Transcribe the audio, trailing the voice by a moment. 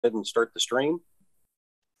ahead and start the stream.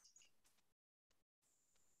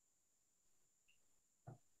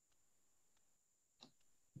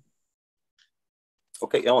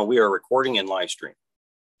 Okay, Ellen, we are recording in live stream.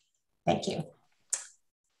 Thank you.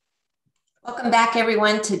 Welcome back,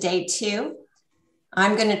 everyone, to day 2.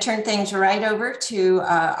 I'm going to turn things right over to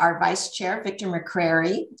our Vice Chair, Victor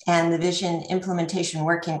McCrary, and the Vision Implementation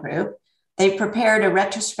Working Group. They've prepared a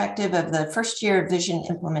retrospective of the first year of Vision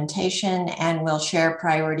implementation and will share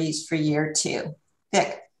priorities for year 2.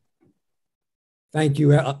 Vic. Thank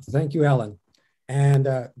you, Ellen.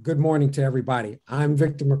 And good morning to everybody. I'm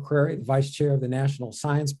Victor McCrary, the Vice Chair of the National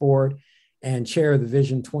Science Board and Chair of the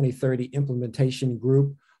Vision 2030 Implementation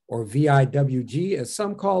Group, or VIWG, as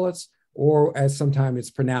some call it, or as sometimes it's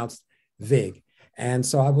pronounced, VIG. And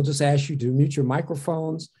so I will just ask you to mute your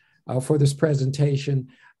microphones for this presentation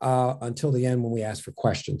until the end when we ask for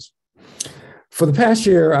questions. For the past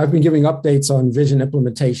year, I've been giving updates on Vision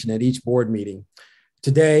implementation at each board meeting.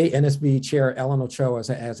 Today, NSB Chair Ellen Ochoa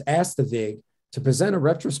has asked the VIG to present a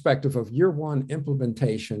retrospective of year 1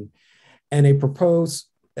 implementation and a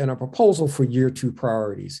proposal for year 2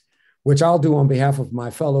 priorities, which I'll do on behalf of my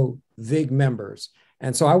fellow VIG members.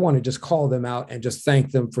 And so I want to just call them out and just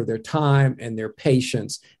thank them for their time and their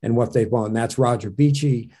patience and what they've done. That's Roger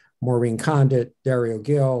Beachy, Maureen Condit, Dario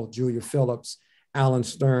Gill, Julia Phillips, Alan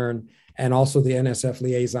Stern, and also the NSF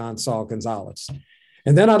liaison, Saul Gonzalez.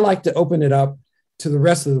 And then I'd like to open it up to the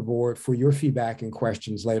rest of the board for your feedback and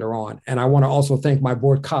questions later on. And I want to also thank my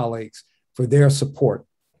board colleagues for their support.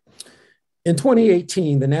 In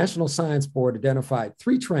 2018, the National Science Board identified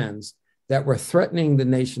 3 trends that were threatening the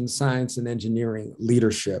nation's science and engineering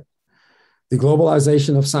leadership: the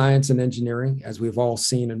globalization of science and engineering, as we've all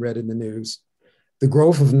seen and read in the news, the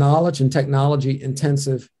growth of knowledge and technology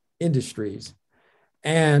intensive industries,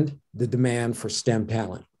 and the demand for STEM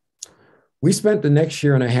talent. We spent the next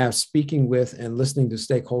year and a half speaking with and listening to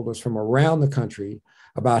stakeholders from around the country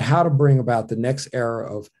about how to bring about the next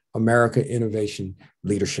era of America innovation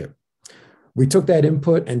leadership. We took that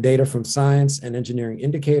input and data from science and engineering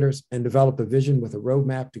indicators and developed a vision with a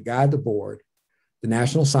roadmap to guide the board, the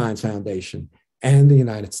National Science Foundation, and the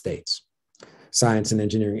United States science and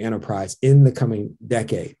engineering enterprise in the coming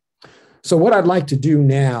decade. So what I'd like to do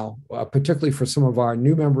now, particularly for some of our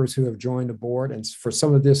new members who have joined the board, and for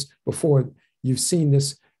some of this before, you've seen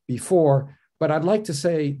this before, but I'd like to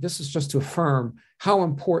say this is just to affirm how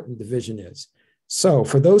important the vision is. So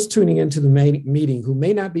for those tuning into the meeting who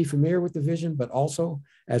may not be familiar with the vision, but also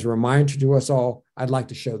as a reminder to us all, I'd like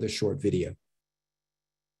to show this short video.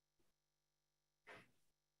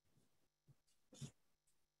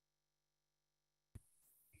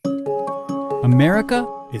 America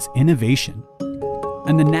is innovation,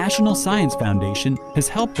 and the National Science Foundation has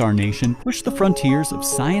helped our nation push the frontiers of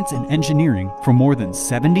science and engineering for more than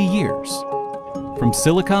 70 years. From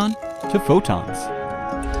silicon to photons,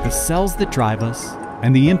 the cells that drive us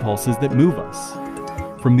and the impulses that move us,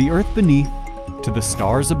 from the earth beneath to the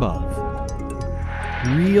stars above.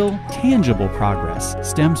 Real, tangible progress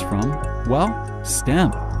stems from, well,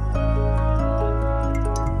 STEM.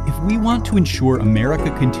 If we want to ensure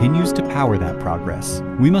America continues to power that progress,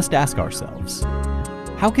 we must ask ourselves,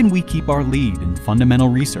 how can we keep our lead in fundamental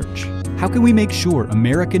research? How can we make sure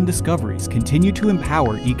American discoveries continue to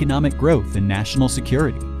empower economic growth and national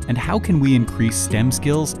security? And how can we increase STEM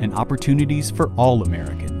skills and opportunities for all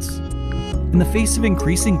Americans? In the face of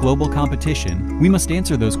increasing global competition, we must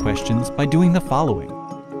answer those questions by doing the following: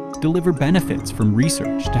 deliver benefits from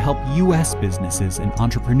research to help U.S. businesses and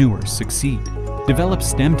entrepreneurs succeed. Develop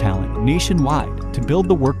STEM talent nationwide to build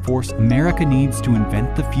the workforce America needs to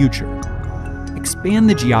invent the future. Expand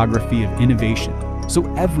the geography of innovation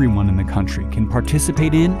so everyone in the country can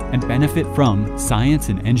participate in and benefit from science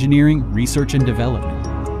and engineering research and development.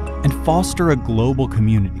 And foster a global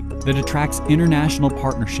community that attracts international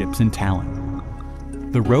partnerships and talent.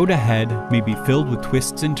 The road ahead may be filled with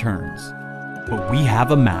twists and turns, but we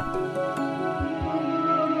have a map.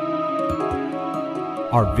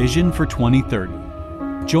 Our vision for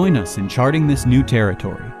 2030. Join us in charting this new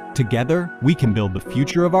territory. Together, we can build the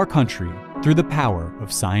future of our country through the power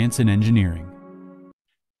of science and engineering.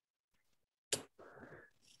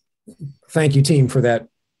 Thank you, team, for that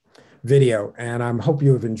video, and I hope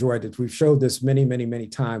you have enjoyed it. We've showed this many, many, many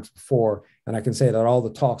times before, and I can say that all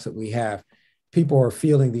the talks that we have, people are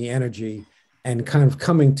feeling the energy and kind of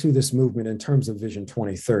coming to this movement in terms of Vision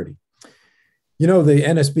 2030. You know, the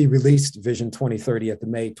NSB released Vision 2030 at the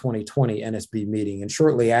May 2020 NSB meeting, and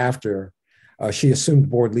shortly after she assumed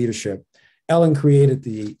board leadership, Ellen created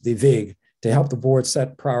the VIG to help the board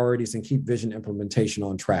set priorities and keep vision implementation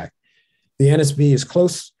on track. The NSB is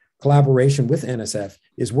close collaboration with NSF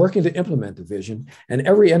is working to implement the vision, and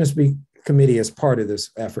every NSB committee is part of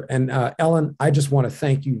this effort. And Ellen, I just want to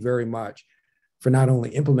thank you very much for not only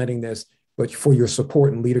implementing this, but for your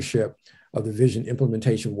support and leadership of the Vision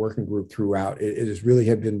Implementation Working Group throughout. It has really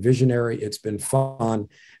have been visionary, it's been fun,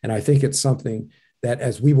 and I think it's something that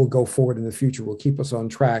as we will go forward in the future will keep us on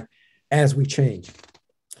track as we change.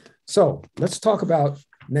 So let's talk about,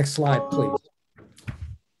 next slide, please.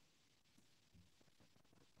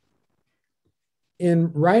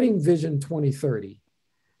 In writing Vision 2030,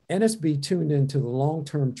 NSB tuned into the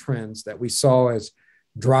long-term trends that we saw as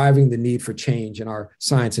driving the need for change in our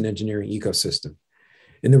science and engineering ecosystem.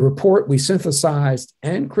 In the report, we synthesized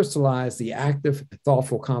and crystallized the active,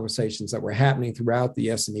 thoughtful conversations that were happening throughout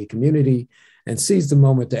the S&E community and seized the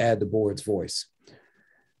moment to add the board's voice.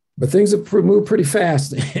 But things have moved pretty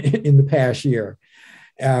fast in the past year.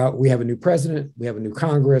 We have a new president, we have a new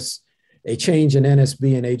Congress, a change in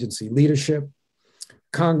NSB and agency leadership.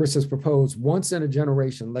 Congress has proposed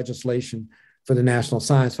once-in-a-generation legislation for the National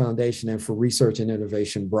Science Foundation and for research and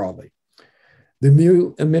innovation broadly. The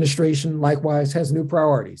new administration likewise has new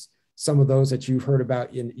priorities, some of those that you've heard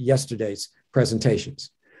about in yesterday's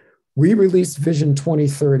presentations. We released Vision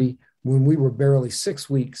 2030 when we were barely 6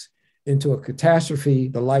 weeks into a catastrophe,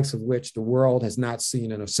 the likes of which the world has not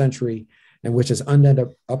seen in a century and which has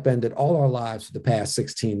upended all our lives for the past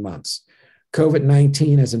 16 months.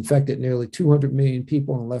 COVID-19 has infected nearly 200 million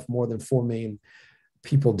people and left more than 4 million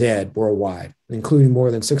people dead worldwide, including more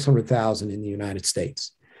than 600,000 in the United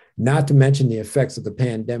States. Not to mention the effects of the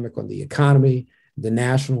pandemic on the economy, the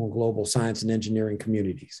national and global science and engineering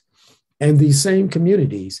communities. And these same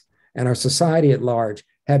communities and our society at large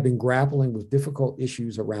have been grappling with difficult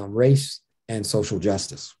issues around race and social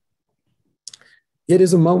justice. It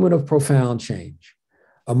is a moment of profound change,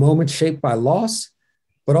 a moment shaped by loss,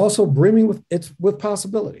 but also brimming with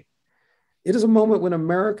possibility. It is a moment when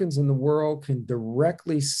Americans in the world can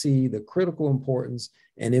directly see the critical importance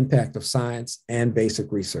and impact of science and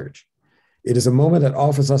basic research. It is a moment that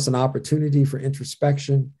offers us an opportunity for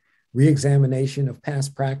introspection, re-examination of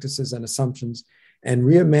past practices and assumptions, and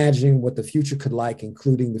reimagining what the future could like,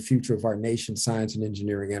 including the future of our nation's science and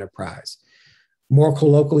engineering enterprise. More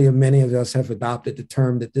colloquially, many of us have adopted the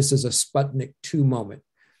term that this is a Sputnik 2 moment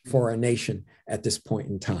for our nation at this point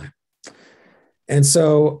in time. And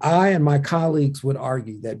so I and my colleagues would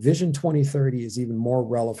argue that Vision 2030 is even more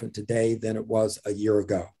relevant today than it was a year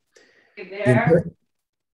ago.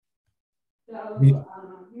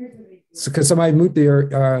 So could somebody mute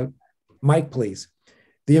their mic, please?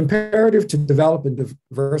 The imperative to develop and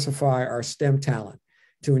diversify our STEM talent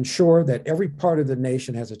to ensure that every part of the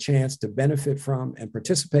nation has a chance to benefit from and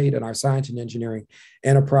participate in our science and engineering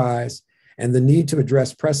enterprise, and the need to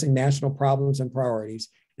address pressing national problems and priorities,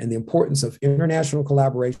 and the importance of international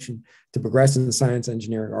collaboration to progress in science and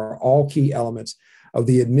engineering are all key elements of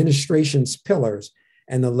the administration's pillars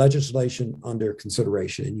and the legislation under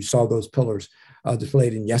consideration. And you saw those pillars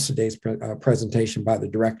displayed in yesterday's presentation by the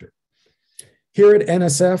director. Here at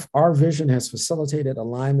NSF, our vision has facilitated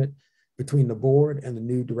alignment between the board and the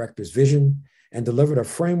new director's vision and delivered a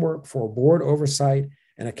framework for board oversight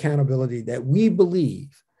and accountability that we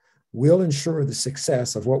believe will ensure the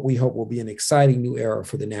success of what we hope will be an exciting new era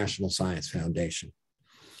for the National Science Foundation.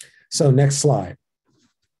 So next slide.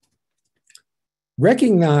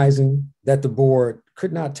 Recognizing that the board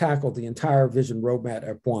could not tackle the entire vision roadmap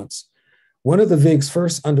at once, one of the VIG's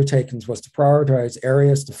first undertakings was to prioritize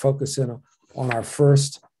areas to focus in on our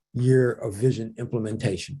first year of vision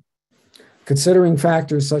implementation. Considering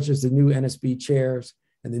factors such as the new NSB chairs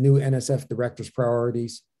and the new NSF director's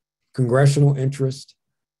priorities, congressional interest,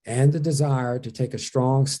 and the desire to take a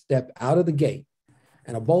strong step out of the gate,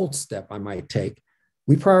 and a bold step I might take,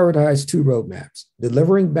 we prioritize 2 roadmaps: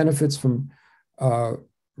 delivering benefits from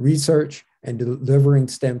research and delivering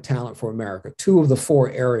STEM talent for America, 2 of the 4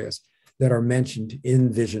 areas that are mentioned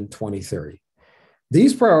in Vision 2030.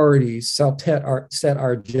 These priorities set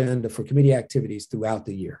our agenda for committee activities throughout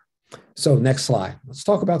the year. So next slide. Let's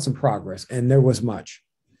talk about some progress, and there was much.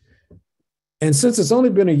 And since it's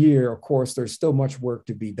only been a year, of course, there's still much work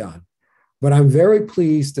to be done. But I'm very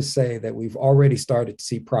pleased to say that we've already started to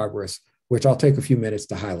see progress, which I'll take a few minutes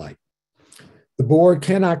to highlight. The board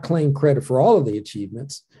cannot claim credit for all of the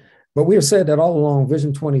achievements, but we have said that all along,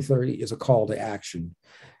 Vision 2030 is a call to action.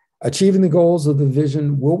 Achieving the goals of the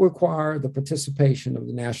vision will require the participation of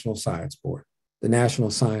the National Science Board, the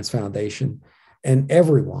National Science Foundation, and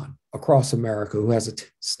everyone across America who has a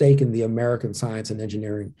stake in the American science and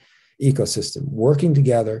engineering ecosystem, working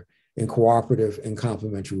together in cooperative and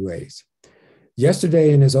complementary ways.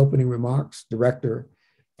 Yesterday, in his opening remarks, Director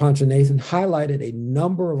Panchanathan highlighted a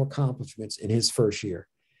number of accomplishments in his first year,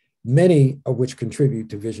 many of which contribute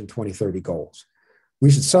to Vision 2030 goals. We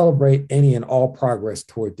should celebrate any and all progress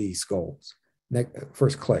toward these goals.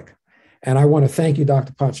 First click. And I want to thank you,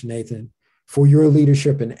 Dr. Panchanathan, for your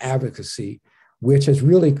leadership and advocacy, which has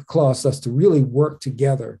really caused us to really work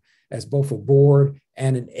together as both a board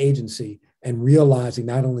and an agency and realizing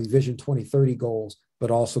not only Vision 2030 goals, but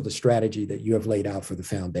also the strategy that you have laid out for the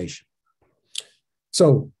foundation.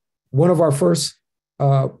 So one of our first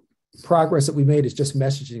progress that we made is just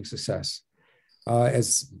messaging success.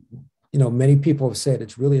 As you know, many people have said,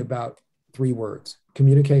 it's really about 3 words: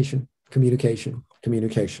 communication, communication,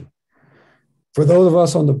 communication. For those of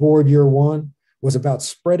us on the board, year 1 was about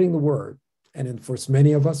spreading the word. And for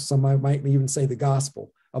many of us, some might even say the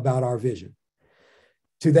gospel about our vision.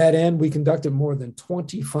 To that end, we conducted more than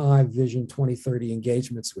 25 Vision 2030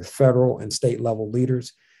 engagements with federal and state level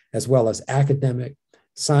leaders, as well as academic,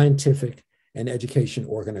 scientific, and education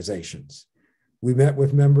organizations. We met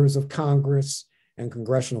with members of Congress and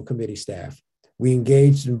congressional committee staff. We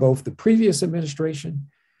engaged in both the previous administration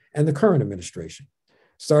and the current administration.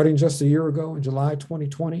 Starting just a year ago in July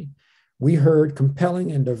 2020, we heard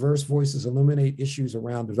compelling and diverse voices illuminate issues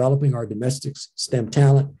around developing our domestic STEM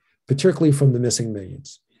talent, particularly from the missing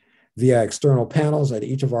millions, via external panels at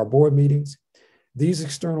each of our board meetings. These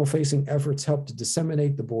external facing efforts help to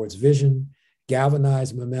disseminate the board's vision,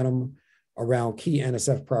 galvanize momentum around key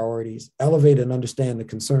NSF priorities, elevate and understand the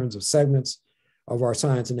concerns of segments of our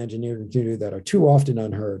science and engineering community that are too often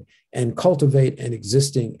unheard, and cultivate an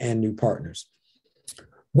existing and new partners.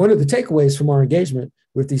 One of the takeaways from our engagement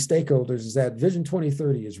with these stakeholders is that Vision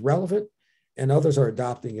 2030 is relevant and others are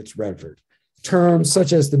adopting its rhetoric. Terms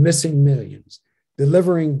such as the missing millions,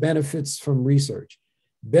 delivering benefits from research,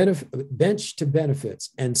 bench to benefits,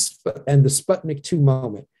 and the Sputnik 2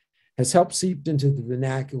 moment has helped seep into the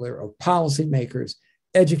vernacular of policymakers,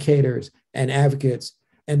 educators, and advocates,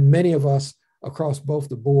 and many of us across both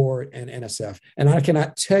the board and NSF. And I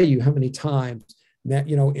cannot tell you how many times that,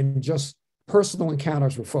 you know, in just personal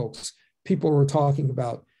encounters with folks, people were talking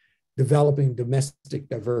about developing domestic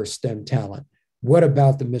diverse STEM talent. What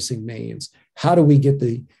about the missing millions? How do we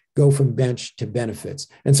go from bench to benefits?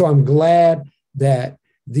 And so I'm glad that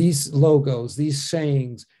these logos, these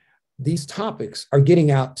sayings, these topics are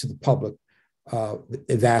getting out to the public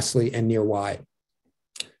vastly and near wide.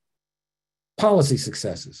 Policy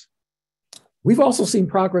successes. We've also seen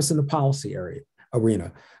progress in the policy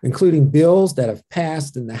arena, including bills that have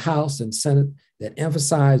passed in the House and Senate that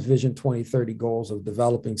emphasize Vision 2030 goals of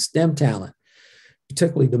developing STEM talent,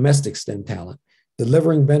 particularly domestic STEM talent,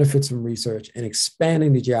 delivering benefits from research, and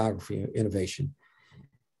expanding the geography of innovation.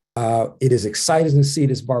 It is exciting to see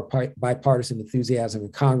this bipartisan enthusiasm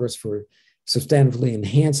in Congress for substantively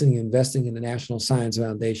enhancing and investing in the National Science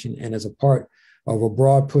Foundation and as a part of a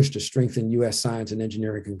broad push to strengthen U.S. science and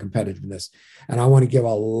engineering and competitiveness. And I want to give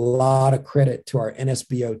a lot of credit to our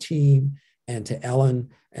NSBO team and to Ellen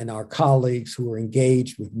and our colleagues who are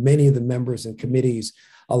engaged with many of the members and committees.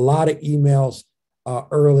 A lot of emails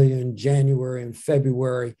early in January and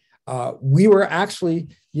February. We were actually,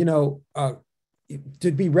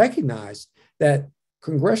 to be recognized that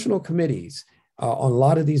congressional committees on a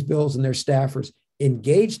lot of these bills and their staffers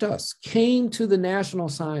engaged us, came to the National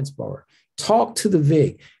Science Board, talked to the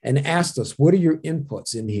VIG and asked us, what are your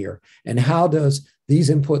inputs in here? And how does these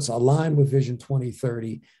inputs align with Vision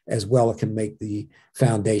 2030 as well as can make the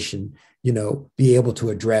foundation, be able to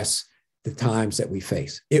address the times that we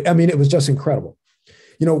face? It was just incredible.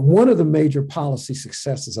 One of the major policy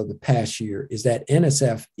successes of the past year is that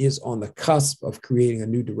NSF is on the cusp of creating a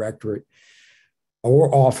new directorate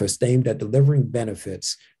or office aimed at delivering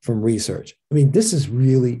benefits from research. This is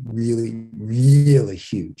really, really, really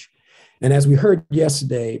huge. And as we heard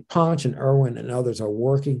yesterday, Ponch and Irwin and others are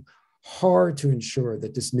working hard to ensure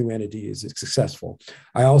that this new entity is successful.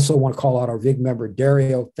 I also want to call out our VIG member,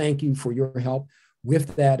 Dario. Thank you for your help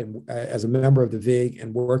with that and as a member of the VIG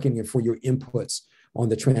and working and for your inputs on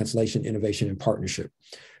the Translation, Innovation, and Partnership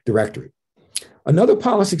Directorate. Another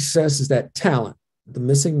policy success is that talent, the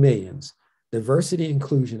missing millions, diversity and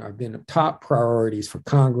inclusion are being top priorities for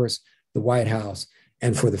Congress, the White House,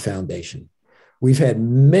 and for the foundation. We've had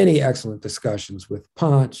many excellent discussions with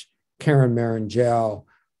Ponch, Karen Marangel,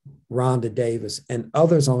 Rhonda Davis, and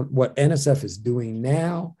others on what NSF is doing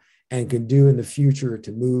now and can do in the future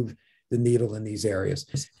to move the needle in these areas.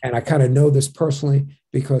 And I kind of know this personally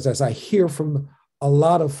because as I hear from a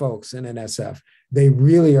lot of folks in NSF, they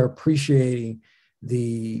really are appreciating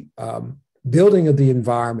the building of the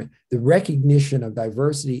environment, the recognition of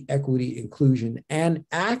diversity, equity, inclusion, and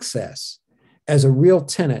access as a real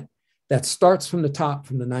tenet that starts from the top,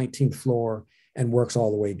 from the 19th floor, and works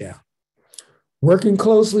all the way down. Working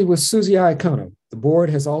closely with Susie Iacono, the board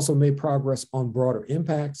has also made progress on broader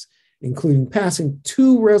impacts, including passing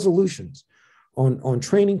 2 resolutions on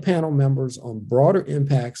training panel members on broader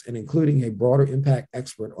impacts and including a broader impact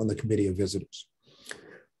expert on the Committee of Visitors.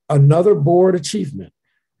 Another board achievement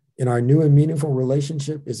in our new and meaningful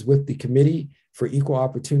relationship is with the Committee for Equal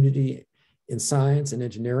Opportunity in Science and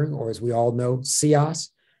Engineering, or as we all know, CEOS,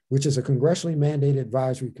 which is a congressionally mandated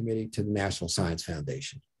advisory committee to the National Science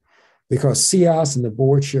Foundation. Because CEOS and the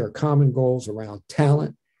board share common goals around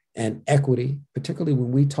talent and equity, particularly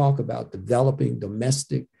when we talk about developing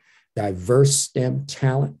domestic, diverse STEM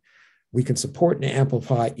talent, we can support and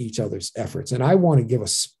amplify each other's efforts. And I want to give a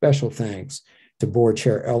special thanks to Board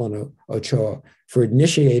Chair Ellen Ochoa for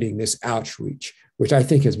initiating this outreach, which I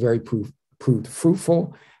think has proved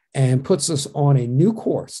fruitful and puts us on a new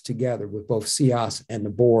course together with both CEOS and the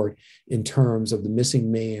board in terms of the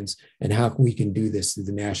missing millions and how we can do this through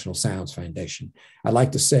the National Science Foundation. I'd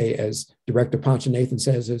like to say, as Director Ponchanathan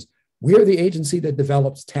says, is we are the agency that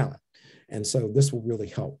develops talent. And so this will really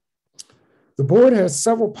help. The board has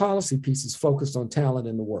several policy pieces focused on talent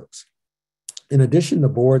in the works. In addition, the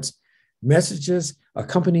board's messages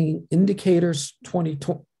accompanying indicators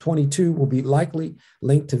 2022 will be likely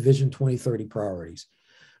linked to Vision 2030 priorities.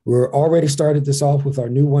 We're already started this off with our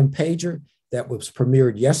new one-pager that was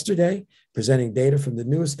premiered yesterday, presenting data from the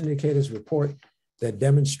newest indicators report that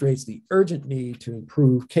demonstrates the urgent need to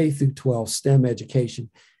improve K-12 STEM education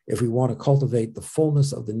if we want to cultivate the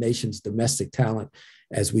fullness of the nation's domestic talent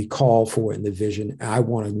as we call for in the vision. I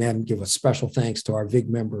want to then give a special thanks to our VIG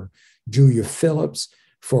member, Julia Phillips,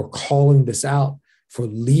 for calling this out, for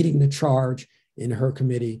leading the charge in her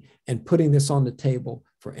committee and putting this on the table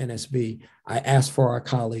for NSB. I ask for our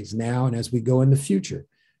colleagues now and as we go in the future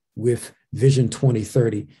with Vision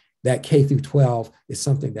 2030, that K through 12 is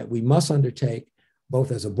something that we must undertake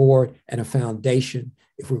both as a board and a foundation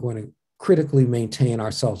if we're going to critically maintain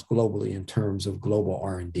ourselves globally in terms of global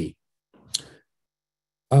R&D.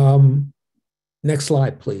 Next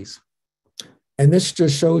slide, please. And this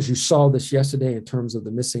just shows, you saw this yesterday in terms of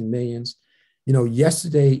the missing millions. You know,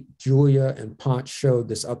 yesterday, Julia and Ponch showed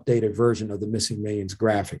this updated version of the missing millions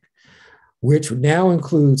graphic, which now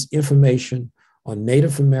includes information on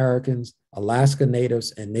Native Americans, Alaska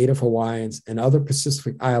Natives, and Native Hawaiians, and other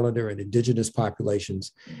Pacific Islander and indigenous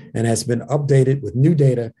populations, and has been updated with new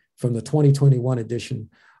data from the 2021 edition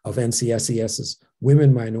of NCSES's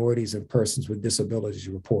Women, Minorities, and Persons with Disabilities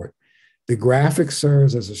report. The graphic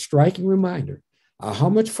serves as a striking reminder of how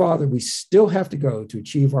much farther we still have to go to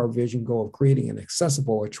achieve our vision goal of creating an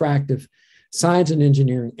accessible, attractive science and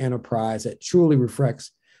engineering enterprise that truly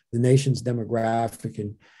reflects the nation's demographic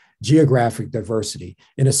and geographic diversity.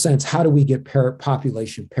 In a sense, how do we get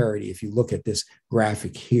population parity if you look at this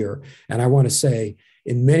graphic here? And I want to say,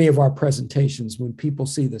 in many of our presentations, when people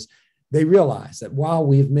see this, they realize that while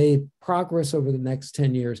we've made progress over the next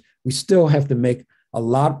 10 years, we still have to make a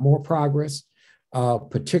lot more progress,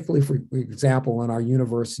 particularly, for example, in our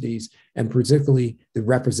universities and particularly the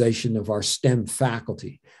representation of our STEM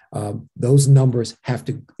faculty. Those numbers have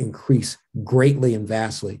to increase greatly and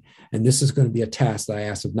vastly. And this is going to be a task that I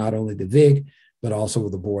ask of not only the VIG, but also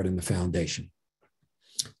of the board and the foundation.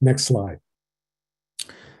 Next slide.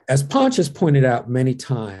 As Ponch has pointed out many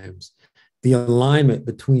times, the alignment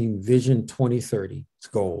between Vision 2030's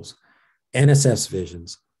goals, NSS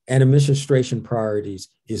visions, and administration priorities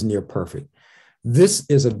is near perfect. This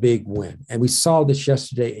is a big win. And we saw this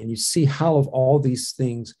yesterday, and you see how of all these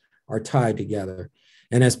things are tied together.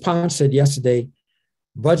 And as Ponch said yesterday,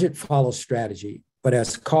 budget follows strategy. But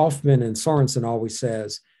as Kaufman and Sorensen always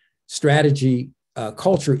says, strategy,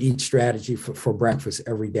 culture eats strategy for breakfast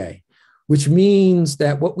every day, which means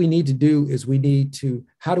that what we need to do is we need to,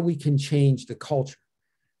 how do we can change the culture?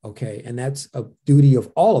 Okay, and that's a duty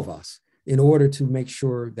of all of us in order to make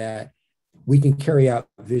sure that we can carry out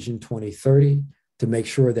Vision 2030, to make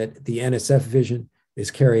sure that the NSF vision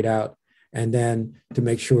is carried out, and then to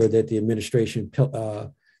make sure that the administration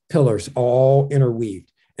pillars are all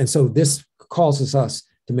interweaved. And so this causes us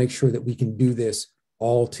to make sure that we can do this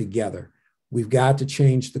all together. We've got to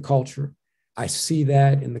change the culture. I see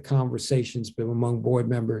that in the conversations among board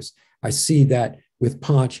members. I see that with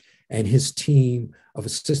Ponch and his team of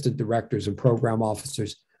assistant directors and program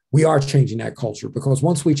officers. We are changing that culture, because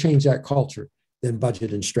once we change that culture, then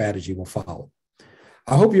budget and strategy will follow.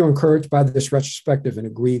 I hope you're encouraged by this retrospective and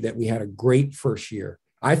agree that we had a great first year.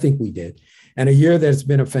 I think we did. And a year that's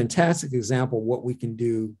been a fantastic example of what we can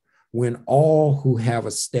do when all who have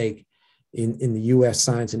a stake in the U.S.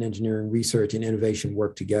 science and engineering research and innovation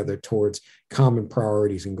work together towards common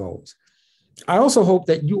priorities and goals. I also hope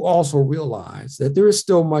that you also realize that there is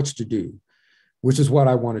still much to do, which is what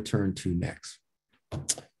I want to turn to next.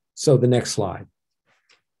 So the next slide.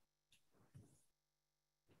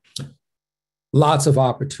 Lots of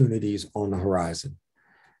opportunities on the horizon.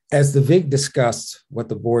 As the VIG discussed what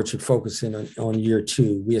the board should focus in on year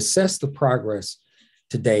 2, we assess the progress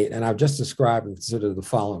to date, and I've just described and considered the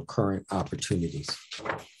following current opportunities.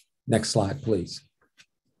 Next slide, please.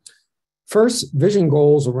 First, vision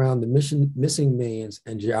goals around the missing millions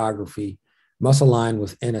and geography must align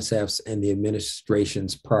with NSF's and the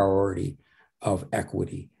administration's priority of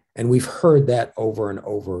equity. And we've heard that over and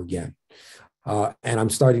over again. And I'm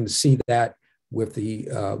starting to see that with the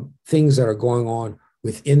things that are going on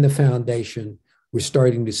within the foundation. We're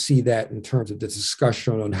starting to see that in terms of the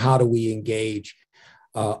discussion on how do we engage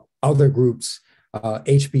other groups,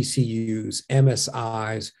 HBCUs,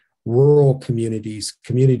 MSIs, rural communities,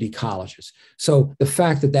 community colleges. So the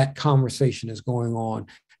fact that that conversation is going on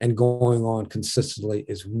and going on consistently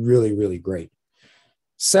is really, really great.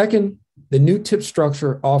 Second, the new TIP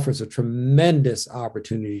structure offers a tremendous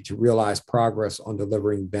opportunity to realize progress on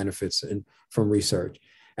delivering benefits from research.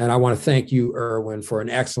 And I want to thank you, Erwin, for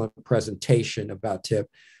an excellent presentation about TIP.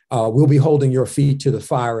 We'll be holding your feet to the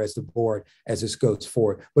fire as the board as this goes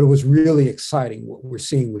forward. But it was really exciting what we're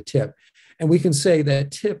seeing with TIP. And we can say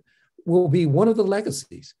that TIP will be one of the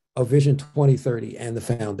legacies of Vision 2030 and the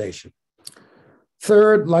foundation.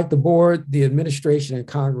 Third, like the board, the administration and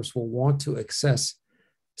Congress will want to access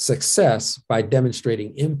success by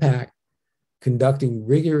demonstrating impact, conducting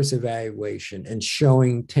rigorous evaluation, and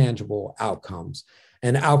showing tangible outcomes.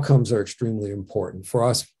 And outcomes are extremely important. For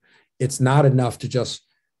us, it's not enough to just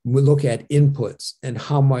look at inputs and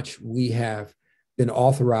how much we have been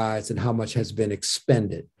authorized and how much has been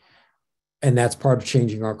expended. And that's part of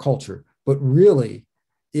changing our culture. But really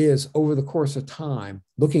is over the course of time,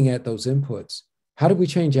 looking at those inputs, how do we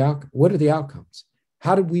change out? What are the outcomes?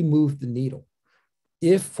 How did we move the needle?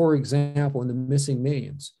 If, for example, in the missing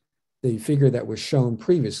millions, the figure that was shown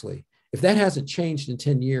previously, if that hasn't changed in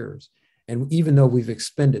 10 years, and even though we've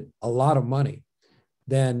expended a lot of money,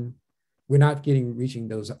 then we're not reaching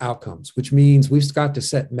those outcomes, which means we've got to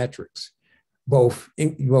set metrics, both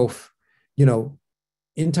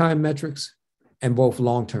in-time metrics and both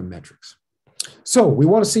long-term metrics. So we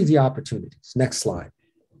want to see the opportunities. Next slide.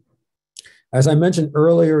 As I mentioned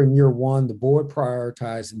earlier, in year 1, the board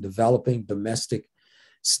prioritized in developing domestic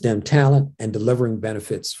STEM talent and delivering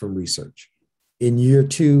benefits from research. In year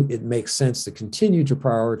 2, it makes sense to continue to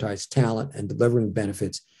prioritize talent and delivering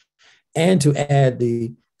benefits and to add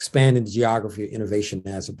the expanding the geography of innovation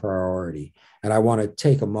as a priority. And I want to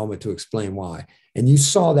take a moment to explain why. And you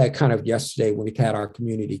saw that kind of yesterday when we had our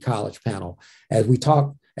community college panel, as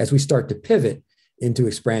we start to pivot into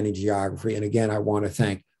expanding geography. And again, I want to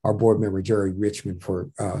thank our board member, Jerry Richmond, for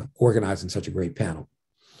organizing such a great panel.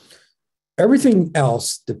 Everything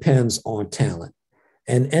else depends on talent.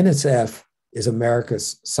 And NSF is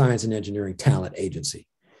America's Science and Engineering Talent Agency.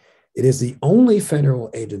 It is the only federal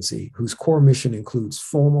agency whose core mission includes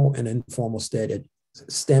formal and informal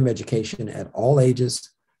STEM education at all ages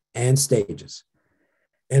and stages.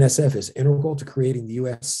 NSF is integral to creating the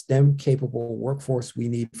U.S. STEM-capable workforce we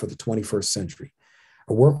need for the 21st century,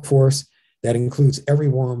 a workforce that includes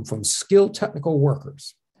everyone from skilled technical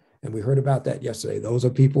workers, and we heard about that yesterday. Those are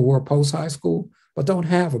people who are post-high school, but don't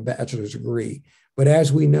have a bachelor's degree, but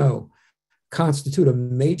as we know, constitute a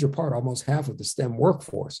major part, almost half of the STEM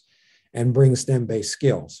workforce, and bring STEM-based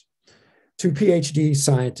skills to PhD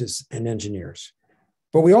scientists and engineers.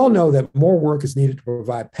 But we all know that more work is needed to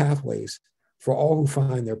provide pathways for all who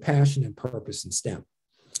find their passion and purpose in STEM.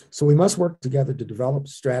 So we must work together to develop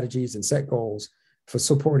strategies and set goals for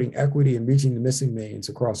supporting equity and reaching the missing millions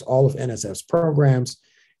across all of NSF's programs,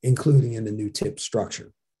 including in the new TIP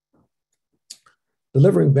structure.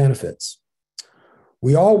 Delivering benefits.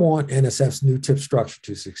 We all want NSF's new TIP structure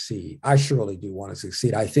to succeed. I surely do want to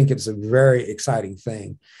succeed. I think it's a very exciting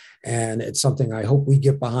thing. And it's something I hope we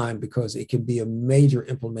get behind because it can be a major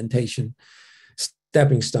implementation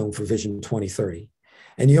stepping stone for Vision 2030.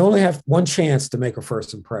 And you only have one chance to make a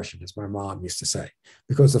first impression, as my mom used to say,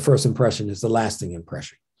 because the first impression is the lasting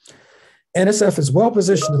impression. NSF is well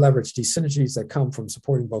positioned to leverage these synergies that come from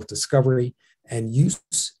supporting both discovery and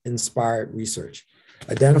use-inspired research,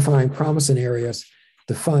 identifying promising areas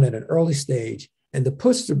to fund at an early stage and to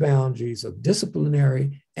push the boundaries of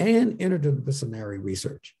disciplinary and interdisciplinary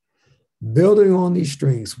research. Building on these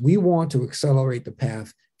strengths, we want to accelerate the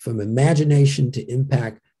path from imagination to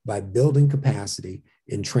impact by building capacity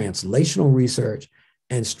in translational research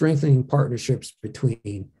and strengthening partnerships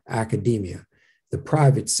between academia, the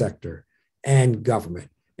private sector, and government.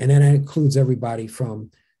 And then that includes everybody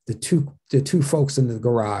from the two folks in the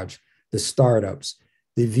garage, the startups,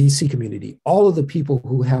 the VC community, all of the people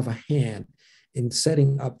who have a hand in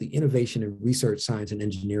setting up the innovation and research, science, and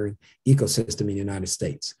engineering ecosystem in the United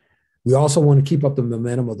States. We also want to keep up the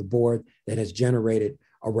momentum of the board that has generated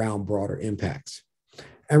around broader impacts.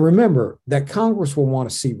 And remember that Congress will want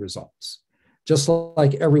to see results. Just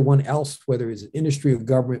like everyone else, whether it's industry or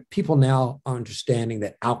government, people now are understanding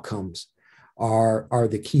that outcomes are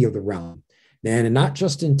the key of the realm. And not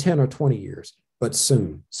just in 10 or 20 years, but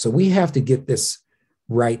soon. So we have to get this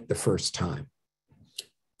right the first time.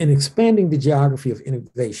 In expanding the geography of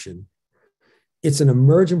innovation, it's an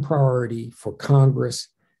emerging priority for Congress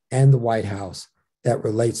and the White House that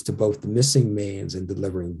relates to both the missing millions and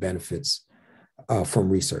delivering benefits from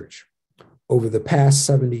research. Over the past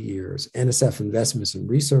 70 years, NSF investments in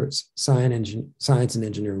research, science and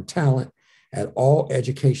engineering talent at all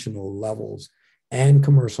educational levels and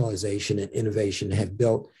commercialization and innovation have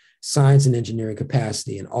built science and engineering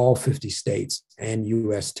capacity in all 50 states and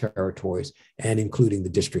US territories, and including the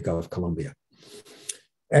District of Columbia.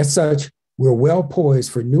 As such, we're well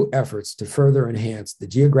poised for new efforts to further enhance the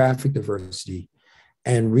geographic diversity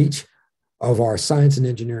and reach of our science and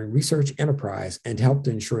engineering research enterprise and help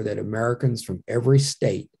to ensure that Americans from every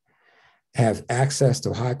state have access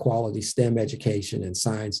to high quality STEM education and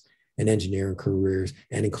science and engineering careers,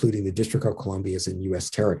 and including the District of Columbia's and US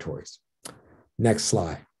territories. Next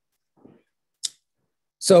slide.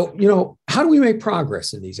 So, how do we make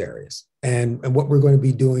progress in these areas and what we're going to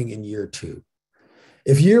be doing in year 2?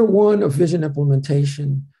 If year 1 of vision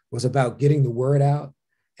implementation was about getting the word out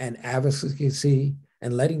and advocacy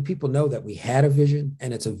and letting people know that we had a vision,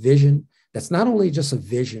 and it's a vision that's not only just a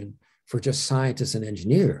vision for just scientists and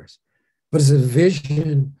engineers, but it's a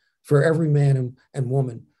vision for every man and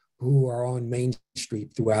woman who are on Main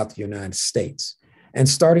Street throughout the United States, and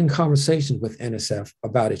starting conversations with NSF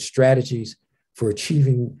about its strategies for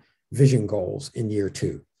achieving vision goals in year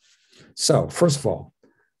 2. So first of all,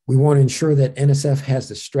 we want to ensure that NSF has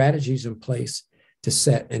the strategies in place to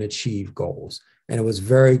set and achieve goals. And it was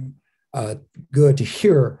very good to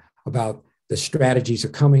hear about the strategies are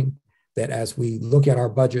coming, that as we look at our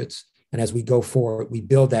budgets and as we go forward, we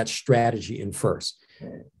build that strategy in first,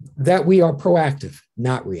 that we are proactive,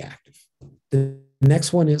 not reactive. The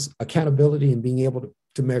next one is accountability and being able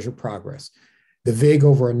to measure progress. The VIG,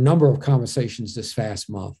 over a number of conversations this past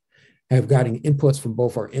month, have gotten inputs from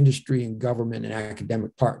both our industry and government and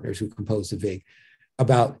academic partners who compose the VIG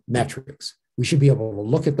about metrics. We should be able to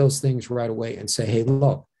look at those things right away and say, hey,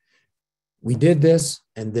 look, we did this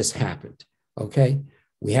and this happened, okay?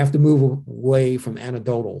 We have to move away from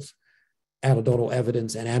anecdotal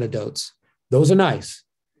evidence and anecdotes. Those are nice,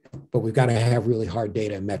 but we've got to have really hard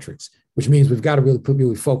data and metrics, which means we've got to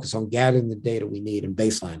really focus on gathering the data we need and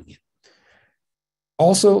baselining it.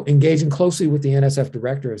 Also, engaging closely with the NSF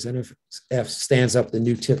director as NSF stands up the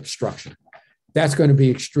new TIP structure. That's going to be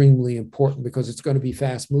extremely important because it's going to be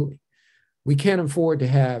fast moving. We can't afford to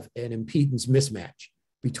have an impedance mismatch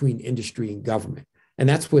between industry and government. And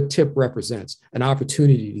that's what TIP represents, an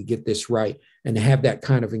opportunity to get this right and to have that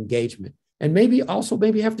kind of engagement. And maybe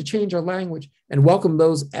have to change our language and welcome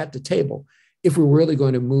those at the table if we're really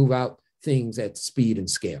going to move out things at speed and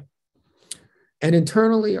scale. And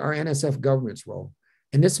internally, our NSF governance role.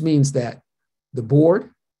 And this means that the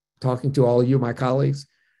board, talking to all of you, my colleagues,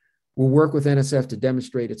 will work with NSF to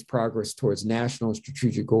demonstrate its progress towards national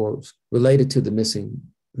strategic goals related to the missing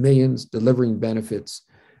millions, delivering benefits,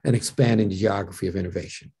 and expanding the geography of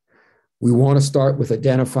innovation. We want to start with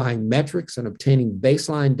identifying metrics and obtaining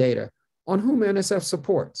baseline data on whom NSF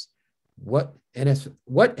supports, what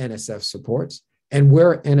NSF supports, and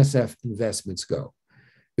where NSF investments go.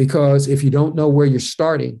 Because if you don't know where you're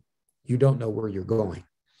starting, you don't know where you're going.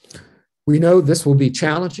 We know this will be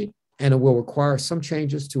challenging and it will require some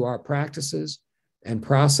changes to our practices and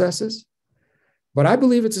processes, but I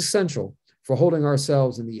believe it's essential for holding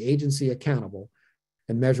ourselves and the agency accountable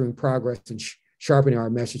and measuring progress and sharpening our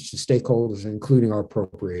message to stakeholders, including our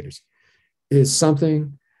appropriators. It is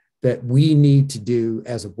something that we need to do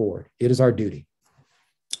as a board. It is our duty.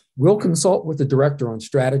 We'll consult with the director on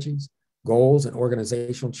strategies, goals, and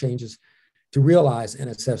organizational changes to realize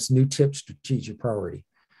NSF's new TIP strategic priority.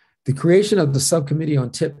 The creation of the subcommittee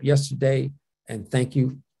on TIP yesterday, and thank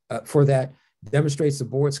you for that, demonstrates the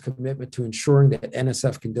board's commitment to ensuring that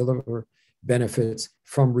NSF can deliver benefits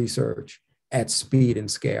from research at speed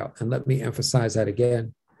and scale. And let me emphasize that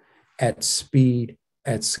again, at speed,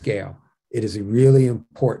 at scale. It is really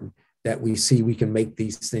important that we see we can make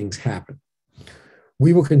these things happen.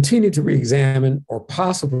 We will continue to re-examine or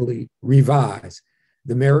possibly revise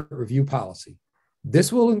the merit review policy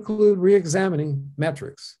This will include re-examining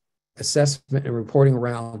metrics, assessment, and reporting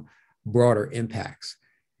around broader impacts.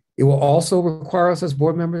 It will also require us as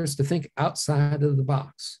board members to think outside of the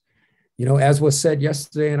box. You know, as was said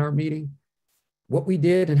yesterday in our meeting, what we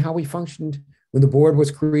did and how we functioned when the board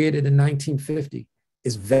was created in 1950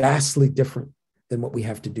 is vastly different than what we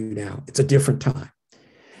have to do now. It's a different time.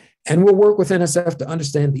 And we'll work with NSF to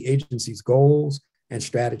understand the agency's goals and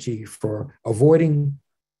strategy for avoiding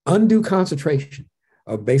undue concentration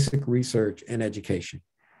of basic research and education.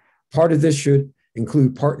 Part of this should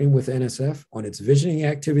include partnering with NSF on its visioning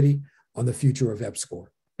activity on the future of EPSCoR.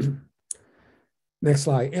 Next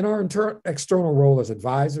slide. In our external role as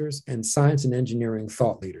advisors and science and engineering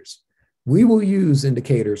thought leaders, we will use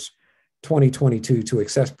indicators 2022 to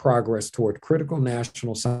assess progress toward critical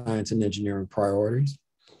national science and engineering priorities.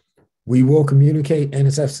 We will communicate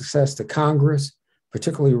NSF success to Congress,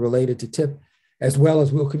 particularly related to TIP, as well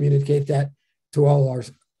as we'll communicate that to all our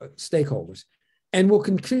stakeholders. And we'll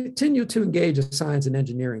continue to engage the science and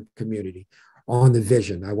engineering community on the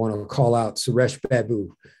vision. I want to call out Suresh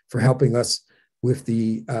Babu for helping us with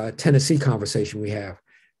the Tennessee conversation we have.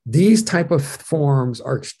 These type of forums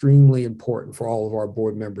are extremely important for all of our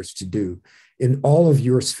board members to do in all of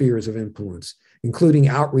your spheres of influence, including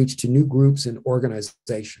outreach to new groups and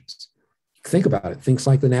organizations. Think about it, things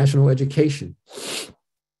like the National Education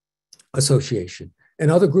Association and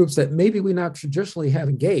other groups that maybe we not traditionally have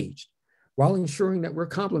engaged, while ensuring that we're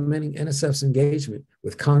complementing NSF's engagement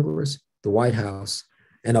with Congress, the White House,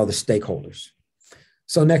 and other stakeholders.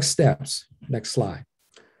 So next steps, next slide.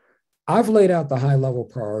 I've laid out the high-level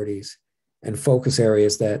priorities and focus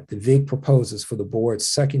areas that the VIG proposes for the board's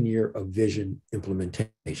second year of vision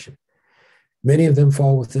implementation. Many of them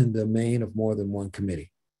fall within the domain of more than one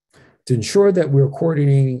committee. To ensure that we're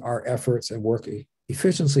coordinating our efforts and working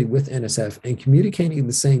efficiently with NSF and communicating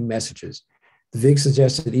the same messages, the VIG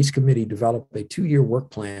suggests that each committee develop a 2-year work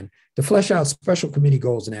plan to flesh out special committee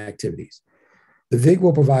goals and activities. The VIG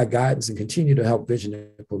will provide guidance and continue to help vision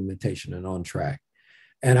implementation and on track.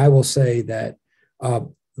 And I will say that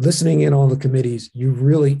listening in on the committees, you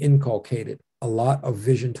really inculcated a lot of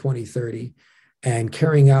Vision 2030 and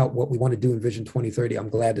carrying out what we want to do in Vision 2030. I'm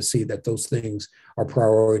glad to see that those things are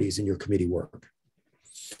priorities in your committee work.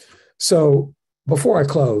 So before I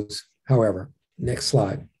close, however, next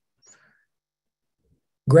slide.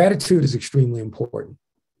 Gratitude is extremely important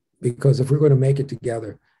because if we're going to make it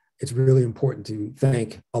together, it's really important to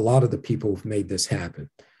thank a lot of the people who've made this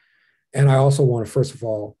happen. And I also want to, first of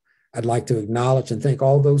all, I'd like to acknowledge and thank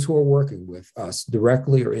all those who are working with us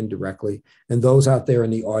directly or indirectly, and those out there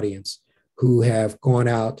in the audience who have gone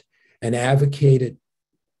out and advocated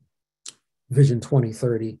Vision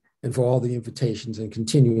 2030 and for all the invitations and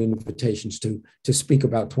continuing invitations to speak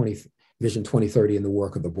about Vision 2030 and the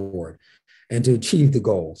work of the board and to achieve the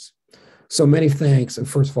goals. So many thanks. And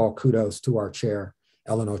first of all, kudos to our chair,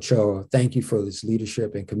 Ellen Ochoa. Thank you for this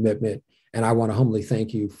leadership and commitment. And I want to humbly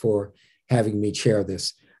thank you for having me chair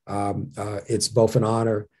this. It's both an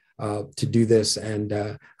honor to do this,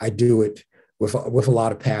 and I do it with a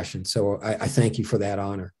lot of passion. So I thank you for that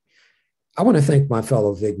honor. I want to thank my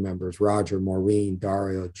fellow VIG members, Roger, Maureen,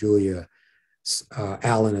 Dario, Julia,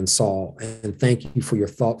 Alan, and Saul. And thank you for your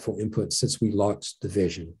thoughtful input since we launched the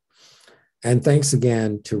vision. And thanks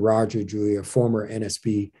again to Roger, Julia, former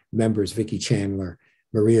NSB members, Vicki Chandler,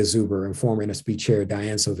 Maria Zuber, and former NSB chair,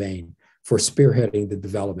 Diane Sylvain, for spearheading the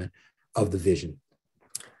development of the vision.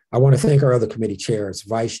 I want to thank our other committee chairs,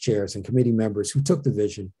 vice chairs, and committee members who took the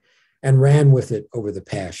vision and ran with it over the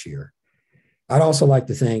past year. I'd also like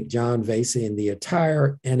to thank John Vasey and the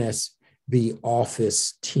entire NSB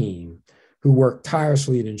office team who worked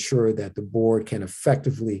tirelessly to ensure that the board can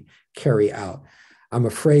effectively carry out. I'm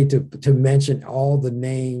afraid to mention all the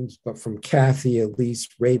names, but from Kathy, Elise,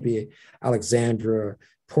 Rabia, Alexandra,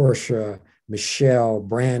 Portia, Michelle,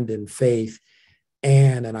 Brandon, Faith,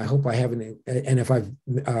 Anne, and I hope I haven't, and if I've,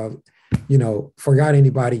 forgot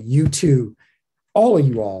anybody, you too, all of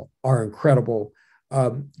you all are incredible.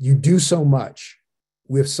 You do so much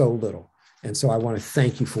with so little. And so I want to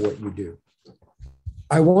thank you for what you do.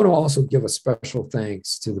 I want to also give a special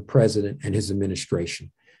thanks to the president and his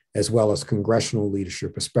administration, as well as congressional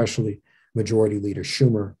leadership, especially Majority Leader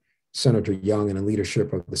Schumer, Senator Young, and the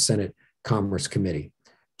leadership of the Senate Commerce Committee,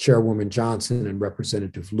 Chairwoman Johnson and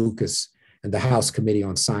Representative Lucas, and the House Committee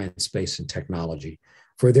on Science, Space, and Technology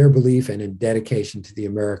for their belief and in dedication to the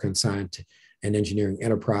American science and engineering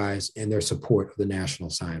enterprise and their support of the National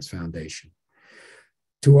Science Foundation.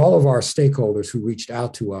 To all of our stakeholders who reached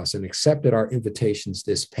out to us and accepted our invitations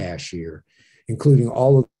this past year, including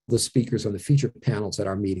all of the speakers on the featured panels at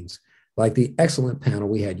our meetings, like the excellent panel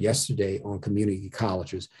we had yesterday on community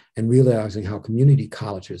colleges and realizing how community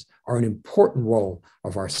colleges are an important role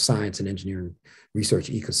of our science and engineering research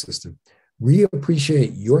ecosystem. We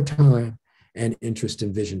appreciate your time and interest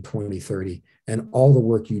in Vision 2030 and all the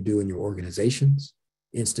work you do in your organizations,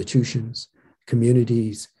 institutions,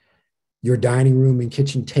 communities, your dining room and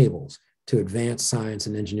kitchen tables to advance science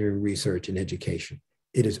and engineering research and education.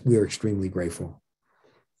 We are extremely grateful.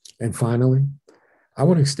 And finally, I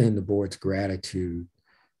want to extend the board's gratitude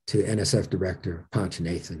to NSF Director Panch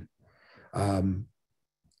Nathan.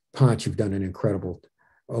 Panch, you've done an incredible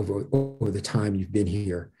over the time you've been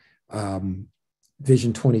here.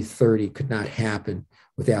 Vision 2030 could not happen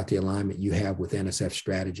without the alignment you have with NSF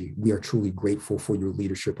strategy. We are truly grateful for your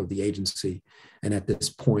leadership of the agency. And at this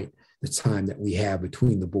point, the time that we have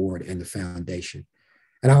between the board and the foundation.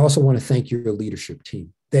 And I also want to thank your leadership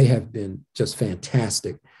team. They have been just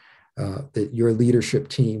fantastic. Your leadership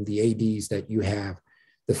team, the ADs that you have,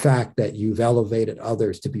 the fact that you've elevated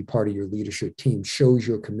others to be part of your leadership team shows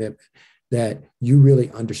your commitment that you really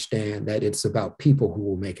understand that it's about people who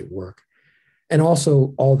will make it work. And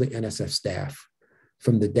also all the NSF staff,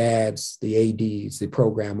 from the DADs, the ADs, the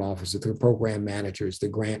program officers, the program managers, the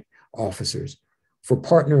grant officers, for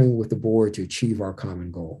partnering with the board to achieve our common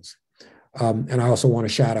goals. And I also want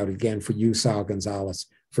to shout out again for you, Sal Gonzalez,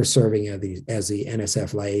 for serving as the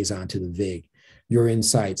NSF liaison to the VIG. Your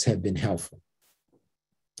insights have been helpful.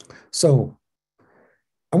 So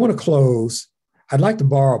I want to close. I'd like to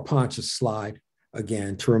borrow Panch's slide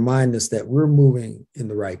again to remind us that we're moving in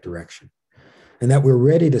the right direction and that we're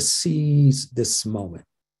ready to seize this moment,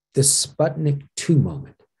 this Sputnik 2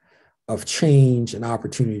 moment of change and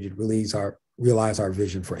opportunity to realize our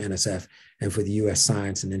vision for NSF and for the U.S.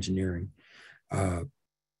 science and engineering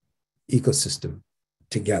ecosystem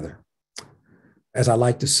together. As I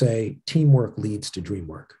like to say, teamwork leads to dream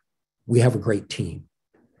work. We have a great team.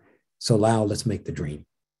 So now let's make the dream.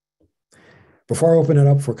 Before I open it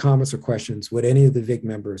up for comments or questions, would any of the VIG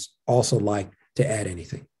members also like to add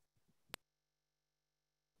anything?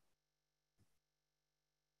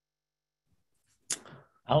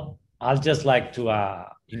 I'll just like to,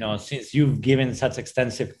 since you've given such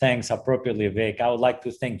extensive thanks appropriately, Vic, I would like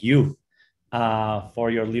to thank you for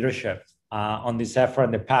your leadership on this effort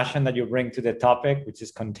and the passion that you bring to the topic, which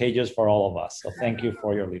is contagious for all of us. So thank you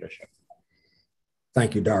for your leadership.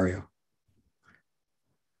 Thank you, Dario.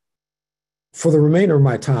 For the remainder of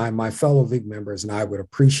my time, my fellow VIG members and I would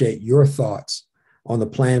appreciate your thoughts on the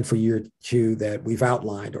plan for year 2 that we've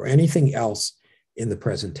outlined or anything else in the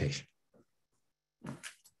presentation.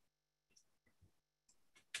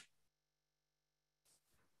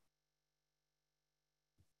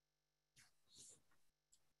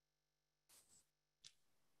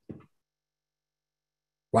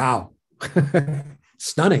 Wow.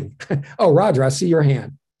 Stunning. Oh, Roger, I see your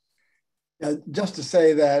hand. Just to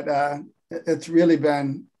say that it's really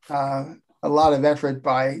been a lot of effort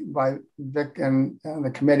by Vic and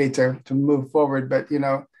the committee to move forward. But,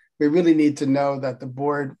 we really need to know that the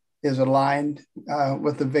board is aligned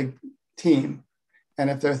with the VIG team. And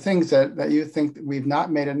if there are things that you think that we've not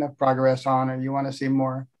made enough progress on or you want to see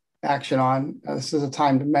more action on, this is a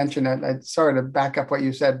time to mention it. I'm sorry to back up what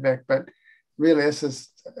you said, Vic, but really this is,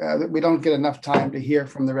 we don't get enough time to hear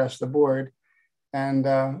from the rest of the board. And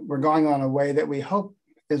we're going on a way that we hope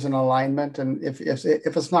is an alignment. And if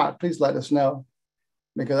it's not, please let us know,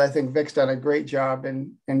 because I think Vic's done a great job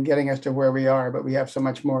in getting us to where we are, but we have so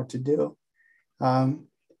much more to do.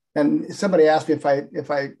 And somebody asked me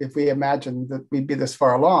if we imagined that we'd be this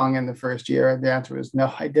far along in the first year. And the answer was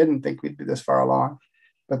no, I didn't think we'd be this far along,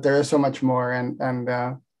 but there is so much more. And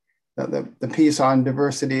the piece on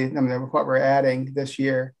diversity, what we're adding this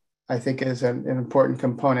year, I think is an important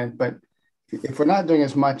component. But if we're not doing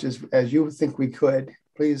as much as you think we could,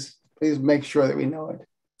 please make sure that we know it.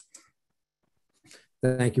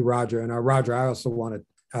 Thank you, Roger. And Roger, I also want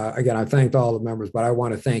to, again, I thanked all the members, but I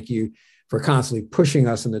want to thank you for constantly pushing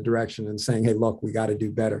us in the direction and saying, hey, look, we got to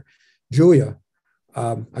do better. Julia,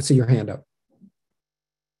 I see your hand up.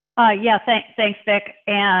 Thanks, Vic.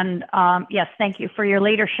 And yes, thank you for your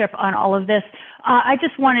leadership on all of this. I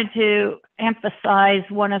just wanted to emphasize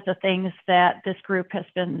one of the things that this group has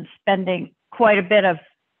been spending quite a bit of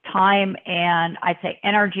time and I'd say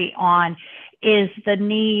energy on is the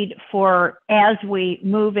need for, as we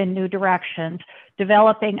move in new directions,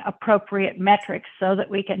 developing appropriate metrics so that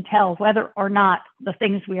we can tell whether or not the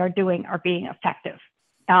things we are doing are being effective.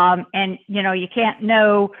 And you can't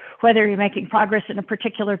know whether you're making progress in a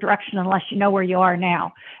particular direction unless you know where you are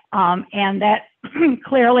now. And that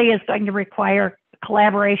clearly is going to require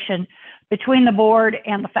collaboration between the board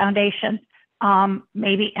and the foundation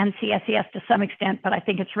maybe NCSES to some extent, but I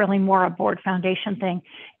think it's really more a board foundation thing.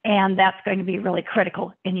 And that's going to be really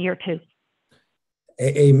critical in year 2.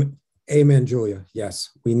 Amen, Julia. Yes,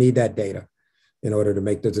 we need that data in order to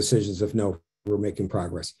make the decisions of no, we're making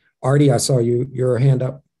progress. Artie, I saw your hand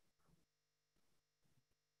up.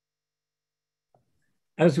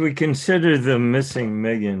 As we consider the missing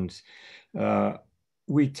millions,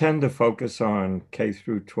 we tend to focus on K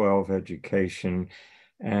through 12 education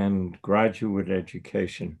and graduate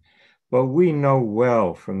education. But we know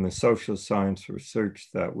well from the social science research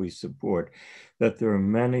that we support that there are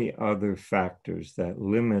many other factors that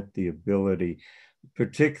limit the ability,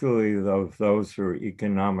 particularly of those who are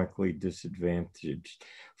economically disadvantaged,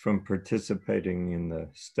 from participating in the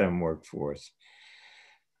STEM workforce.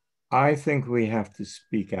 I think we have to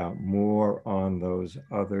speak out more on those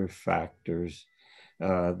other factors.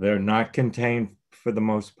 They're not contained for the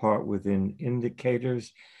most part within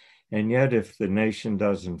indicators. And yet, if the nation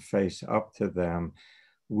doesn't face up to them,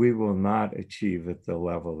 we will not achieve at the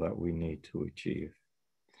level that we need to achieve.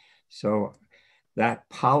 So that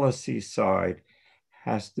policy side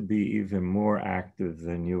has to be even more active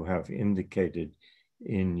than you have indicated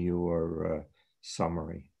in your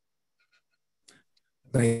summary.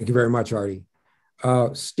 Thank you very much, Artie.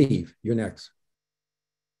 Steve, you're next.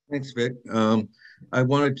 Thanks, Vic. I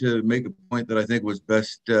wanted to make a point that I think was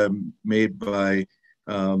best made by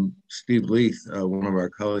Steve Leith, one of our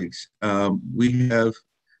colleagues. We have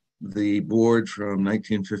the board from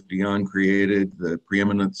 1950 on created the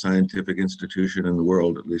preeminent scientific institution in the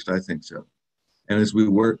world, at least I think so. And as we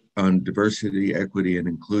work on diversity, equity, and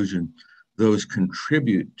inclusion, those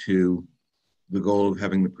contribute to the goal of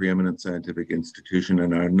having the preeminent scientific institution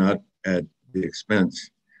and are not at the expense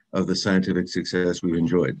of the scientific success we've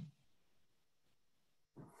enjoyed.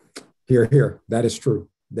 Hear, hear. That is true.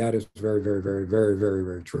 That is very, very, very, very, very,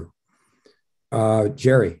 very true.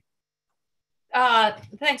 Jerry.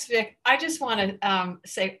 Thanks, Vic. I just want to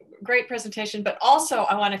say great presentation, but also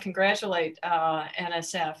I want to congratulate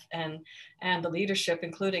NSF and the leadership,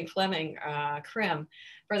 including Fleming Krim,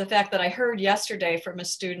 for the fact that I heard yesterday from a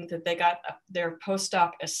student that they got their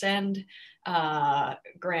postdoc Ascend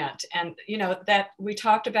grant. And, you know, that we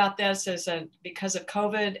talked about this as because of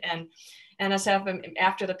COVID, and NSF,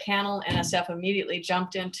 after the panel, NSF immediately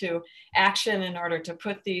jumped into action in order to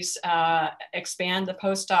put these, expand the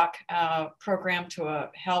postdoc program to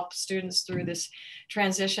help students through this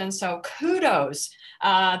transition. So kudos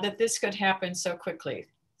that this could happen so quickly.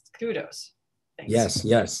 Kudos. Thanks. Yes,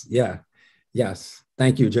 yes, yeah, yes.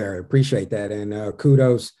 Thank you, Jerry. Appreciate that. And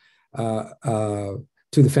kudos to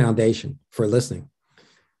the foundation for listening.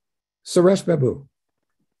 Suresh Babu.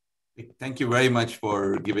 Thank you very much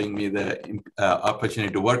for giving me the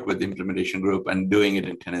opportunity to work with the implementation group and doing it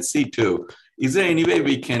in Tennessee too. Is there any way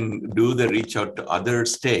we can do the reach out to other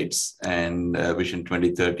states and Vision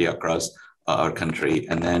 2030 across our country,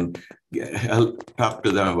 and then talk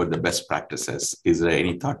to them about the best practices? Is there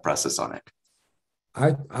any thought process on it?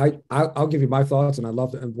 I'll give you my thoughts, and I'd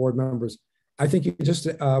love to, and board members. I think you just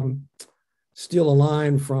steal a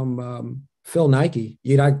line from Phil Nike.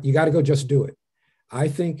 You got to go just do it. I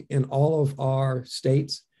think in all of our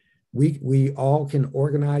states, we all can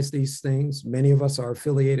organize these things. Many of us are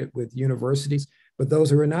affiliated with universities, but those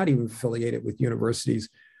who are not even affiliated with universities,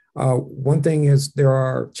 one thing is there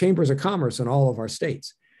are chambers of commerce in all of our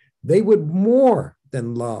states. They would more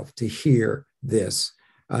than love to hear this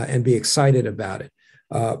and be excited about it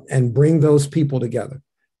and bring those people together.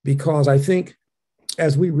 Because I think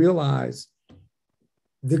as we realize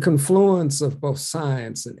the confluence of both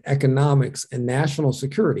science and economics and national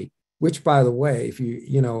security, which, by the way, if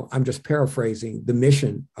I'm just paraphrasing the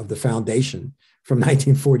mission of the foundation from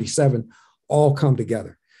 1947, all come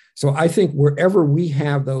together. So I think wherever we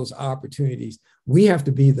have those opportunities, we have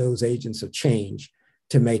to be those agents of change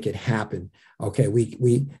to make it happen. Okay, our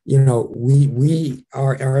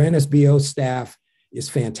NSBO staff is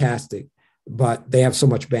fantastic, but they have so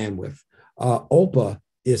much bandwidth. OPA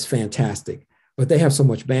is fantastic, but they have so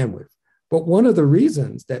much bandwidth. But one of the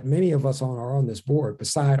reasons that many of us are on this board,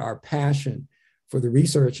 beside our passion for the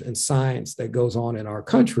research and science that goes on in our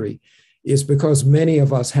country, is because many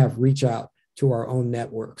of us have reached out to our own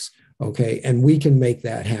networks, okay? And we can make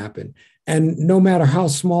that happen. And no matter how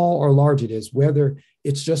small or large it is, whether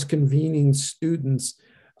it's just convening students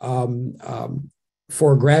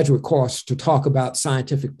for a graduate course to talk about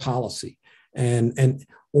scientific policy,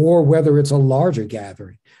 or whether it's a larger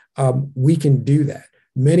gathering, we can do that.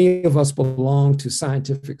 Many of us belong to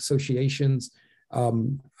scientific associations.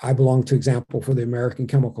 I belong to, example, for the American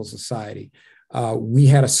Chemical Society. We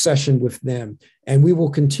had a session with them, and we will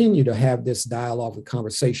continue to have this dialogue and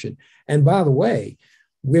conversation. And by the way,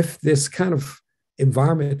 with this kind of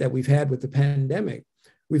environment that we've had with the pandemic,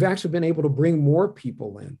 we've actually been able to bring more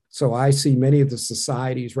people in. So I see many of the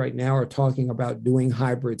societies right now are talking about doing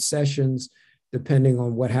hybrid sessions, depending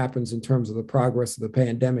on what happens in terms of the progress of the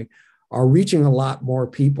pandemic, are reaching a lot more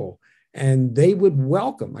people. And they would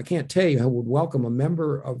welcome, I can't tell you how would welcome a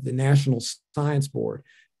member of the National Science Board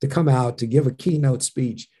to come out to give a keynote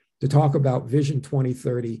speech to talk about Vision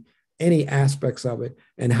 2030, any aspects of it,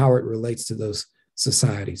 and how it relates to those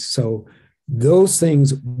societies. So those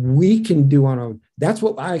things we can do on our, that's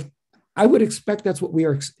what I would expect, that's what we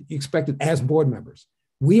are expected as board members.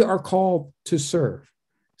 We are called to serve.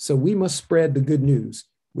 So we must spread the good news,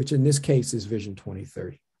 which in this case is Vision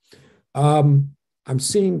 2030. I'm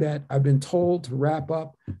seeing that I've been told to wrap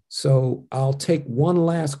up. So I'll take one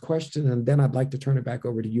last question, and then I'd like to turn it back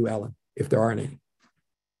over to you, Ellen, if there aren't any.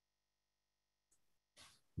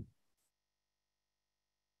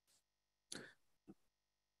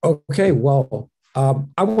 Okay, well,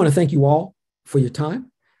 I want to thank you all for your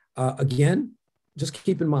time. Again, just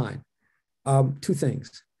keep in mind two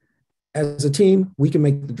things. As a team, we can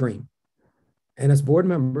make the dream. And as board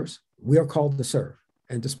members, we are called to serve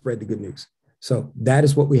and to spread the good news. So that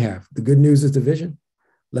is what we have. The good news is the vision.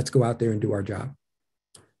 Let's go out there and do our job.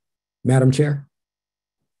 Madam Chair.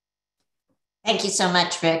 Thank you so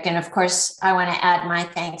much, Vic. And of course, I want to add my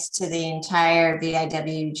thanks to the entire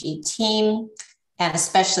VIWG team, and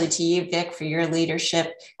especially to you, Vic, for your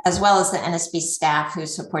leadership, as well as the NSB staff who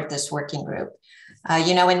support this working group.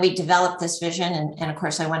 You know, when we developed this vision, and of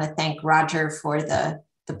course, I want to thank Roger for the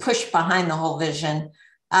push behind the whole vision.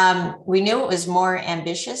 We knew it was more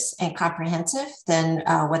ambitious and comprehensive than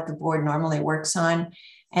what the board normally works on.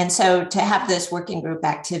 And so to have this working group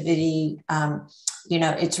activity, you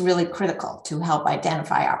know, it's really critical to help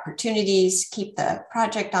identify opportunities, keep the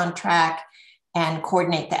project on track, and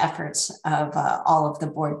coordinate the efforts of all of the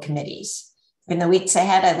board committees. In the weeks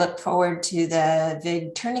ahead, I look forward to the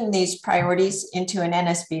VIG turning these priorities into an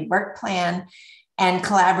NSB work plan and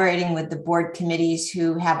collaborating with the board committees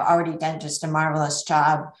who have already done just a marvelous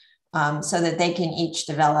job so that they can each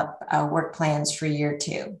develop work plans for year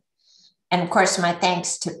 2. And of course, my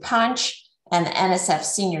thanks to Punch and the NSF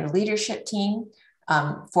senior leadership team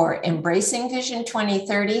for embracing Vision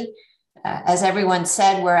 2030. As everyone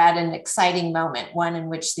said, we're at an exciting moment, one in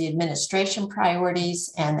which the administration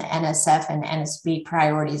priorities and the NSF and NSB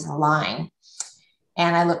priorities align.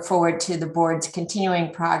 And I look forward to the board's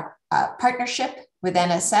continuing partnership with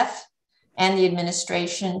NSF and the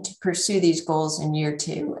administration to pursue these goals in year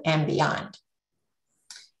 2 and beyond.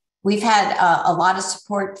 We've had a lot of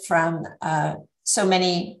support from so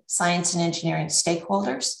many science and engineering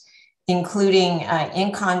stakeholders, including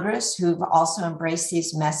in Congress, who've also embraced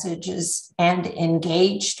these messages and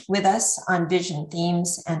engaged with us on vision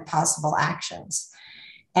themes and possible actions.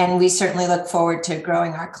 And we certainly look forward to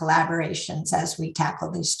growing our collaborations as we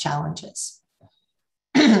tackle these challenges.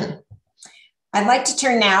 I'd like to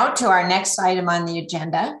turn now to our next item on the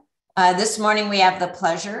agenda. This morning, we have the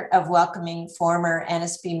pleasure of welcoming former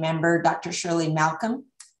NSB member, Dr. Shirley Malcolm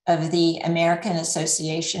of the American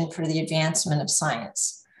Association for the Advancement of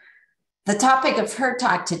Science. The topic of her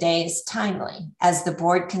talk today is timely as the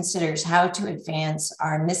board considers how to advance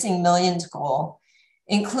our missing millions goal,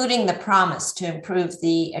 including the promise to improve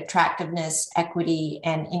the attractiveness, equity,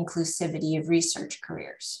 and inclusivity of research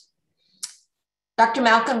careers. Dr.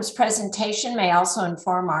 Malcolm's presentation may also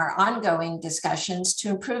inform our ongoing discussions to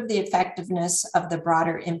improve the effectiveness of the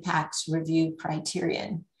broader impacts review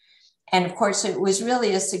criterion. And of course, it was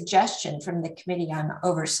really a suggestion from the Committee on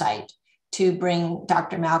Oversight to bring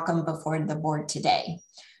Dr. Malcolm before the board today.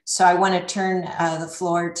 So I want to turn the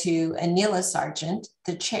floor to Anila Sargent,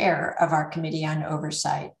 the chair of our Committee on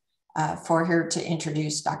Oversight, for her to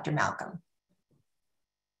introduce Dr. Malcolm.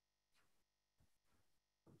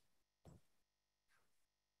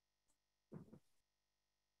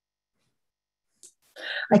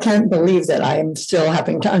 I can't believe that I am still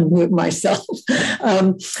having to unmute myself.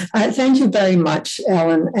 Thank you very much,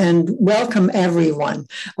 Ellen, and welcome everyone.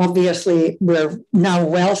 Obviously, we're now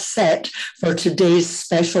well set for today's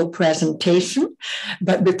special presentation.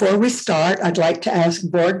 But before we start, I'd like to ask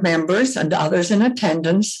board members and others in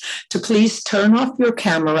attendance to please turn off your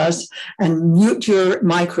cameras and mute your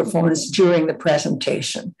microphones during the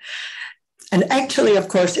presentation. And actually, of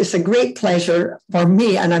course, it's a great pleasure for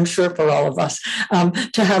me, and I'm sure for all of us,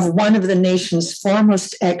 to have one of the nation's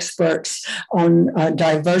foremost experts on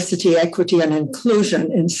diversity, equity, and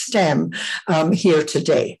inclusion in STEM here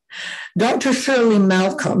today. Dr. Shirley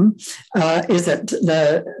Malcolm is at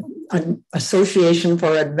the Association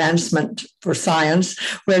for Advancement for Science,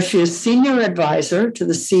 where she is senior advisor to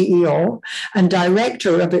the CEO and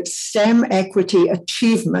director of its STEM Equity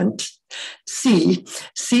Achievement Sea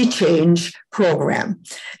Change program.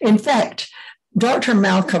 In fact, Dr.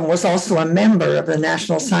 Malcolm was also a member of the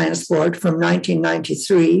National Science Board from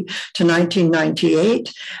 1993 to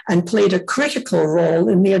 1998 and played a critical role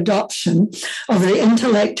in the adoption of the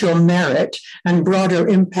intellectual merit and broader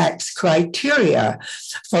impacts criteria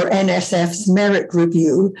for NSF's merit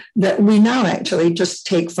review that we now actually just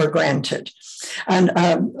take for granted. And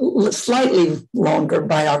a slightly longer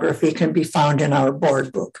biography can be found in our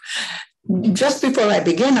board book. Just before I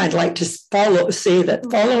begin, I'd like to say that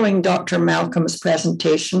following Dr. Malcolm's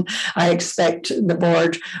presentation, I expect the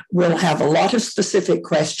board will have a lot of specific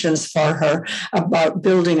questions for her about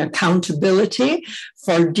building accountability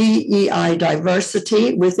for DEI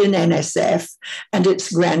diversity within NSF and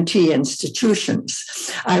its grantee institutions.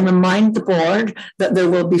 I remind the board that there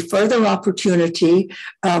will be further opportunity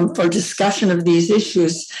for discussion of these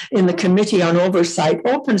issues in the Committee on Oversight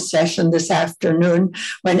open session this afternoon,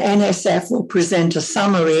 when NSF will present a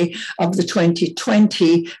summary of the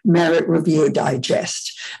 2020 Merit Review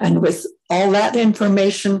Digest. And with all that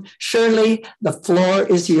information, Shirley, the floor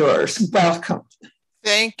is yours. Welcome.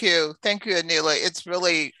 Thank you. Thank you, Anila. It's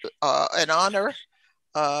really an honor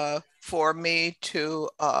for me to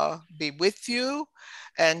be with you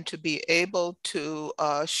and to be able to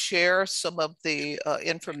share some of the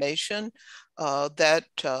information that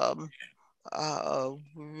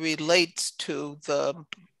relates to the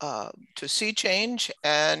sea change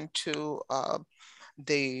and to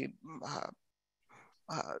the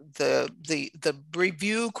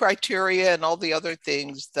review criteria and all the other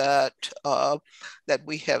things that that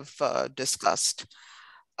we have discussed.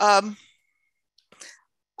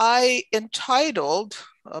 I entitled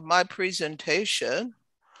my presentation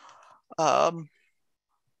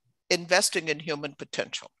 "Investing in Human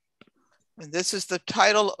Potential," and this is the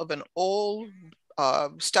title of an old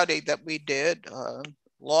study that we did a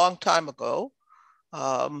long time ago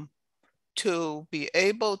to be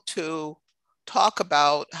able to talk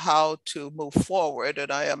about how to move forward.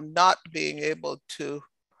 And I am not being able to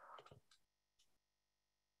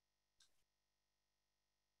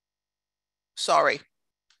sorry.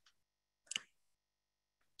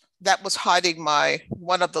 That was hiding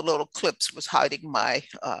one of the little clips was hiding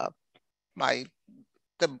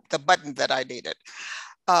the button that I needed.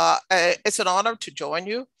 It's an honor to join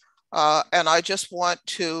you. And I just want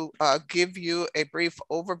to give you a brief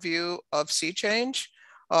overview of sea change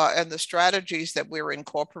and the strategies that we're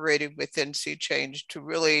incorporating within sea change to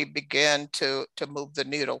really begin to move the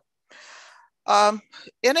needle.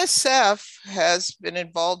 NSF has been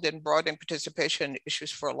involved in broadening participation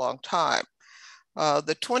issues for a long time.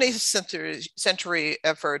 The 20th century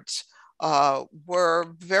efforts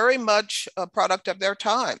were very much a product of their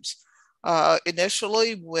times.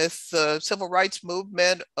 Initially with the civil rights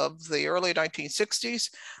movement of the early 1960s,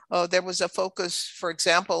 there was a focus, for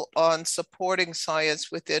example, on supporting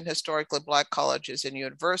science within historically Black colleges and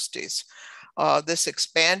universities. This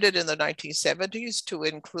expanded in the 1970s to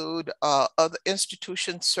include other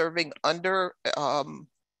institutions serving under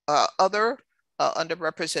other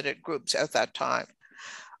underrepresented groups at that time.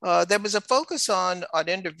 There was a focus on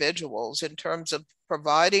individuals in terms of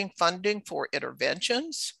providing funding for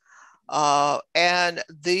interventions. And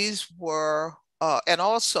these were, and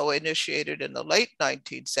also initiated in the late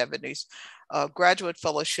 1970s, graduate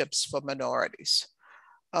fellowships for minorities.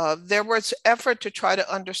 There was effort to try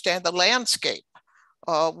to understand the landscape.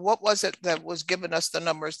 What was it that was giving us the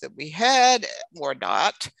numbers that we had or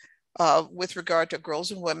not with regard to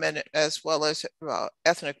girls and women, as well as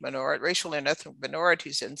racial and ethnic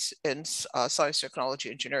minorities in science, technology,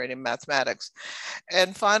 engineering, and mathematics.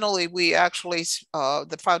 And finally, we actually,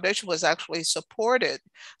 the foundation was actually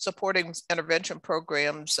supporting intervention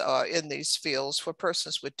programs in these fields for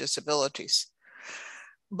persons with disabilities.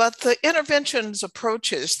 But the interventions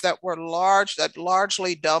approaches that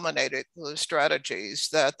largely dominated the strategies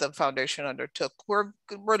that the foundation undertook were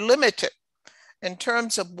limited in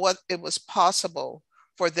terms of what it was possible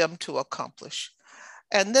for them to accomplish.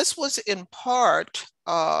 And this was in part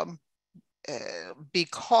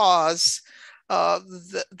because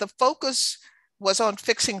the focus was on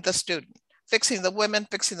fixing the student, fixing the women,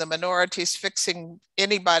 fixing the minorities, fixing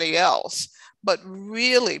anybody else, but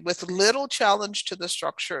really with little challenge to the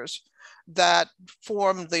structures that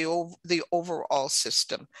formed the overall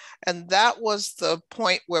system. And that was the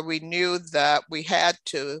point where we knew that we had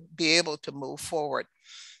to be able to move forward.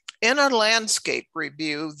 In a landscape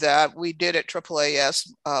review that we did at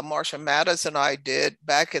AAAS, Marsha Mattis and I did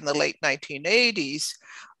back in the late 1980s,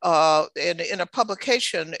 In a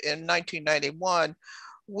publication in 1991,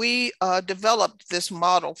 we developed this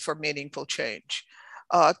model for meaningful change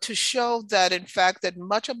to show that, in fact, that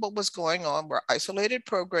much of what was going on were isolated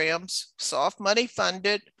programs, soft money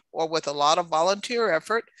funded, or with a lot of volunteer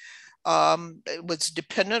effort. It was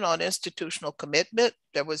dependent on institutional commitment.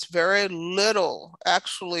 There was very little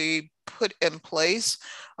actually put in place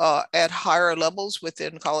at higher levels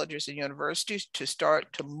within colleges and universities to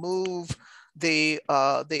start to move the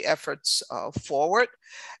efforts forward.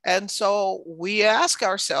 And so we ask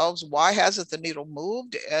ourselves, why hasn't the needle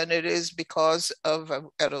moved? And it is because of,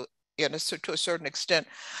 to a certain extent,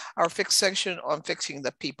 our fixation on fixing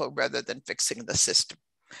the people rather than fixing the system.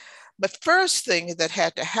 But first thing that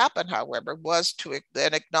had to happen, however, was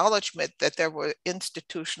an acknowledgement that there were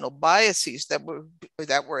institutional biases that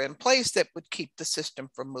were in place that would keep the system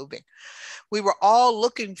from moving. We were all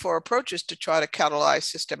looking for approaches to try to catalyze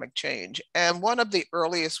systemic change. And one of the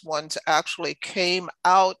earliest ones actually came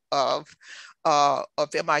out of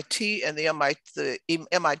MIT and the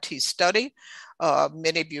MIT study.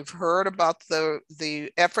 Many of you have heard about the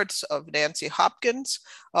efforts of Nancy Hopkins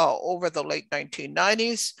over the late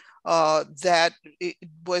 1990s. That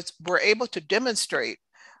were able to demonstrate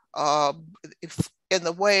in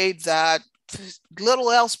the way that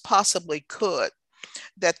little else possibly could,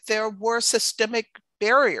 that there were systemic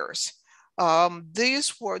barriers.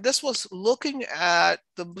 This was looking at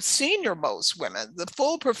the senior most women, the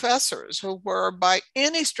full professors who were by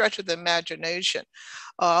any stretch of the imagination,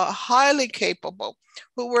 highly capable,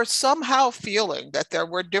 who were somehow feeling that there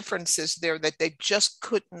were differences there that they just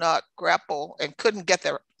could not grapple and couldn't get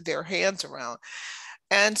their hands around.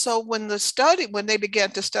 And so when they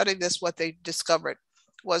began to study this, what they discovered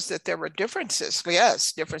was that there were differences,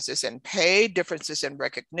 yes, differences in pay, differences in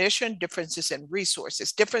recognition, differences in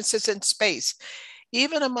resources, differences in space,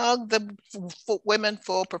 even among the women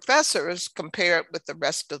full professors compared with the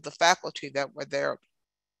rest of the faculty that were there.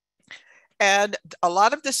 And a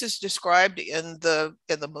lot of this is described in the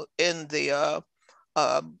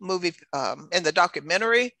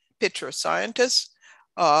documentary Picture of Scientists.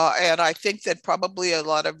 And I think that probably a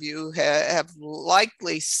lot of you have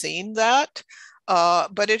likely seen that.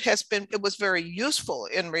 But it was very useful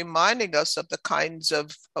in reminding us of the kinds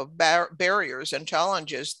of barriers and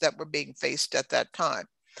challenges that were being faced at that time.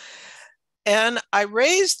 And I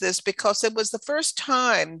raised this because it was the first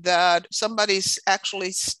time that somebody's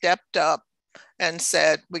actually stepped up and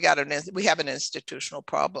said, we have an institutional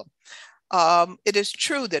problem. It is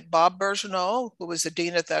true that Bob Bergeneau, who was the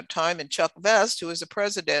dean at that time, and Chuck Vest, who was the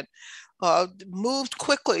president, moved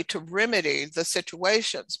quickly to remedy the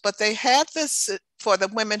situations. But they had this, for the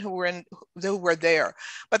women who were there,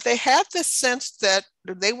 but they had this sense that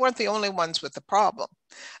they weren't the only ones with the problem.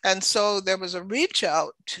 And so there was a reach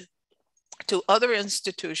out to other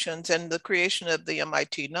institutions and the creation of the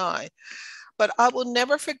MIT 9. But I will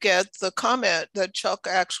never forget the comment that Chuck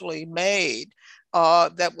actually made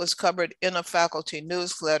that was covered in a faculty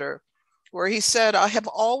newsletter, where he said, I have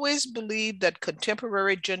always believed that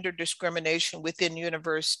contemporary gender discrimination within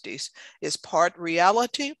universities is part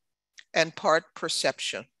reality and part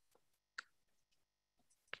perception.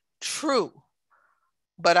 True,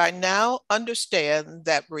 but I now understand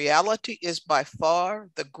that reality is by far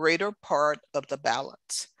the greater part of the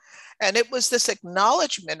balance. And it was this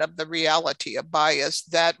acknowledgement of the reality of bias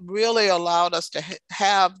that really allowed us to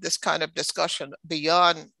have this kind of discussion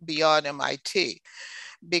beyond MIT,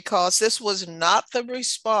 because this was not the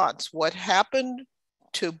response. What happened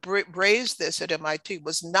to raise this at MIT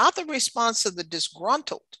was not the response of the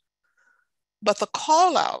disgruntled, but the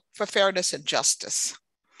call out for fairness and justice.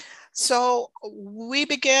 So we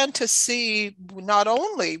began to see, not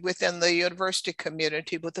only within the university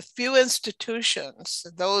community, but the few institutions,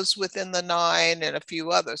 those within the 9 and a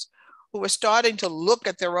few others, who were starting to look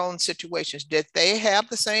at their own situations. Did they have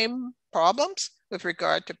the same problems with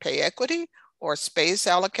regard to pay equity or space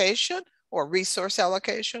allocation or resource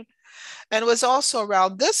allocation? And it was also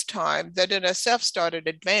around this time that NSF started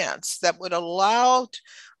Advance, that would allow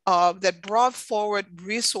that brought forward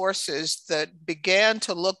resources that began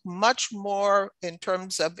to look much more in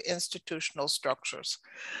terms of institutional structures.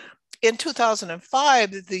 In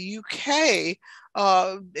 2005, the UK,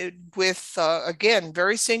 with, again,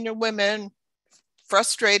 very senior women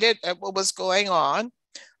frustrated at what was going on,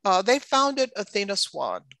 they founded Athena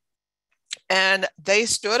Swan. And they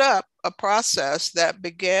stood up a process that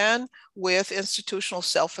began with institutional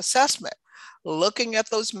self-assessment, looking at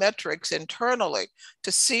those metrics internally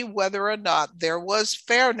to see whether or not there was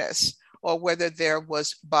fairness or whether there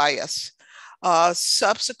was bias.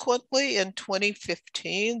 Subsequently, in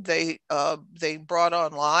 2015, they brought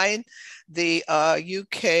online the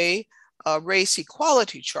UK Race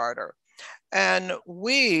Equality Charter. And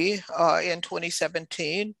we, in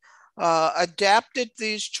 2017, adapted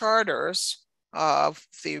these charters,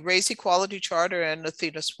 the Race Equality Charter and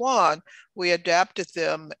Athena Swan, we adapted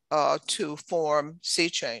them to form Sea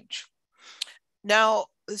Change. Now,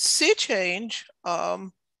 Sea Change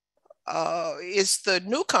is the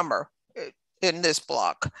newcomer in this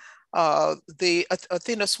block. The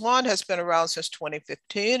Athena Swan has been around since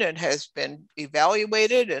 2015 and has been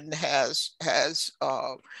evaluated and has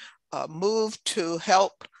moved to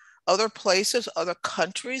help other places, other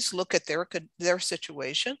countries look at their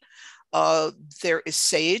situation. There is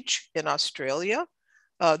SAGE in Australia.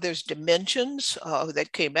 There's Dimensions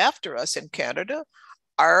that came after us in Canada.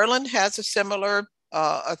 Ireland has a similar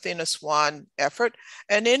Athena Swan effort,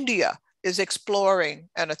 and India is exploring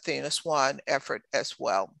an Athena Swan effort as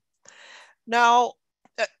well. Now,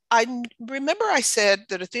 I remember I said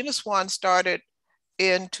that Athena Swan started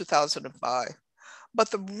in 2005,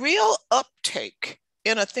 but the real uptake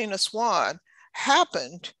in Athena Swan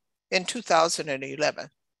happened in 2011.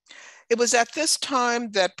 It was at this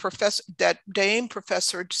time that Dame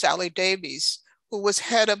Professor Sally Davies, who was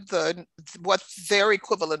head of what their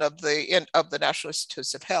equivalent of the National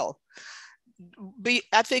Institutes of Health,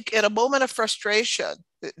 I think in a moment of frustration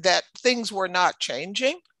that things were not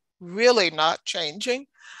changing, really not changing,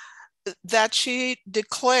 that she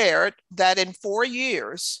declared that in 4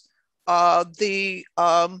 years, the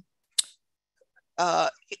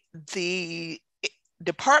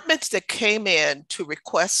departments that came in to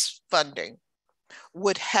request funding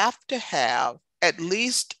would have to have at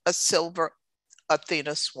least a silver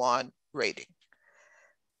Athena Swan rating.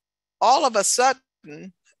 All of a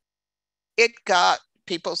sudden, it got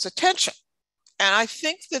people's attention. And I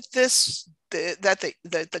think that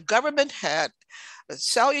the government had a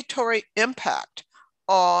salutary impact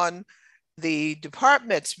on the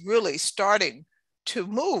departments really starting to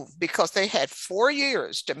move, because they had 4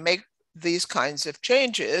 years to make these kinds of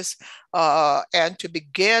changes and to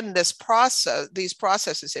begin these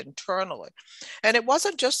processes internally. And it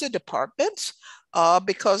wasn't just the departments,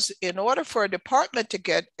 because in order for a department to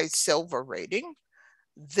get a silver rating,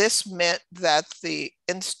 this meant that the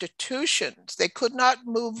institutions, they could not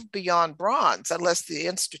move beyond bronze unless the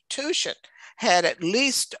institution had at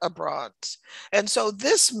least a bronze. And so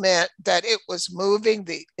this meant that it was moving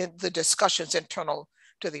the discussions internal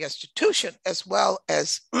to the institution as well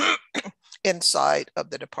as inside of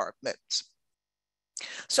the departments.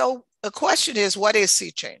 So the question is, what is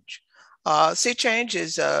Sea Change? Sea Change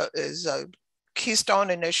is a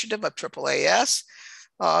keystone initiative of AAAS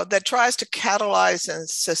that tries to catalyze and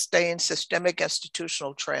sustain systemic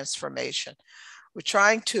institutional transformation. We're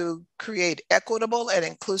trying to create equitable and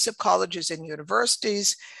inclusive colleges and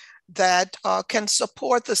universities that can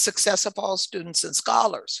support the success of all students and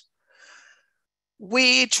scholars.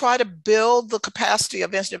 We try to build the capacity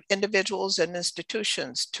of individuals and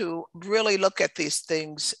institutions to really look at these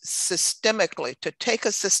things systemically, to take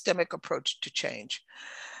a systemic approach to change.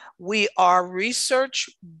 We are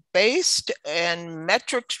research-based and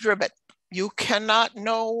metrics-driven. You cannot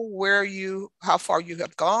know how far you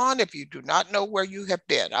have gone if you do not know where you have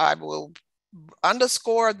been. I will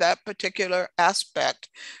underscore that particular aspect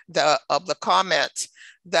of the comments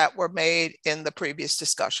that were made in the previous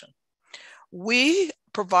discussion. We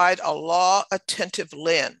provide a law-attentive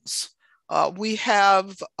lens. We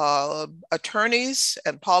have attorneys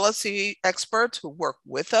and policy experts who work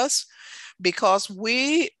with us, because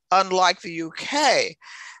we, unlike the UK,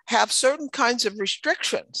 have certain kinds of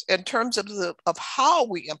restrictions in terms of how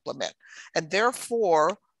we implement. And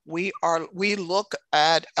therefore, we look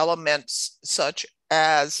at elements such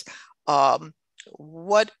as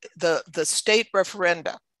what the state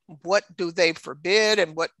referenda, what do they forbid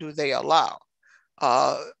and what do they allow?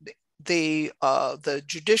 The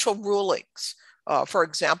judicial rulings, for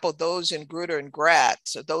example, those in Grutter and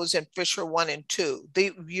Gratz, or those in Fisher 1 and 2,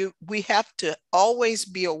 we have to always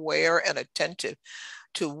be aware and attentive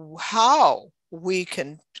to how we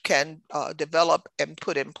can develop and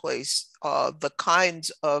put in place the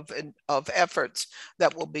kinds of efforts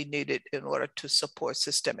that will be needed in order to support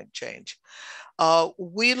systemic change.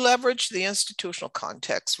 We leverage the institutional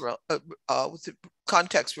context with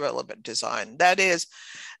context-relevant design. That is,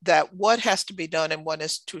 that what has to be done in one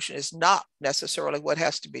institution is not necessarily what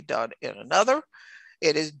has to be done in another.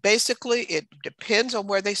 It is basically, it depends on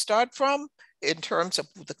where they start from in terms of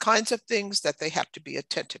the kinds of things that they have to be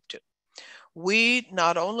attentive to. We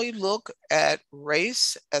not only look at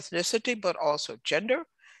race, ethnicity, but also gender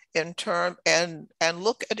and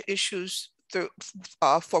look at issues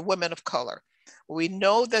for women of color. We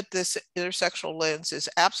know that this intersectional lens is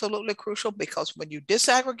absolutely crucial because when you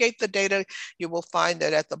disaggregate the data, you will find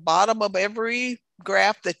that at the bottom of every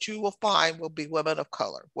graph that you will find will be women of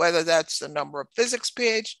color, whether that's the number of physics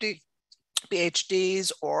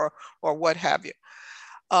PhDs or what have you.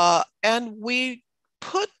 And we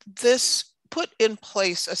put in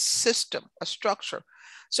place a system, a structure,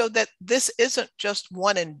 so that this isn't just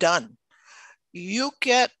one and done. You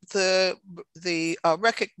get the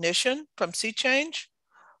recognition from Sea Change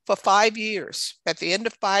for 5 years. At the end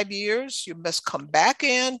of 5 years, you must come back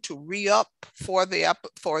in to re-up for the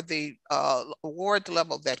award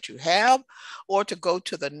level that you have, or to go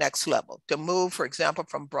to the next level, to move, for example,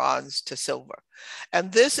 from bronze to silver. And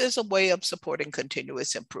this is a way of supporting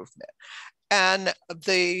continuous improvement. And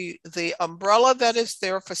the umbrella that is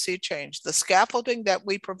there for Sea Change, the scaffolding that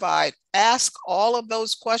we provide, ask all of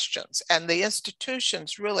those questions. And the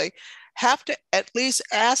institutions really have to at least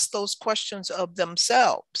ask those questions of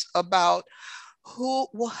themselves about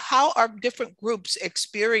how are different groups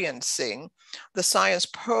experiencing the science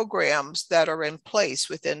programs that are in place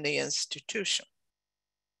within the institution.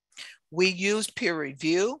 We use peer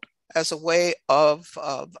review as a way of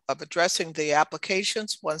addressing the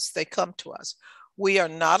applications once they come to us. We are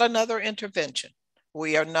not another intervention.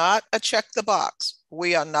 We are not a check the box.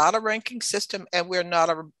 We are not a ranking system, and we're not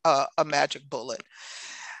a magic bullet.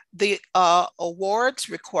 The awards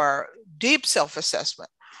require deep self-assessment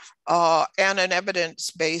and an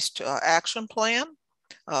evidence-based action plan.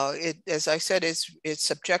 As I said, it's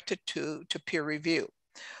subjected to peer review.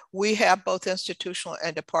 We have both institutional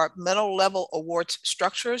and departmental level awards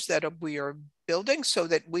structures that we are building so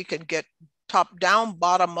that we can get top-down,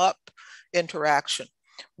 bottom-up interaction.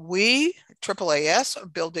 We, AAAS, are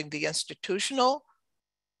building the institutional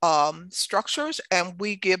structures, and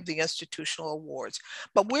we give the institutional awards.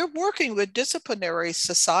 But we're working with disciplinary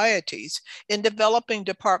societies in developing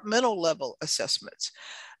departmental level assessments.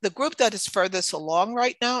 The group that is furthest along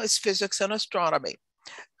right now is physics and astronomy.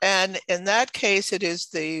 And in that case, it is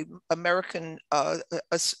the American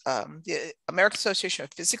Association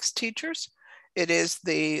of Physics Teachers. It is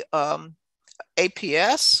the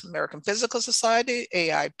APS, American Physical Society,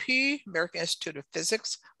 AIP, American Institute of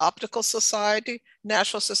Physics, Optical Society,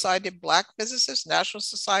 National Society of Black Physicists, National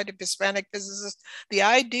Society of Hispanic Physicists. The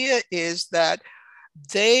idea is that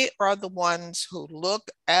they are the ones who look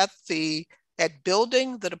at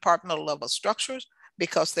building the departmental level structures,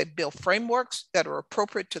 because they build frameworks that are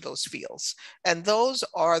appropriate to those fields. And those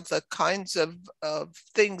are the kinds of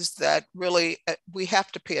things that really we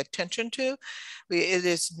have to pay attention to. It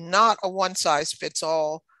is not a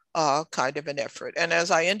one-size-fits-all kind of an effort. And as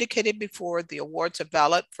I indicated before, the awards are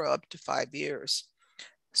valid for up to 5 years.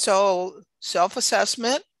 So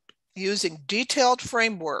self-assessment, using detailed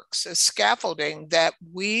frameworks as scaffolding that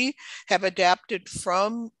we have adapted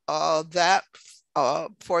from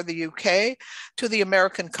for the UK to the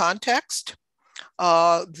American context,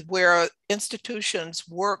 where institutions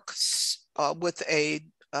work with a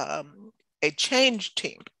change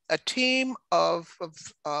team, a team of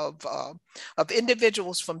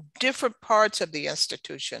individuals from different parts of the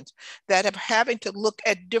institutions that are having to look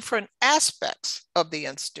at different aspects of the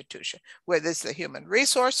institution, whether it's the human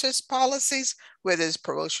resources policies, whether it's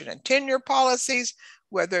promotion and tenure policies,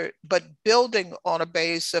 but building on a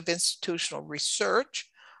base of institutional research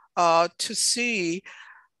to see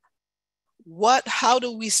how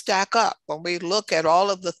do we stack up when we look at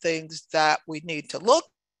all of the things that we need to look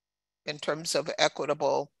in terms of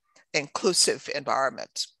equitable, inclusive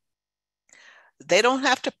environments. They don't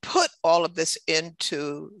have to put all of this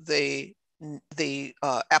into the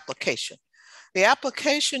application. The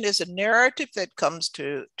application is a narrative that comes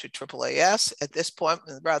to AAAS at this point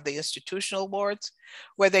around the institutional awards,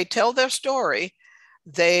 where they tell their story,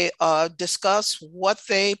 they discuss what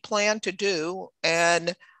they plan to do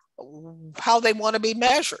and how they want to be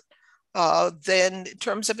measured. Then in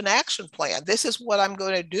terms of an action plan, this is what I'm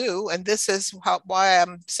going to do, and this is why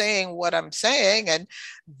I'm saying what I'm saying, and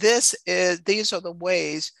these are the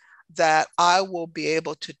ways that I will be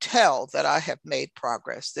able to tell that I have made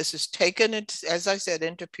progress. This is taken, as I said,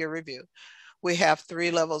 into peer review. We have 3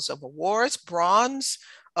 levels of awards. Bronze,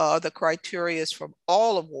 the criteria is from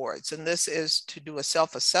all awards, and this is to do a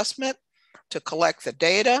self-assessment, to collect the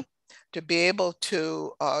data, to be able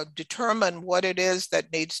to determine what it is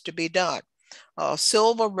that needs to be done.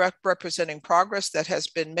 Silver representing progress that has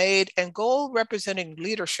been made, and gold representing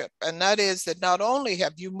leadership. And that is that not only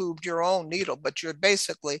have you moved your own needle, but you're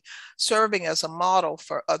basically serving as a model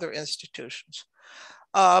for other institutions.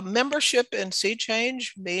 Membership in Sea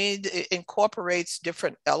Change incorporates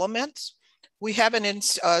different elements. we have an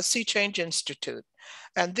Sea Change Institute.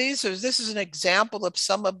 And this is an example of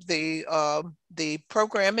some of the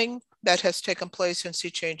programming that has taken place in Sea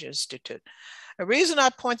Change Institute. The reason I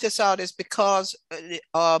point this out is because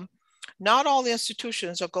not all the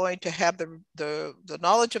institutions are going to have the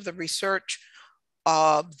knowledge of the research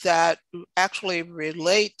that actually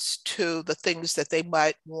relates to the things that they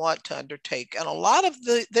might want to undertake. And a lot of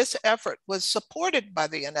this effort was supported by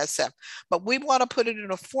the NSF, but we want to put it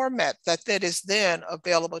in a format that is then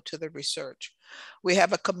available to the research. We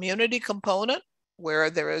have a community component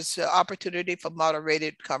where there is opportunity for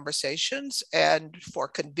moderated conversations and for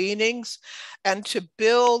convenings, and to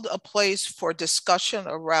build a place for discussion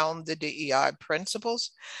around the DEI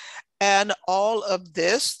principles. And all of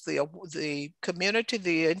this, the community,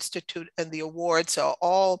 the institute, and the awards are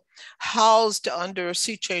all housed under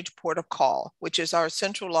Sea Change Protocol, which is our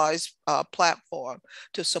centralized platform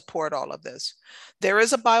to support all of this. There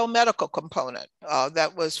is a biomedical component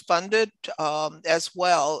that was funded as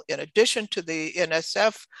well, in addition to the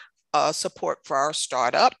NSF support for our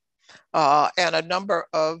startup. And a number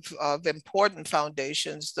of important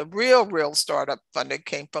foundations. The real startup funding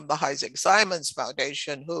came from the Isaac Simons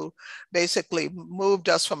Foundation, who basically moved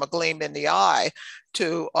us from a gleam in the eye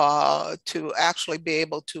to actually be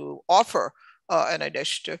able to offer an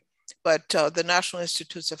initiative. But the National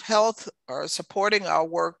Institutes of Health are supporting our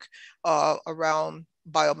work around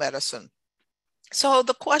biomedicine. So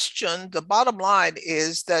the bottom line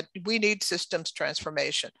is that we need systems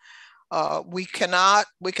transformation. We can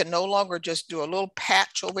no longer just do a little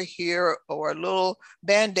patch over here or a little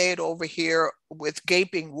Band-Aid over here with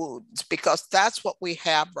gaping wounds, because that's what we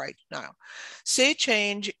have right now. Sea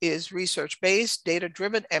Change is research-based,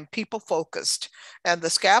 data-driven, and people-focused. And the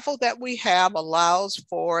scaffold that we have allows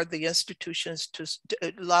for the institutions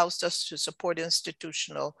allows us to support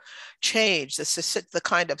institutional change, the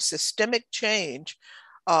kind of systemic change,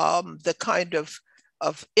 the kind of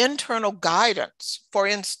internal guidance for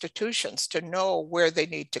institutions to know where they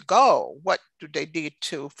need to go, what do they need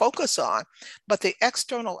to focus on, but the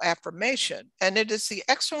external affirmation. And it is the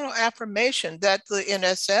external affirmation that the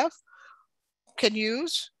NSF can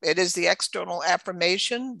use. It is the external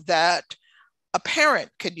affirmation that a parent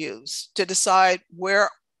can use to decide where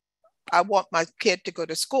I want my kid to go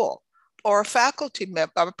to school, or a faculty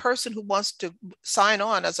member, a person who wants to sign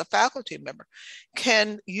on as a faculty member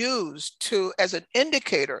can use as an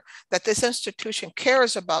indicator that this institution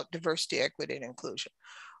cares about diversity, equity, and inclusion.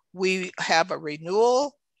 We have a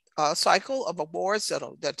renewal cycle of awards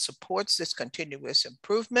that supports this continuous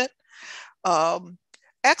improvement.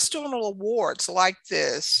 External awards like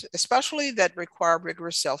this, especially that require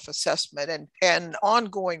rigorous self-assessment and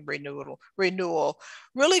ongoing renewal,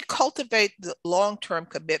 really cultivate the long-term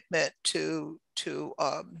commitment to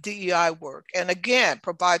DEI work. And again,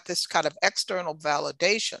 provide this kind of external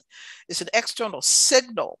validation. It's an external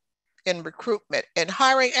signal in recruitment, in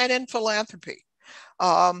hiring, and in philanthropy.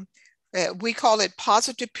 We call it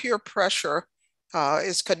positive peer pressure.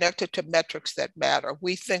 Is connected to metrics that matter.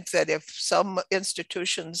 We think that if some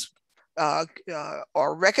institutions are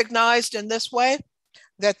recognized in this way,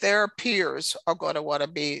 that their peers are going to want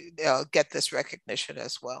to get this recognition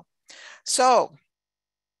as well. So,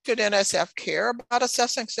 should NSF care about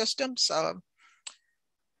assessing systems?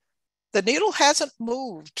 The needle hasn't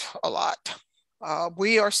moved a lot.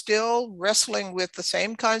 We are still wrestling with the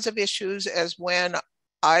same kinds of issues as when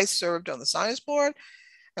I served on the science board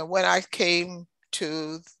and when I came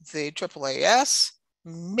to the AAAS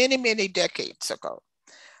many decades ago.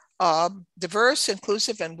 Diverse,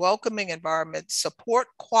 inclusive, and welcoming environments support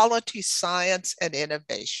quality science and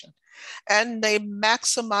innovation, and they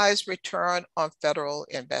maximize return on federal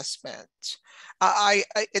investments.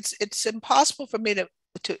 It's impossible for me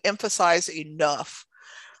to emphasize enough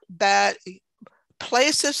that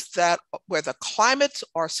places where the climates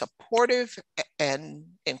are supportive and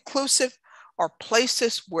inclusive are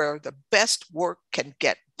places where the best work can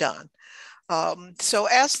get done. So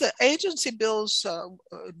as the agency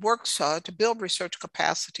works to build research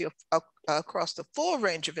capacity across the full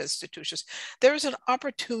range of institutions, there is an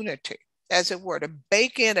opportunity, as it were, to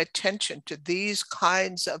bake in attention to these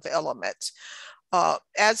kinds of elements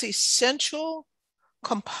as essential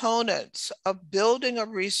components of building a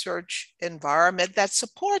research environment that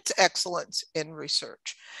supports excellence in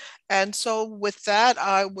research. And so with that,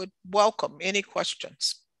 I would welcome any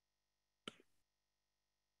questions.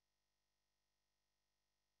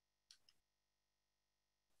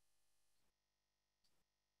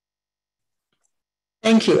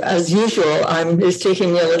 Thank you. As usual, it's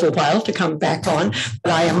taking me a little while to come back on,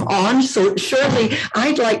 but I am on. So surely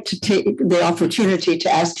I'd like to take the opportunity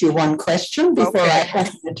to ask you one question before I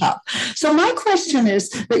open it up. So my question is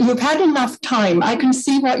that you've had enough time. I can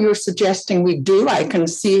see what you're suggesting we do. I can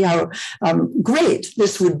see how great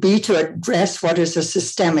this would be to address what is a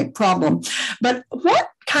systemic problem. But what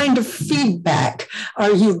kind of feedback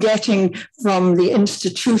are you getting from the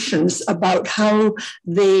institutions about how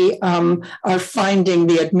they are finding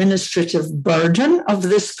the administrative burden of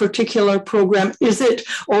this particular program? Is it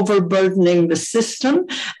overburdening the system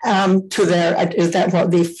is that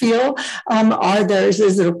what they feel?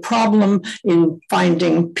 Is there a problem in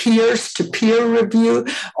finding peers to peer review,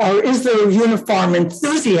 or is there a uniform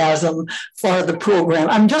enthusiasm for the program?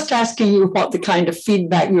 I'm just asking you what the kind of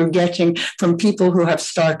feedback you're getting from people who have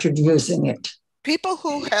started using it. People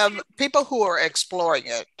who are exploring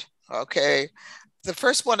it, okay.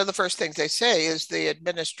 One of the first things they say is the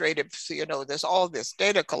administrative, there's all this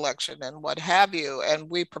data collection and what have you, and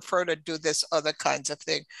we prefer to do this other kinds of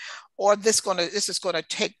thing, or this is gonna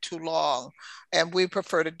take too long, and we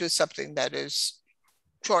prefer to do something that is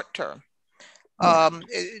short term.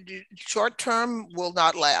 Short term will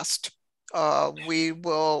not last. We've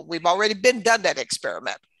already done that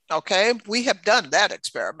experiment. Okay, we have done that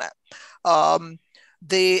experiment.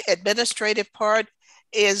 The administrative part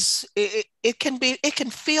it can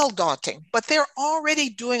feel daunting, but they're already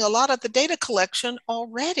doing a lot of the data collection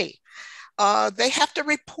already. They have to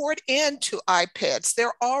report into iPads.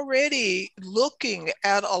 They're already looking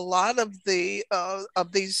at a lot of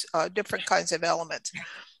these different kinds of elements.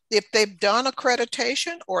 If they've done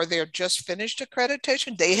accreditation or they're just finished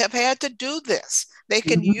accreditation, they have had to do this. They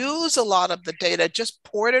can use a lot of the data, just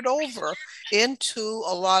port it over into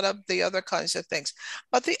a lot of the other kinds of things.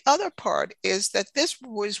 But the other part is that this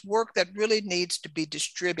was work that really needs to be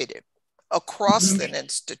distributed across the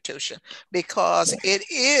institution, because it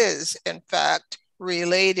is, in fact,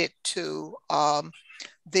 related to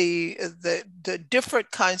the different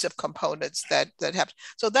kinds of components that happen.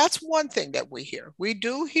 So that's one thing that we hear. We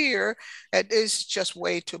do hear it is just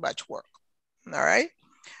way too much work. All right.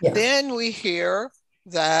 Yeah. Then we hear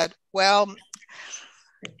that, well,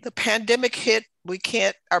 the pandemic hit, we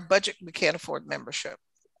can't afford membership.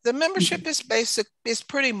 The membership is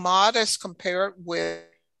pretty modest compared with,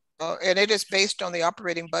 and it is based on the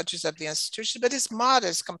operating budgets of the institution, but it's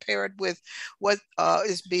modest compared with what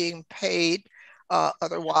is being paid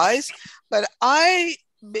otherwise. But I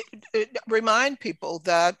remind people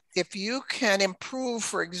that if you can improve,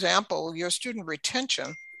 for example, your student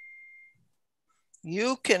retention,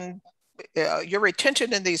 you can, your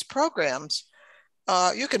retention in these programs,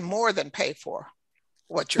 you can more than pay for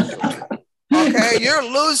what you're doing. Okay, you're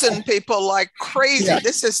losing people like crazy. Yeah.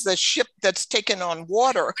 This is the ship that's taken on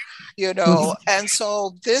water, and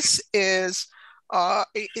so this is, I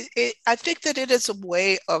think that it is a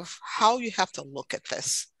way of how you have to look at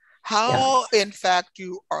this, how in fact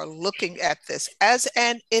you are looking at this as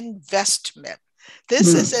an investment.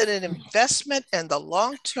 This is an investment in the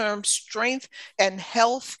long-term strength and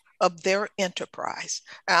health of their enterprise.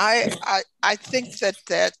 I think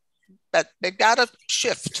that they got to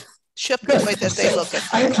shift the way that they look at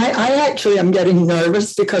it. I actually am getting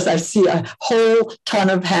nervous because I see a whole ton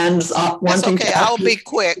of hands up wanting to. I'll be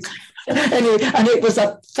quick. Anyway, and it was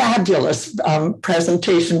a fabulous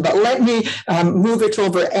presentation, but let me move it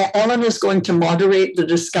over. Ellen is going to moderate the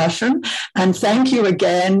discussion, and thank you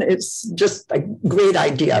again. It's just a great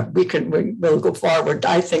idea. We'll go forward,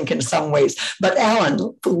 I think, in some ways. But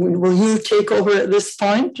Ellen, will you take over at this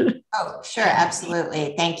point? Oh, sure,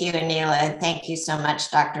 absolutely. Thank you, Anila, and thank you so much,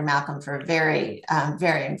 Dr. Malcolm, for a very,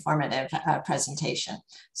 very informative presentation.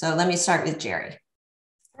 So let me start with Jerry.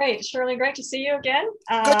 Great, Shirley, great to see you again.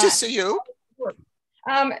 Good to see you.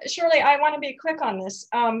 Shirley, I want to be quick on this.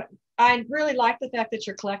 I really like the fact that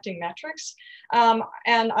you're collecting metrics, and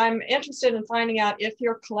I'm interested in finding out if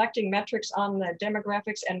you're collecting metrics on the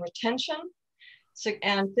demographics and retention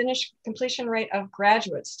and completion rate of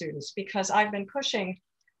graduate students, because I've been pushing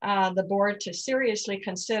the board to seriously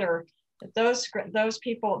consider that those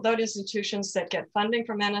institutions that get funding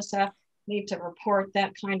from NSF need to report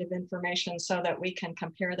that kind of information so that we can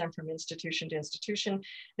compare them from institution to institution.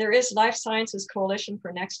 There is Life Sciences Coalition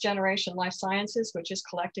for Next Generation Life Sciences, which is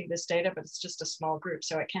collecting this data, but it's just a small group,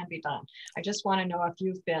 so it can be done. I just want to know if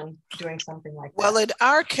you've been doing something like that. Well, in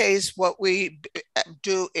our case, what we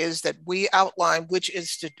do is that we outline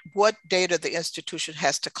what data the institution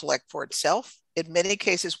has to collect for itself. In many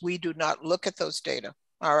cases, we do not look at those data.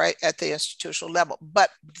 all right, at the institutional level.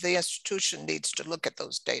 But the institution needs to look at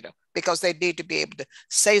those data because they need to be able to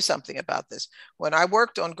say something about this. When I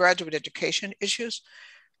worked on graduate education issues,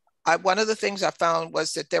 one of the things I found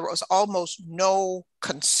was that there was almost no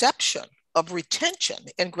conception of retention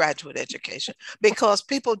in graduate education because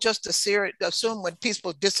people just assume when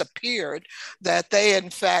people disappeared that they in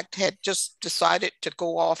fact had just decided to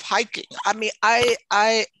go off hiking. I mean,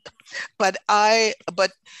 but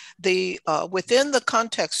within the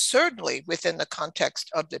context, certainly within the context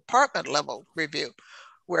of department level review,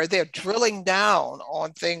 where they're drilling down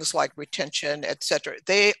on things like retention, et cetera.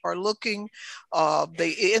 They are looking,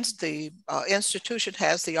 the institution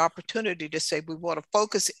has the opportunity to say, we want to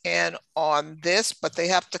focus in on this, but they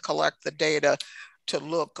have to collect the data to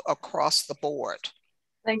look across the board.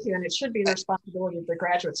 Thank you. And it should be the responsibility of the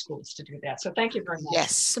graduate schools to do that. So thank you very much.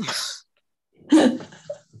 Yes.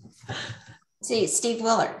 See, Steve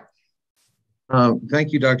Willard.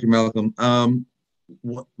 Thank you, Dr. Malcolm.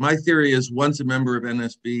 My theory is once a member of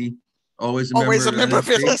NSB, always a member of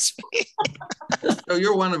NSB. So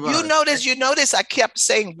you're one of us. You notice I kept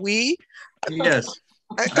saying we? Yes,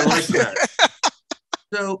 I like that.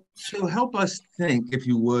 So help us think, if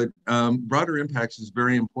you would, broader impacts is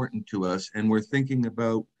very important to us, and we're thinking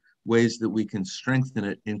about ways that we can strengthen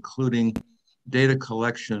it, including data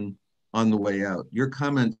collection on the way out. Your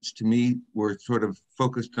comments to me were sort of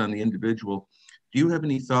focused on the individual. Do you have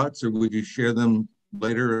any thoughts, or would you share them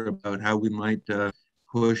later about how we might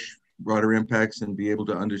push broader impacts and be able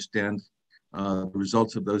to understand the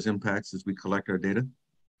results of those impacts as we collect our data?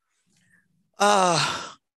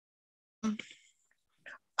 I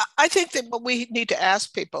think that what we need to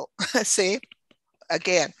ask people, see,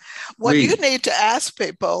 again, what you need to ask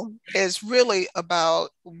people is really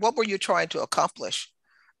about what were you trying to accomplish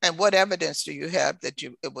and what evidence do you have that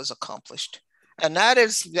it was accomplished? And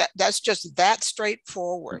that's just that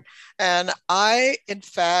straightforward. And I, in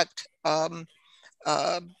fact, I'm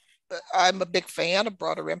a big fan of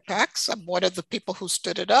broader impacts. I'm one of the people who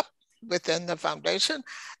stood it up within the foundation.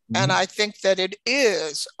 Mm-hmm. And I think that it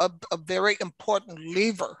is a very important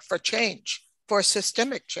lever for change, for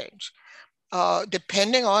systemic change,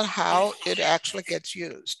 depending on how it actually gets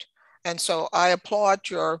used. And so I applaud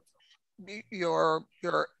your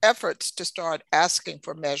efforts to start asking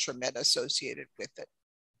for measurement associated with it.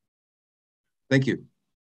 Thank you.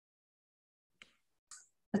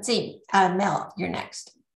 Let's see, Mel, you're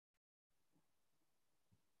next.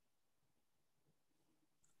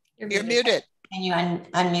 You're muted. Can you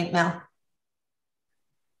unmute Mel?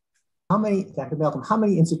 Dr. Malcolm, how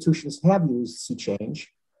many institutions have used Sea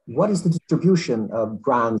Change? What is the distribution of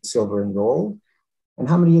bronze, silver, and gold? And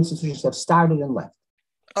how many institutions have started and left?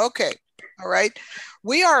 Okay, all right.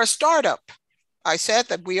 We are a startup. I said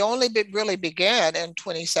that we only really began in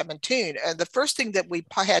 2017. And the first thing that we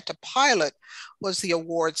had to pilot was the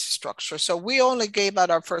awards structure. So we only gave out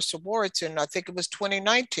our first awards in, I think it was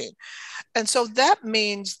 2019. And so that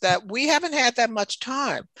means that we haven't had that much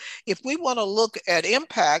time. If we want to look at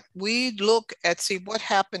impact, we look at see what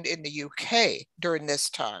happened in the UK during this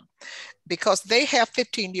time, because they have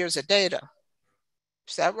 15 years of data.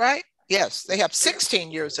 Is that right? Yes, they have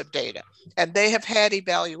 16 years of data and they have had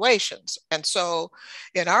evaluations. And so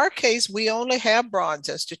in our case, we only have bronze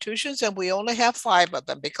institutions and we only have 5 of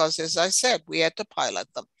them because, as I said, we had to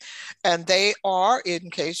pilot them. And they are,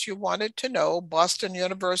 in case you wanted to know, Boston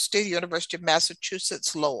University, University of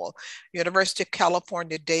Massachusetts Lowell, University of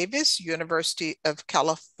California Davis, University of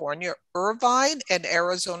California Irvine, and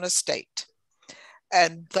Arizona State.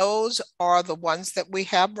 And those are the ones that we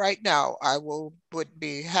have right now. I would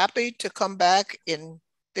be happy to come back in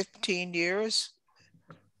 15 years.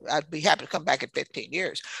 I'd be happy to come back in 15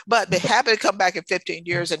 years, but be happy to come back in 15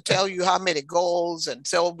 years and tell you how many golds and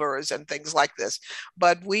silvers and things like this.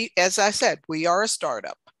 But we, as I said, we are a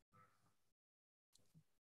startup.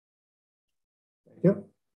 Thank you.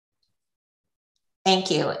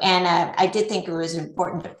 Thank you. And I did think it was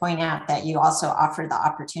important to point out that you also offer the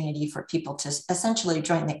opportunity for people to essentially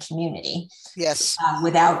join the community. Yes.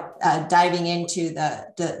 Without diving into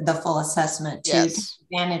the full assessment, to yes. take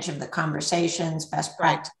advantage of the conversations, best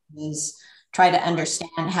practices, try to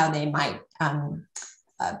understand how they might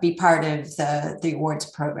be part of the awards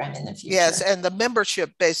program in the future. Yes, and the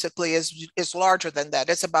membership basically is larger than that.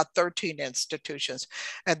 It's about 13 institutions,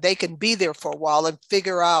 and they can be there for a while and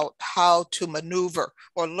figure out how to maneuver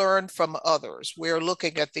or learn from others. We're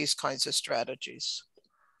looking at these kinds of strategies.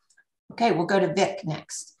 Okay, we'll go to Vic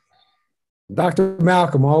next. Dr.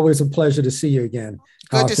 Malcolm, always a pleasure to see you again.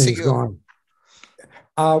 Good to see you.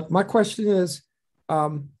 My question is,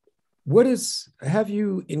 have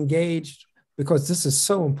you engaged, because this is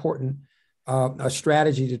so important, a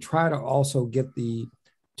strategy to try to also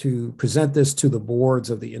to present this to the boards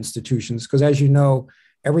of the institutions. Because as you know,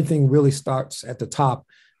 everything really starts at the top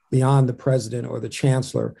beyond the president or the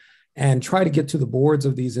chancellor, and try to get to the boards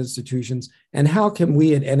of these institutions. And how can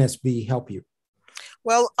we at NSB help you?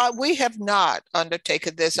 Well, we have not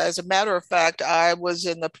undertaken this. As a matter of fact, I was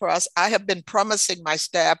in the process. I have been promising my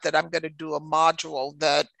staff that I'm going to do a module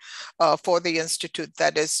that for the Institute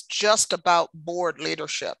that is just about board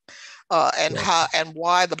leadership and how and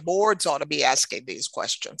why the boards ought to be asking these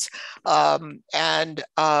questions. I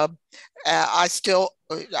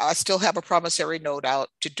still have a promissory note out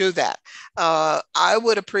to do that. I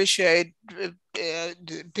would appreciate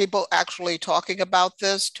people actually talking about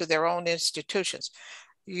this to their own institutions.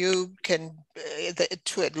 You can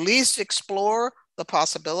to at least explore the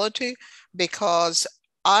possibility, because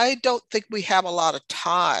I don't think we have a lot of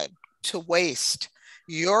time to waste.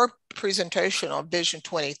 Your presentation on Vision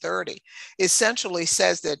 2030 essentially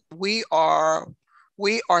says that we are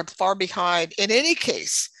far behind in any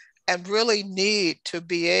case, and really need to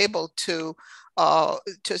be able to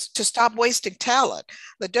stop wasting talent.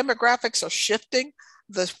 The demographics are shifting.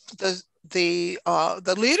 The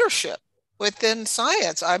leadership within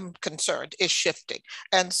science, I'm concerned, is shifting.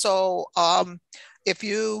 And so if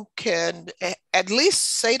you can at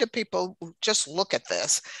least say to people, just look at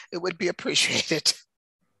this, it would be appreciated.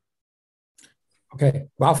 Okay,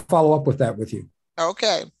 well, I'll follow up with that with you.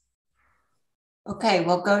 Okay. Okay,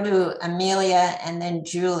 we'll go to Amelia and then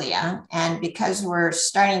Julia. And because we're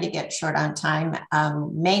starting to get short on time,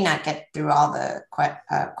 may not get through all the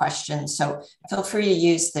questions. So feel free to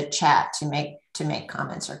use the chat to make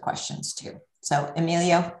comments or questions too. So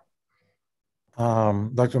Emilio.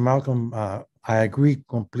 Dr. Malcolm, I agree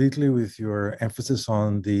completely with your emphasis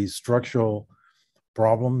on the structural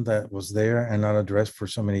problem that was there and not addressed for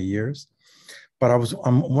so many years. But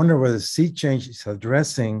I'm wondering whether sea change is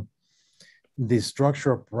addressing the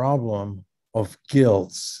structural problem of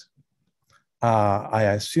guilds. I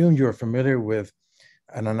assume you're familiar with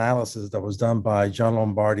an analysis that was done by John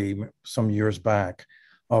Lombardi some years back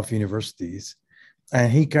of universities.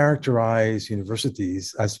 And he characterized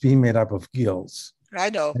universities as being made up of guilds. I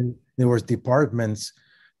know. And there were departments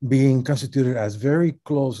being constituted as very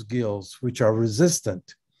close guilds, which are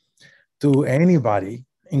resistant to anybody,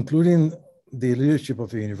 including the leadership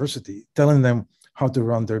of the university, telling them how to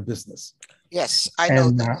run their business. Yes, I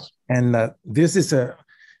know this. And this is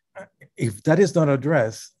if that is not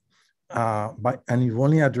addressed, and you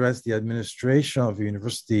only address the administration of the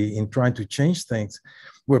university in trying to change things,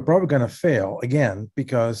 we're probably going to fail again,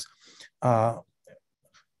 because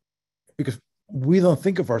we don't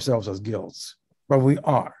think of ourselves as guilds, but we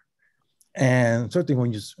are. And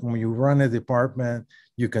certainly when you run a department,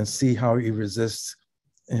 you can see how it resists,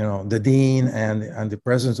 the dean and the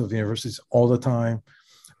presidents of the universities all the time.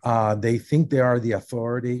 They think they are the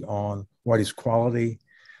authority on what is quality,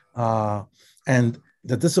 and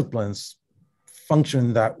the disciplines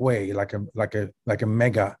function that way, like a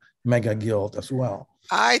mega guild as well.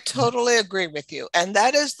 I totally agree with you, and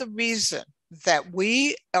that is the reason that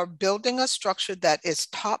we are building a structure that is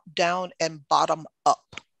top down and bottom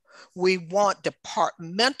up. We want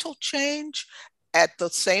departmental change at the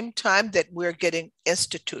same time that we're getting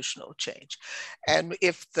institutional change. And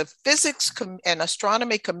if the physics and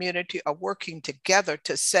astronomy community are working together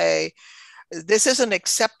to say, this isn't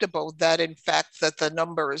acceptable that in fact that the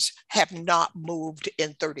numbers have not moved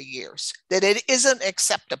in 30 years, that it isn't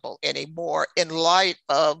acceptable anymore in light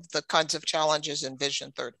of the kinds of challenges in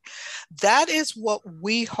Vision 30. That is what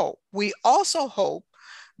we hope. We also hope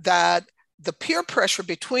that the peer pressure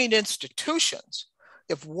between institutions,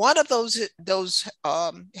 if one of those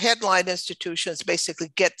headline institutions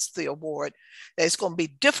basically gets the award, it's going to be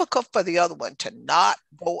difficult for the other one to not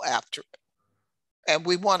go after it. And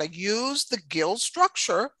we want to use the guild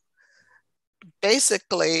structure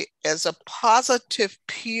basically as a positive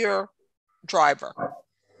peer driver.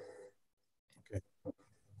 Okay.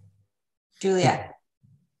 Julia.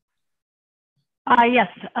 Yes,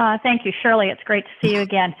 thank you, Shirley. It's great to see you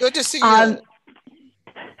again. Good to see you.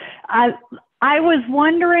 I was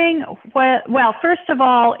wondering, well, first of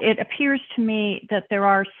all, it appears to me that there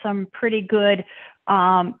are some pretty good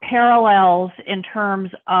parallels in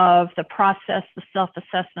terms of the process, the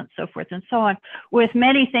self-assessment, so forth and so on, with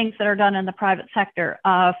many things that are done in the private sector,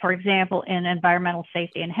 for example, in environmental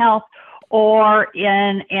safety and health, or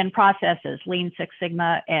in processes, Lean Six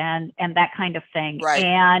Sigma and that kind of thing. Right.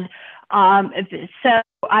 And so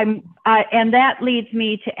and that leads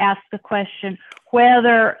me to ask the question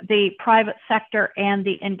whether the private sector and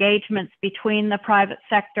the engagements between the private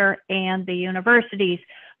sector and the universities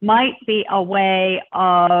might be a way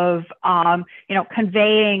of,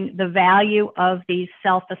 conveying the value of these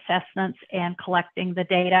self-assessments and collecting the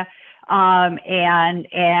data,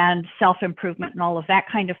 and self-improvement and all of that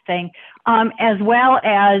kind of thing, as well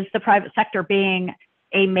as the private sector being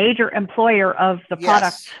a major employer of the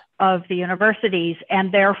products of the universities.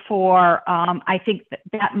 And therefore, I think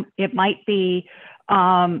that it might be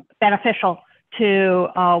beneficial to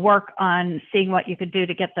work on seeing what you could do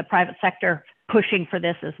to get the private sector pushing for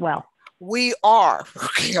this as well. We are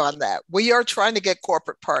working on that. We are trying to get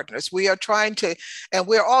corporate partners. We are trying to, and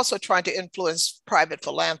we're also trying to influence private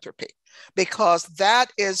philanthropy, because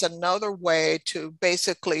that is another way to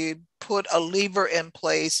basically put a lever in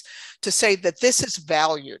place to say that this is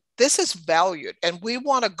valued. This is valued. And we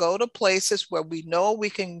want to go to places where we know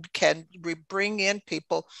we can bring in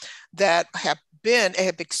people that have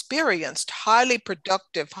experienced highly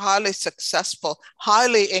productive, highly successful,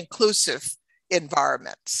 highly inclusive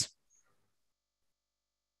environments.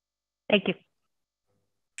 Thank you.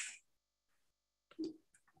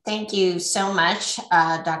 Thank you so much,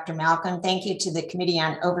 Dr. Malcolm. Thank you to the Committee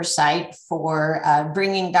on Oversight for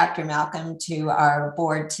bringing Dr. Malcolm to our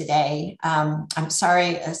board today. I'm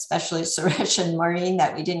sorry, especially Suresh and Maureen,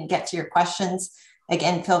 that we didn't get to your questions.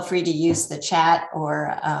 Again, feel free to use the chat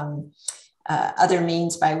or other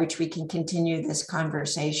means by which we can continue this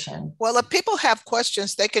conversation. Well, if people have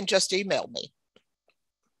questions, they can just email me.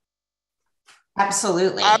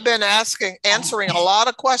 Absolutely. I've been answering a lot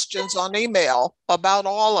of questions on email about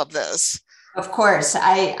all of this. Of course,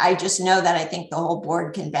 I just know that I think the whole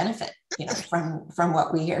board can benefit, from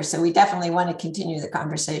what we hear. So we definitely want to continue the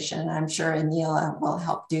conversation. And I'm sure Anila will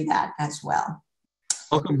help do that as well.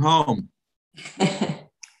 Welcome home.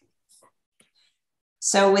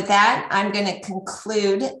 So with that, I'm going to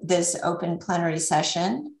conclude this open plenary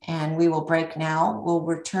session, and we will break now. We'll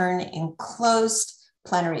return in closed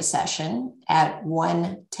plenary session at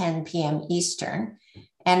 1:10 p.m. Eastern.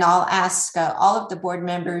 And I'll ask all of the board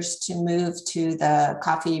members to move to the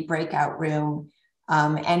coffee breakout room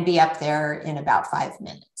and be up there in about 5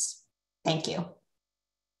 minutes. Thank you.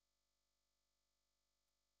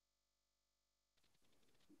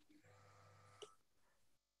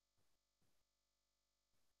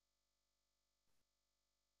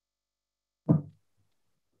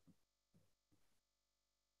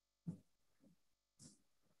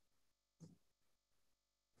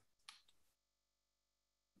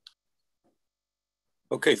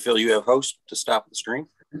 Okay, Phil, you have host to stop the stream.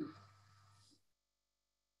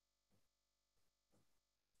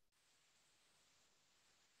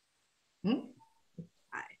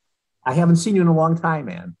 I haven't seen you in a long time,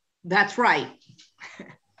 Ann. That's right.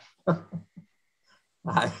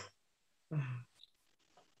 Hi.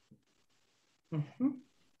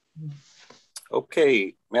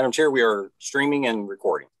 Okay, Madam Chair, we are streaming and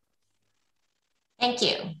recording. Thank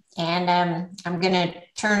you. And I'm going to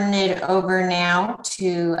turn it over now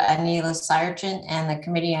to Anila Sargent and the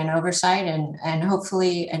Committee on Oversight, and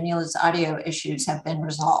hopefully Anila's audio issues have been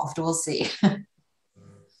resolved. We'll see.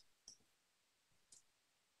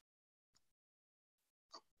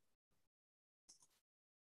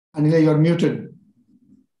 Anila, you're muted.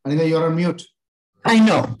 Anila, you're on mute. I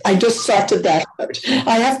know. I just sorted that out.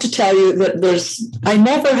 I have to tell you that I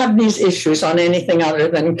never have these issues on anything other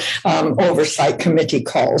than oversight committee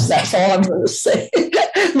calls. That's all I'm going to say.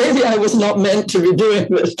 Maybe I was not meant to be doing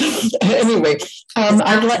this. Anyway,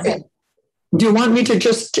 I'd like. Do you want me to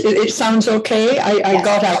just, it sounds okay? I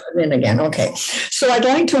got out and in again. Okay. So I'd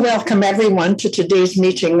like to welcome everyone to today's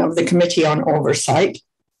meeting of the Committee on Oversight.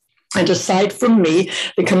 And aside from me,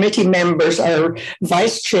 the committee members are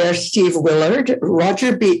Vice Chair Steve Willard,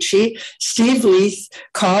 Roger Beachy, Steve Leith,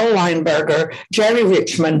 Carl Weinberger, Jerry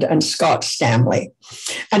Richmond, and Scott Stanley.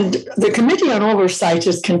 And the Committee on Oversight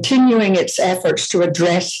is continuing its efforts to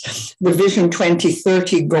address the Vision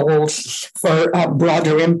 2030 goals for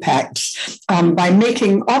broader impacts by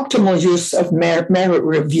making optimal use of merit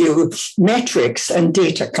review, metrics, and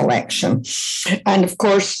data collection. And of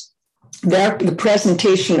course, the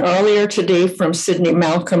presentation earlier today from Sydney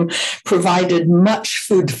Malcolm provided much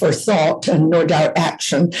food for thought and no doubt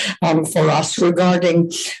action for us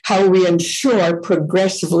regarding how we ensure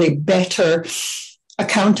progressively better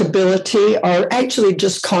accountability, or actually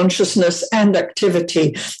just consciousness and activity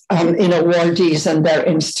in awardees and their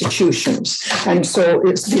institutions. And so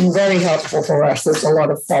it's been very helpful for us. There's a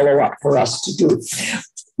lot of follow-up for us to do.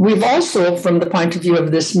 We've also, from the point of view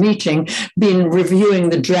of this meeting, been reviewing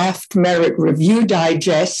the draft merit review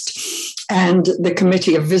digest and the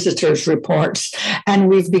Committee of Visitors reports, and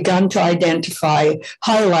we've begun to identify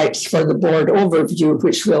highlights for the board overview,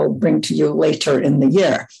 which we'll bring to you later in the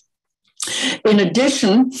year. In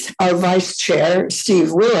addition, our Vice Chair,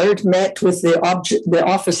 Steve Willard, met with the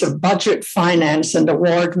Office of Budget, Finance and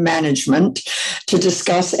Award Management to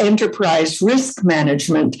discuss enterprise risk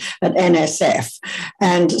management at NSF.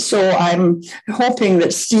 And so I'm hoping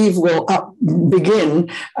that Steve will begin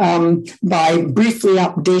by briefly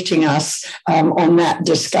updating us on that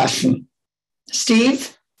discussion.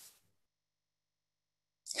 Steve?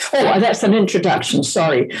 Oh, that's an introduction,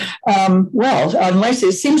 sorry. Well, unless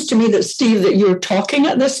it seems to me that, Steve, that you're talking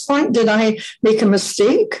at this point. Did I make a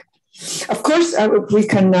mistake? Of course, we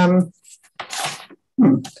can,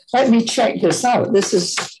 let me check this out. This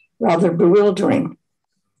is rather bewildering.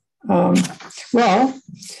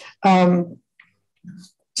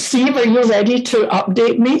 Steve, are you ready to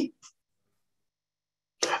update me?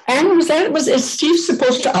 And is Steve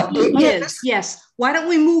supposed to update me? Yes. Why don't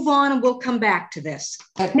we move on and we'll come back to this?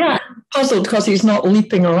 Yeah, I'm puzzled because he's not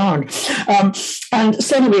leaping around. And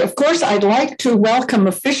so anyway, of course, I'd like to welcome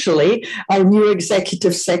officially our new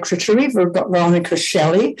Executive Secretary, Veronica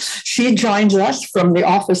Shelley. She joins us from the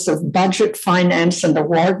Office of Budget, Finance and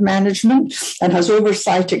Award Management and has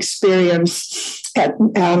oversight experience at,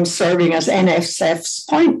 serving as NSF's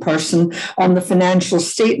point person on the financial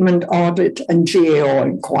statement audit and GAO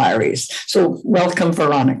inquiries. So welcome,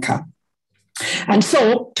 Veronica. And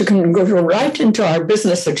so to go right into our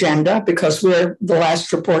business agenda, because we're the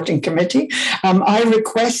last reporting committee, I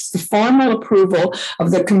request the formal approval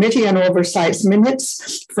of the Committee on Oversight's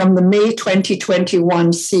minutes from the May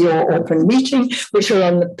 2021 CO open meeting, which are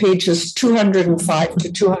on the pages 205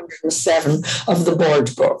 to 207 of the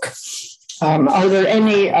board book. Are there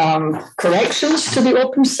any corrections to the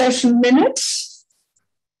open session minutes?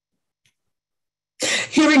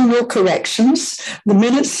 Hearing no corrections, the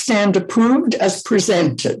minutes stand approved as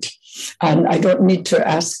presented. And I don't need to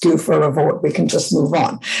ask you for a vote. We can just move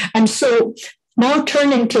on. And so now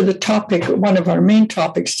turning to the topic, one of our main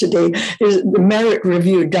topics today is the Merit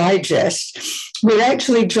Review Digest. We're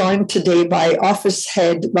actually joined today by Office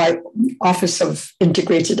of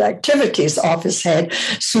Integrated Activities Office Head,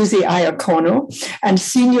 Susie Iacono, and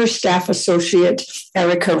Senior Staff Associate,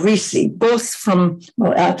 Erica Risi, both from,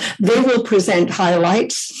 they will present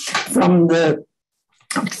highlights from the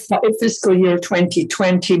fiscal year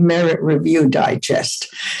 2020 Merit Review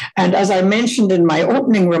Digest. And as I mentioned in my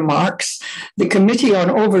opening remarks, the Committee on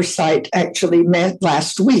Oversight actually met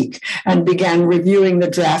last week and began reviewing the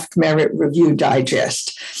draft Merit Review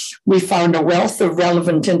Digest. We found a wealth of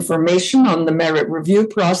relevant information on the merit review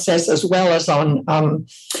process as well as on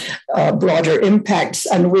broader impacts,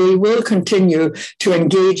 and we will continue to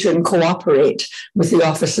engage and cooperate with the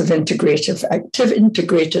Office of Integrated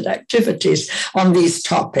Activities on these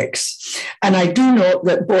topics. And I do note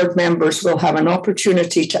that board members will have an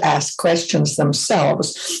opportunity to ask questions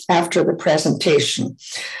themselves after the presentation.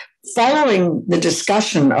 Following the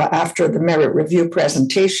discussion after the merit review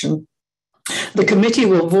presentation, the committee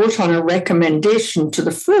will vote on a recommendation to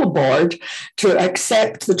the full board to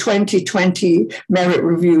accept the 2020 Merit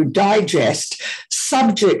Review Digest,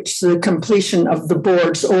 subject to the completion of the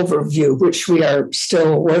board's overview, which we are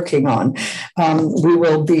still working on. We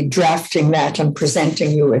will be drafting that and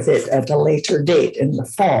presenting you with it at a later date in the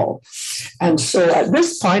fall. And so at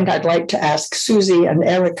this point, I'd like to ask Susie and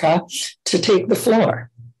Erica to take the floor.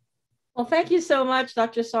 Well, thank you so much,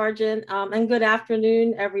 Dr. Sargent, and good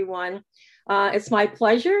afternoon, everyone. It's my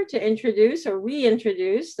pleasure to introduce or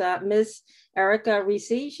reintroduce Ms. Erica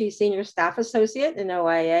Risi. She's Senior Staff Associate in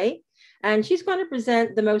OIA, and she's going to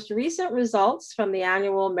present the most recent results from the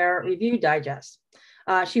annual Merit Review Digest.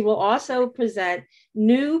 She will also present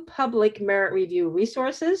new public merit review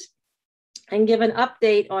resources and give an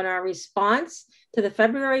update on our response to the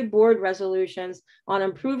February board resolutions on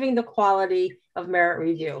improving the quality of merit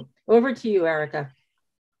review. Over to you, Erica.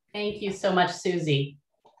 Thank you so much, Susie.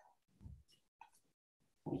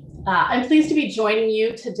 I'm pleased to be joining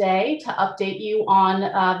you today to update you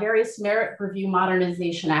on various merit review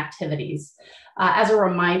modernization activities. As a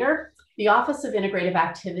reminder, the Office of Integrative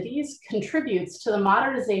Activities contributes to the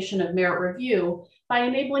modernization of merit review by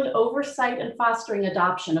enabling oversight and fostering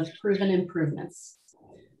adoption of proven improvements.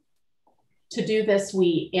 To do this,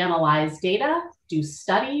 we analyze data, do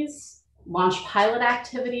studies, launch pilot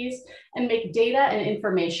activities, and make data and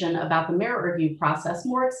information about the merit review process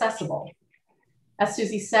more accessible. As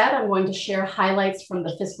Susie said, I'm going to share highlights from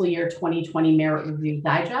the fiscal year 2020 Merit Review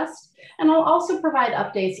Digest, and I'll also provide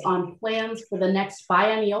updates on plans for the next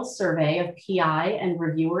biennial survey of PI and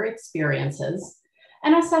reviewer experiences,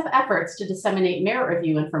 NSF efforts to disseminate merit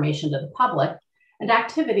review information to the public, and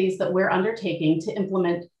activities that we're undertaking to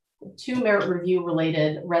implement 2 merit review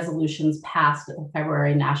related resolutions passed at the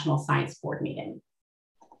February National Science Board meeting.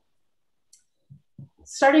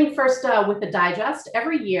 Starting first with the digest,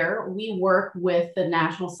 every year we work with the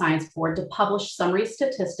National Science Board to publish summary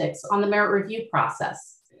statistics on the merit review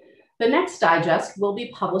process. The next digest will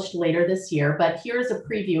be published later this year, but here's a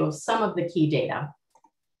preview of some of the key data.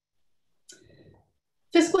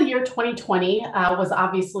 Fiscal year 2020 was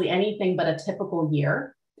obviously anything but a typical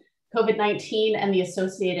year. COVID-19 and the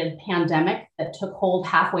associated pandemic that took hold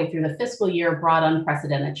halfway through the fiscal year brought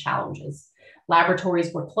unprecedented challenges.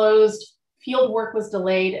 Laboratories were closed, field work was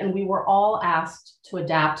delayed, and we were all asked to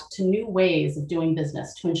adapt to new ways of doing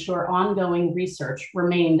business to ensure ongoing research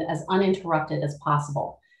remained as uninterrupted as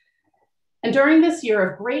possible. And during this year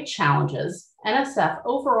of great challenges, NSF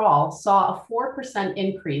overall saw a 4%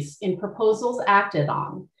 increase in proposals acted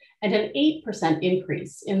on and an 8%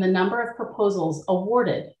 increase in the number of proposals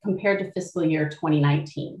awarded compared to fiscal year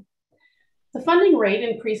 2019. The funding rate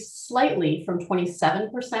increased slightly from 27%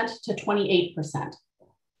 to 28%.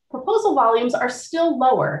 Proposal volumes are still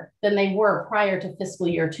lower than they were prior to fiscal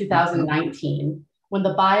year 2019, when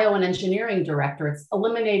the bio and engineering directorates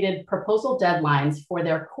eliminated proposal deadlines for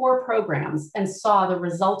their core programs and saw the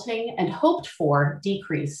resulting and hoped for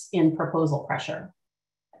decrease in proposal pressure.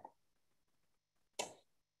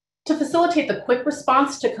 To facilitate the quick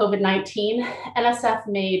response to COVID-19, NSF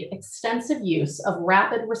made extensive use of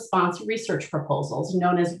rapid response research proposals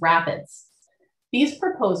known as RAPIDs. These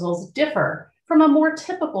proposals differ from a more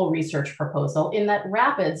typical research proposal in that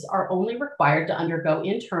RAPIDs are only required to undergo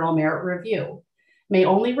internal merit review, may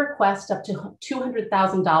only request up to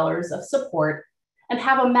 $200,000 of support, and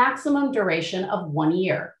have a maximum duration of 1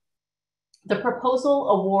 year. The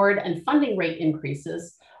proposal, award, and funding rate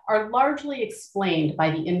increases are largely explained by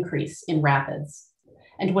the increase in RAPIDs.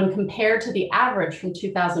 And when compared to the average from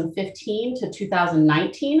 2015 to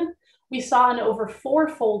 2019, we saw an over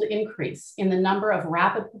four-fold increase in the number of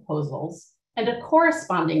RAPID proposals and a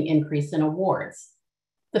corresponding increase in awards.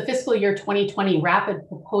 The fiscal year 2020 RAPID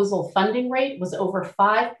proposal funding rate was over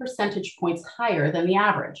 5 percentage points higher than the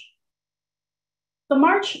average. The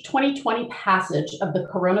March 2020 passage of the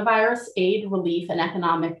Coronavirus Aid, Relief, and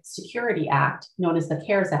Economic Security Act, known as the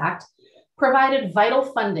CARES Act, provided vital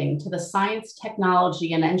funding to the science,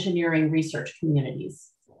 technology, and engineering research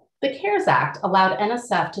communities. The CARES Act allowed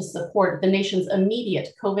NSF to support the nation's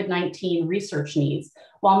immediate COVID-19 research needs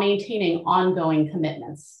while maintaining ongoing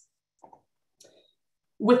commitments.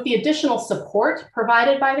 With the additional support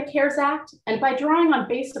provided by the CARES Act and by drawing on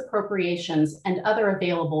base appropriations and other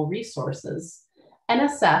available resources,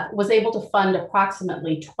 NSF was able to fund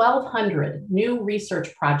approximately 1,200 new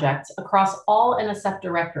research projects across all NSF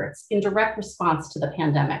directorates in direct response to the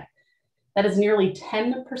pandemic. That is nearly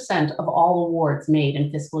 10% of all awards made in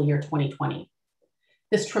fiscal year 2020.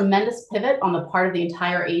 This tremendous pivot on the part of the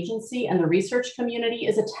entire agency and the research community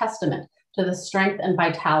is a testament to the strength and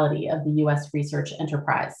vitality of the US research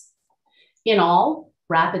enterprise. In all,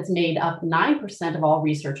 RAPIDs made up 9% of all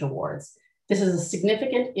research awards. This is a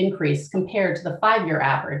significant increase compared to the 5-year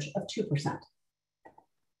average of 2%.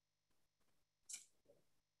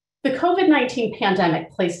 The COVID-19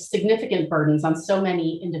 pandemic placed significant burdens on so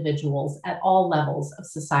many individuals at all levels of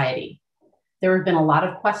society. There have been a lot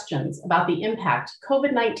of questions about the impact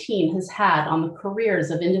COVID-19 has had on the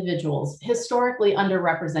careers of individuals historically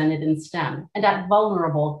underrepresented in STEM and at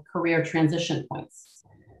vulnerable career transition points.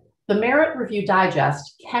 The Merit Review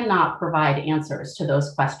Digest cannot provide answers to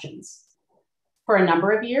those questions. For a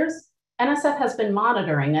number of years, NSF has been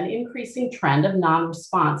monitoring an increasing trend of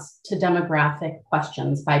non-response to demographic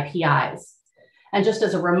questions by PIs. And just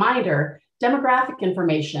as a reminder, demographic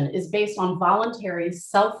information is based on voluntary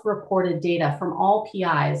self-reported data from all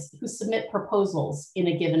PIs who submit proposals in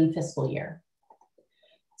a given fiscal year.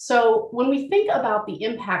 So when we think about the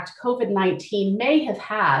impact COVID-19 may have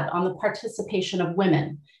had on the participation of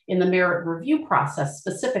women in the merit review process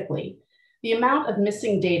specifically, the amount of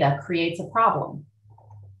missing data creates a problem.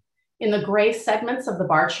 In the gray segments of the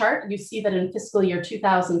bar chart, you see that in fiscal year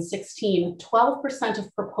 2016, 12%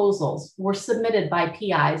 of proposals were submitted by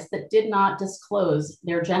PIs that did not disclose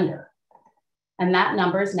their gender. And that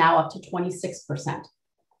number is now up to 26%.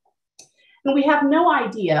 And we have no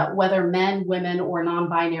idea whether men, women, or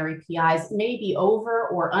non-binary PIs may be over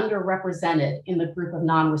or underrepresented in the group of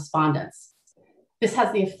non-respondents. This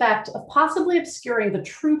has the effect of possibly obscuring the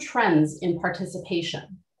true trends in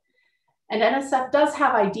participation. And NSF does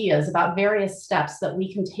have ideas about various steps that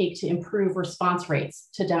we can take to improve response rates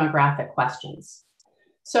to demographic questions.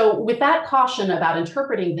 So with that caution about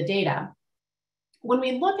interpreting the data, when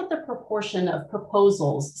we look at the proportion of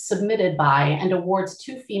proposals submitted by and awards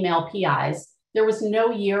to female PIs, there was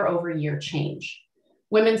no year-over-year change.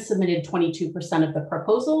 Women submitted 22% of the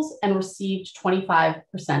proposals and received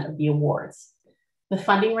 25% of the awards. The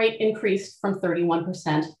funding rate increased from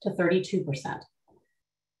 31% to 32%.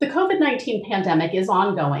 The COVID-19 pandemic is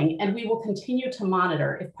ongoing, and we will continue to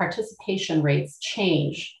monitor if participation rates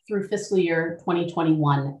change through fiscal year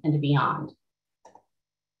 2021 and beyond.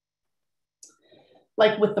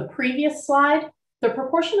 Like with the previous slide, the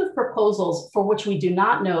proportion of proposals for which we do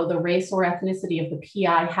not know the race or ethnicity of the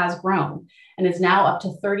PI has grown and is now up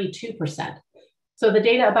to 32%. So the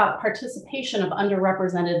data about participation of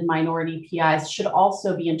underrepresented minority PIs should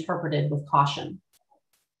also be interpreted with caution.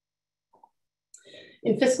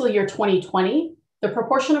 In fiscal year 2020, the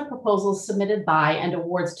proportion of proposals submitted by and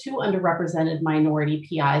awards to underrepresented minority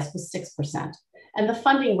PIs was 6%, and the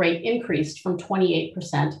funding rate increased from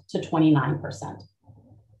 28% to 29%.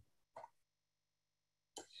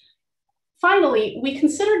 Finally, we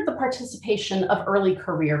considered the participation of early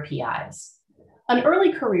career PIs. An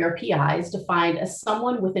early career PI is defined as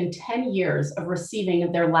someone within 10 years of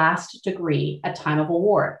receiving their last degree at time of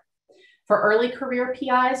award. For early career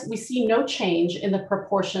PIs, we see no change in the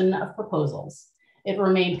proportion of proposals. It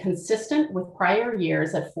remained consistent with prior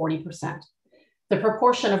years at 40%. The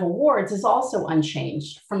proportion of awards is also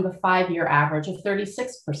unchanged from the 5-year average of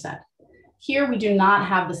 36%. Here, we do not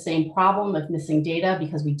have the same problem of missing data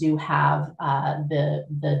because we do have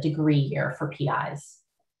the degree year for PIs.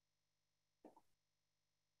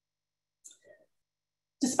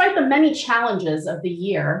 Despite the many challenges of the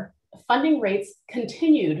year, funding rates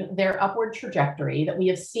continued their upward trajectory that we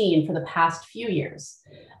have seen for the past few years.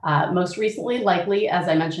 Most recently, likely, as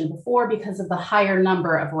I mentioned before, because of the higher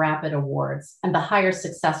number of rapid awards and the higher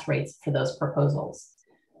success rates for those proposals.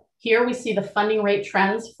 Here we see the funding rate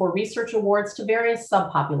trends for research awards to various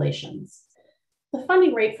subpopulations. The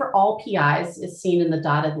funding rate for all PIs is seen in the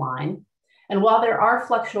dotted line. And while there are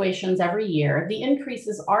fluctuations every year, the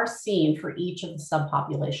increases are seen for each of the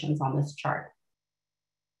subpopulations on this chart.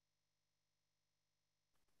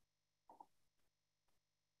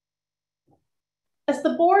 As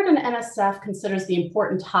the board and NSF considers the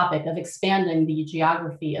important topic of expanding the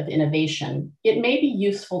geography of innovation, it may be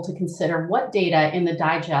useful to consider what data in the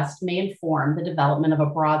digest may inform the development of a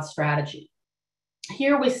broad strategy.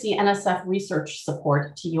 Here we see NSF research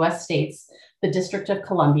support to US states, the District of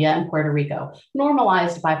Columbia and Puerto Rico,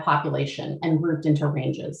 normalized by population and grouped into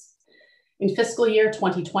ranges. In fiscal year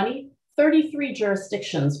 2020, 33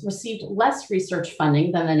 jurisdictions received less research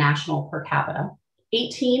funding than the national per capita.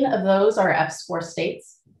 18 of those are EPSCoR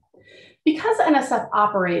states. Because NSF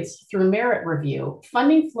operates through merit review,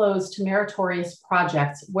 funding flows to meritorious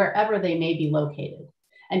projects wherever they may be located.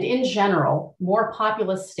 And in general, more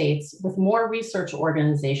populous states with more research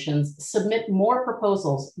organizations submit more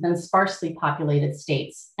proposals than sparsely populated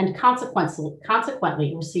states, and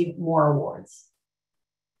consequently receive more awards.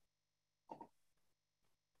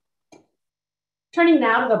 Turning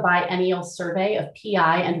now to the biennial survey of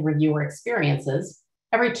PI and reviewer experiences,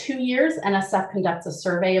 every 2 years, NSF conducts a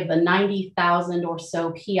survey of the 90,000 or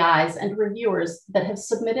so PIs and reviewers that have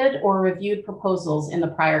submitted or reviewed proposals in the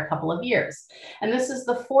prior couple of years. And this is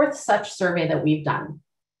the 4th such survey that we've done.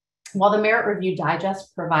 While the Merit Review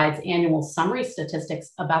Digest provides annual summary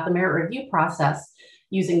statistics about the merit review process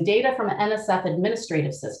using data from NSF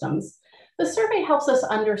administrative systems, the survey helps us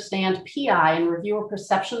understand PI and reviewer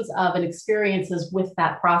perceptions of and experiences with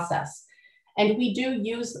that process. And we do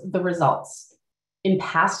use the results. In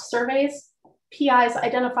past surveys, PIs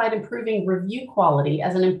identified improving review quality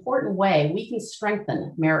as an important way we can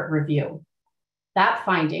strengthen merit review. That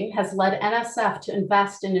finding has led NSF to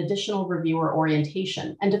invest in additional reviewer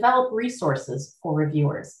orientation and develop resources for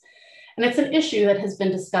reviewers. And it's an issue that has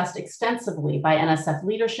been discussed extensively by NSF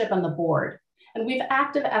leadership and the board. And we have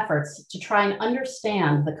active efforts to try and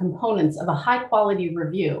understand the components of a high quality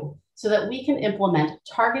review so that we can implement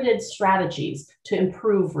targeted strategies to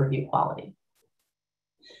improve review quality.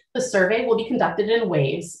 The survey will be conducted in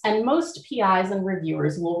waves, and most PIs and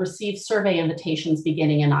reviewers will receive survey invitations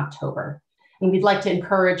beginning in October. And we'd like to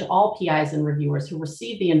encourage all PIs and reviewers who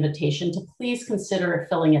receive the invitation to please consider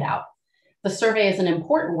filling it out. The survey is an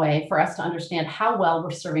important way for us to understand how well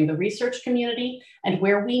we're serving the research community and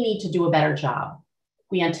where we need to do a better job.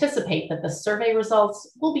 We anticipate that the survey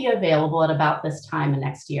results will be available at about this time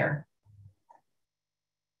next year.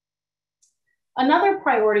 Another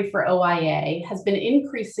priority for OIA has been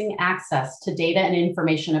increasing access to data and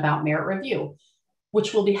information about merit review,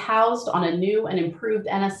 which will be housed on a new and improved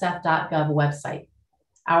nsf.gov website.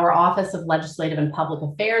 Our Office of Legislative and Public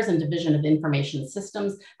Affairs and Division of Information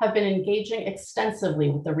Systems have been engaging extensively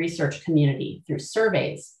with the research community through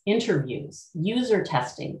surveys, interviews, user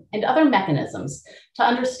testing, and other mechanisms to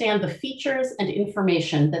understand the features and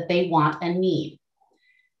information that they want and need.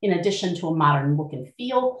 In addition to a modern look and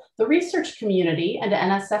feel, the research community and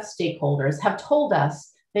NSF stakeholders have told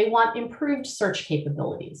us they want improved search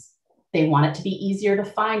capabilities. They want it to be easier to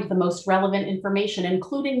find the most relevant information,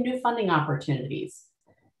 including new funding opportunities.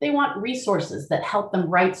 They want resources that help them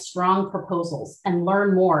write strong proposals and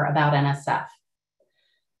learn more about NSF.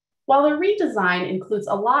 While the redesign includes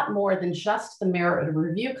a lot more than just the merit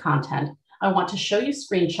review content, I want to show you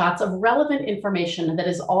screenshots of relevant information that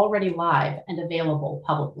is already live and available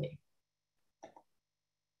publicly.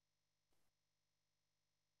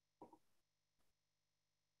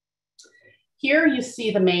 Here you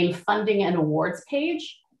see the main funding and awards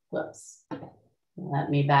page. Whoops, let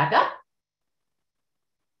me back up.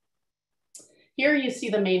 Here you see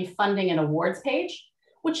the main funding and awards page,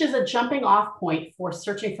 which is a jumping off point for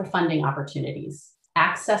searching for funding opportunities,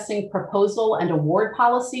 accessing proposal and award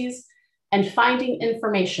policies, and finding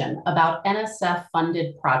information about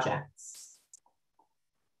NSF-funded projects.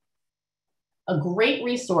 A great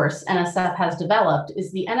resource NSF has developed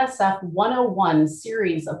is the NSF 101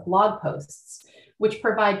 series of blog posts, which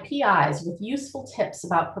provide PIs with useful tips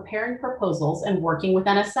about preparing proposals and working with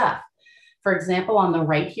NSF. For example, on the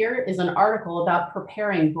right here is an article about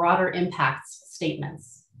preparing broader impacts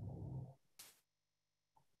statements.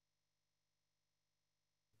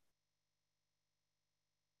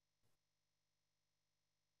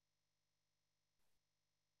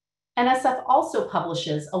 NSF also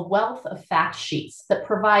publishes a wealth of fact sheets that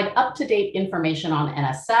provide up-to-date information on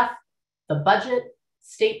NSF, the budget,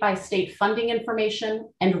 state-by-state funding information,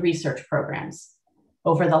 and research programs.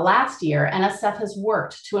 Over the last year, NSF has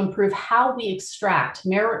worked to improve how we extract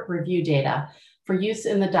merit review data for use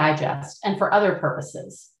in the digest and for other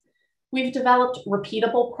purposes. We've developed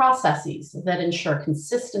repeatable processes that ensure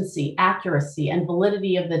consistency, accuracy, and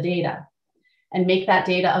validity of the data, and make that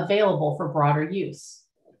data available for broader use.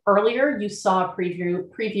 Earlier, you saw a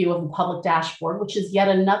preview of the public dashboard, which is yet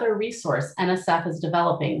another resource NSF is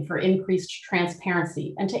developing for increased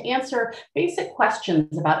transparency and to answer basic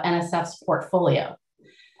questions about NSF's portfolio.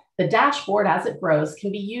 The dashboard, as it grows,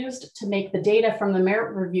 can be used to make the data from the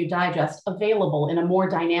Merit Review Digest available in a more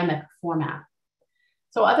dynamic format.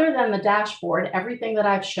 So other than the dashboard, everything that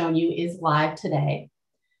I've shown you is live today.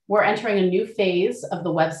 We're entering a new phase of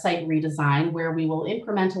the website redesign where we will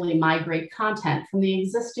incrementally migrate content from the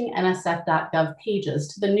existing nsf.gov pages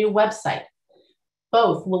to the new website.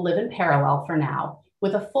 Both will live in parallel for now,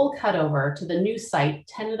 with a full cutover to the new site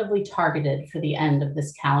tentatively targeted for the end of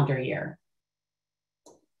this calendar year.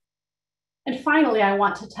 And finally, I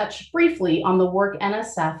want to touch briefly on the work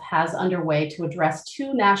NSF has underway to address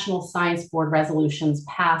two National Science Board resolutions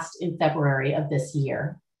passed in February of this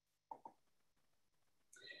year.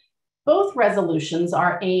 Both resolutions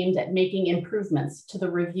are aimed at making improvements to the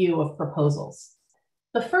review of proposals.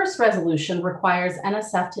 The first resolution requires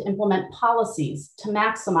NSF to implement policies to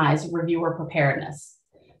maximize reviewer preparedness.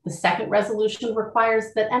 The second resolution requires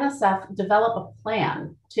that NSF develop a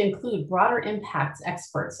plan to include broader impacts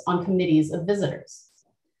experts on committees of visitors.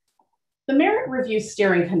 The Merit Review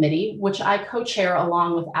Steering Committee, which I co-chair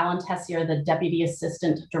along with Alan Tessier, the Deputy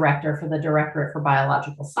Assistant Director for the Directorate for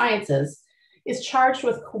Biological Sciences, is charged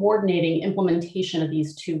with coordinating implementation of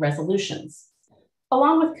these two resolutions.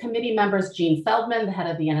 Along with committee members Jean Feldman, the head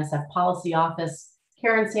of the NSF Policy Office,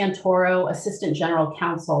 Karen Santoro, Assistant General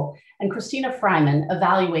Counsel, and Christina Fryman,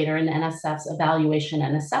 evaluator in NSF's evaluation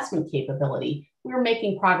and assessment capability, we're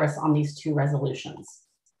making progress on these two resolutions.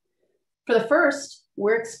 For the first,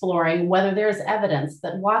 we're exploring whether there is evidence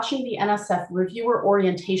that watching the NSF reviewer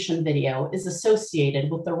orientation video is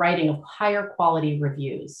associated with the writing of higher quality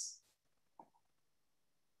reviews.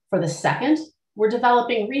 For the second, we're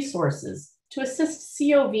developing resources to assist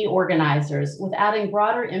COV organizers with adding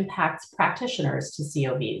broader impacts practitioners to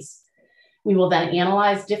COVs. We will then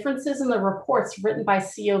analyze differences in the reports written by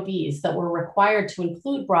COVs that were required to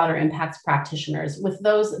include broader impacts practitioners with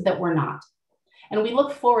those that were not. And we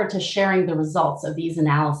look forward to sharing the results of these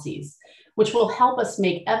analyses, which will help us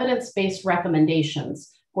make evidence-based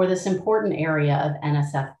recommendations for this important area of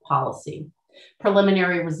NSF policy.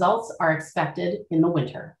 Preliminary results are expected in the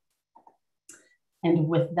winter. And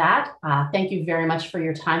with that, thank you very much for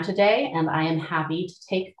your time today, and I am happy to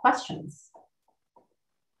take questions.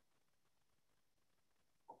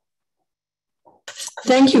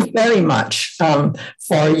 Thank you very much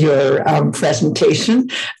for your presentation.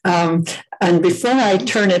 And before I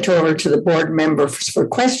turn it over to the board members for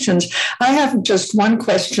questions, I have just one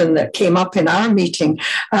question that came up in our meeting.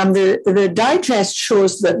 The digest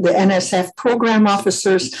shows that the NSF program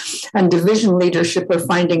officers and division leadership are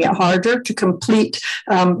finding it harder to complete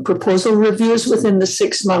proposal reviews within the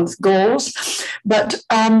 6-month goals. But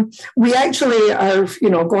we actually are,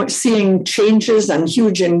 seeing changes and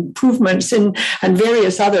huge improvements in and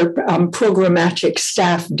various other programmatic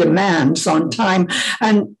staff demands on time.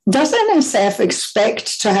 And does NSF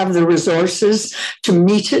expect to have the resources to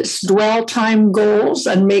meet its dwell time goals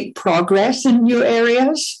and make progress in new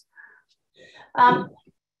areas?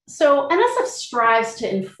 So NSF strives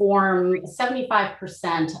to inform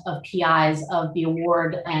 75% of PIs of the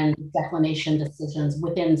award and declination decisions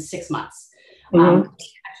within 6 months.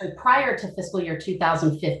 Actually, prior to fiscal year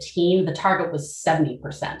 2015, the target was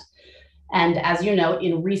 70%. And as you know,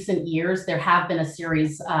 in recent years, there have been a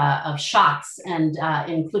series of shocks, and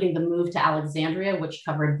including the move to Alexandria, which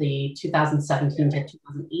covered the 2017 to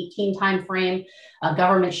 2018 timeframe, a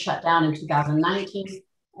government shutdown in 2019,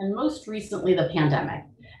 and most recently, the pandemic.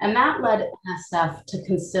 And that led NSF to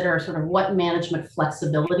consider sort of what management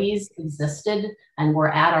flexibilities existed and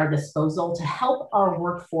were at our disposal to help our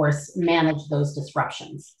workforce manage those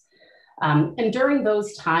disruptions. And during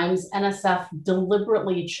those times, NSF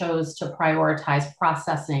deliberately chose to prioritize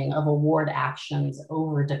processing of award actions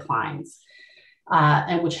over declines,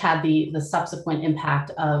 and which had the subsequent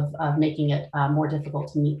impact of making it more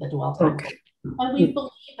difficult to meet the dwell time. Okay. And we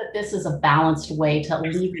believe that this is a balanced way to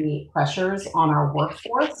alleviate pressures on our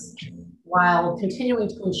workforce while continuing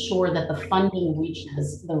to ensure that the funding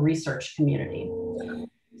reaches the research community.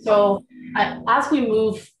 So as we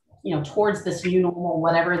move towards this new normal,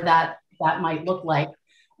 whatever that might look like,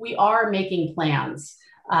 we are making plans.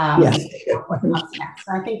 Yes. What's next.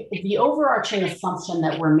 I think the overarching assumption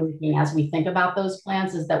that we're making as we think about those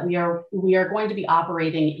plans is that we are going to be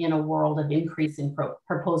operating in a world of increasing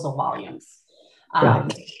proposal volumes.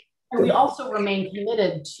 And we also remain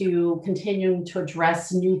committed to continuing to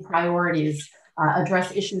address new priorities,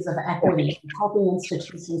 address issues of equity, helping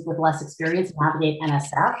institutions with less experience navigate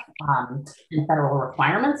NSF and federal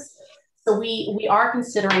requirements. So we are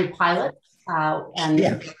considering pilots and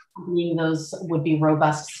accompanying those would be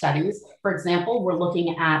robust studies. For example, we're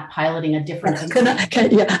looking at piloting a different.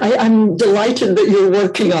 I'm delighted that you're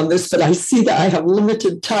working on this, but I see that I have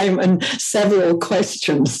limited time and several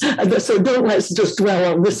questions. So let's just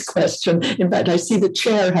dwell on this question. In fact, I see the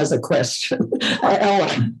chair has a question.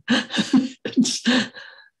 Ellen.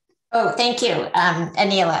 Oh, thank you,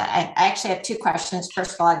 Anila. I actually have 2 questions.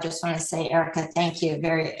 First of all, I just want to say, Erica, thank you.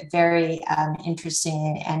 Very, very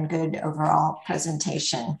interesting and good overall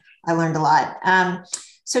presentation. I learned a lot.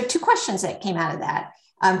 So 2 questions that came out of that.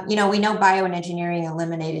 We know bioengineering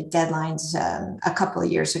eliminated deadlines a couple of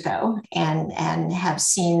years ago and have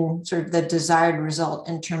seen sort of the desired result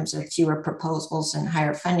in terms of fewer proposals and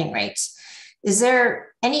higher funding rates. Was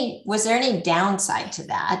there any downside to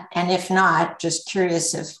that? And if not, just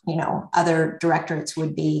curious if, other directorates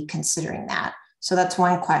would be considering that. So that's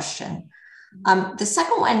one question. The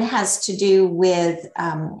second one has to do with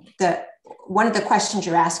one of the questions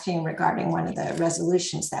you're asking regarding one of the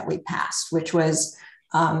resolutions that we passed, which was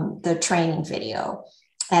the training video.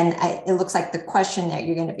 And it looks like the question that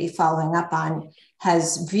you're going to be following up on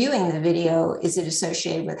has viewing the video, is it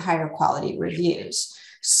associated with higher quality reviews?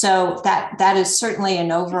 So that is certainly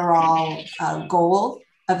an overall goal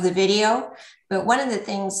of the video. But one of the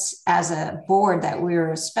things as a board that we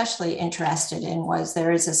were especially interested in was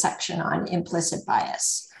there is a section on implicit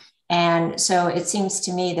bias. And so it seems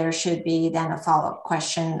to me there should be then a follow-up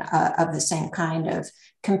question of the same kind of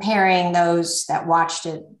comparing those that watched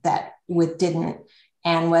it that with didn't,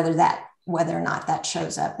 and whether or not that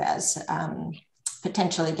shows up as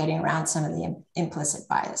potentially getting around some of the implicit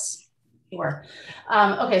bias. Sure.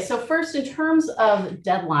 Okay, so first, in terms of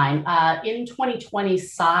deadline, in 2020,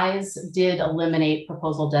 SIZE did eliminate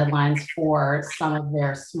proposal deadlines for some of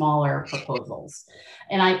their smaller proposals.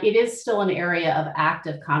 And it is still an area of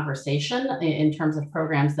active conversation in terms of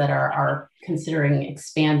programs that are considering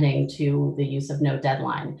expanding to the use of no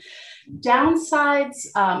deadline. Downsides,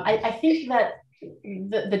 I think that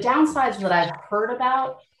the downsides that I've heard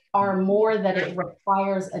about are more that it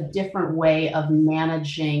requires a different way of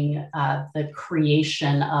managing the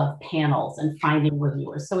creation of panels and finding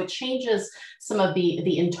reviewers. So it changes some of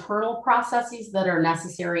the internal processes that are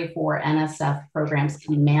necessary for NSF programs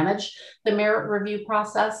to manage the merit review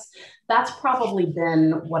process. That's probably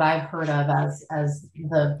been what I've heard of as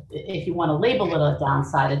the, if you want to label it a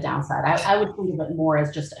downside. I would think of it more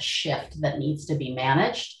as just a shift that needs to be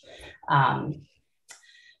managed.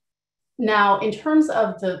 Now, in terms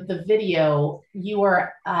of the video,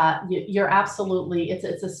 you're absolutely,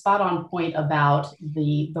 it's a spot on point about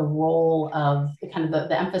the role of kind of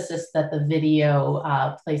the emphasis that the video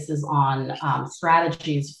places on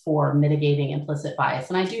strategies for mitigating implicit bias.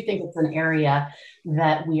 And I do think it's an area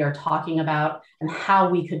that we are talking about and how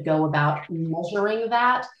we could go about measuring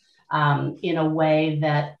that in a way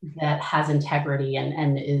that has integrity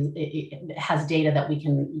and it has data that we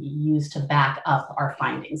can use to back up our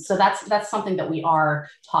findings. So that's something that we are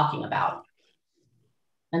talking about.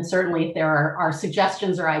 And certainly if there are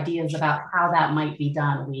suggestions or ideas about how that might be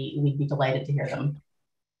done, we'd be delighted to hear them.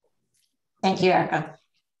 Thank you, Erica.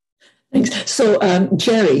 Thanks. So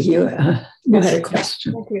Jerry, you had a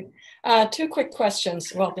question. Thank you. Two quick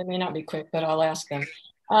questions. Well, they may not be quick, but I'll ask them.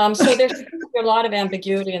 So there's a lot of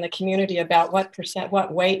ambiguity in the community about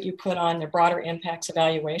what weight you put on the broader impacts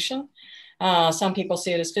evaluation. Some people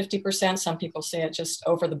see it as 50%. Some people see it just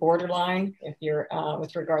over the borderline if you're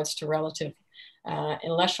with regards to relative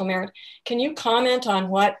intellectual merit. Can you comment on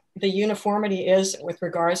what the uniformity is with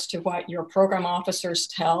regards to what your program officers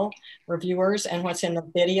tell reviewers and what's in the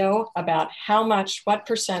video about what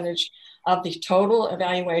percentage of the total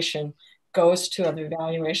evaluation goes to an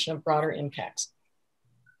evaluation of broader impacts?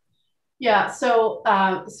 Yeah, so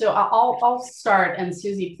I'll start, and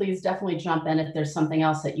Susie, please definitely jump in if there's something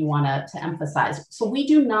else that you want to emphasize. So we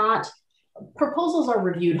do not, proposals are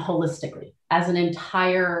reviewed holistically as an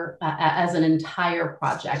entire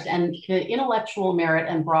project, and the intellectual merit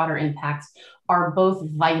and broader impacts are both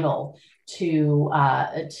vital to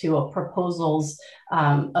a proposal's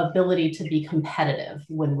ability to be competitive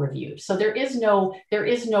when reviewed. So there is no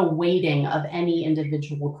weighting of any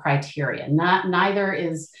individual criteria. Neither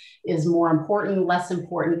is more important, less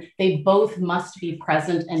important. They both must be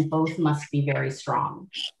present and both must be very strong.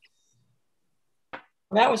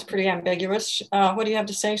 That was pretty ambiguous. What do you have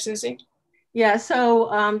to say, Susie? Yeah,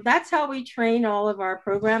 so that's how we train all of our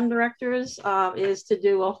program directors, is to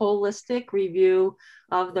do a holistic review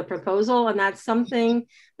of the proposal. And that's something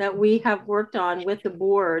that we have worked on with the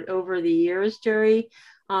board over the years, Jerry.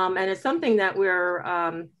 And it's something that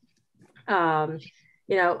we're,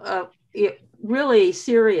 really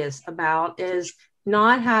serious about, is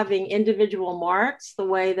not having individual marks the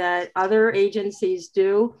way that other agencies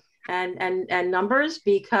do, and numbers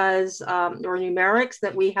because or numerics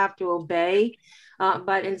that we have to obey,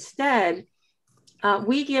 but instead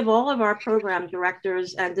we give all of our program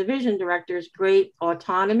directors and division directors great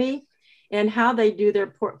autonomy in how they do their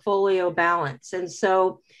portfolio balance. And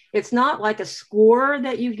so it's not like a score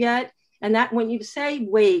that you get, and that when you say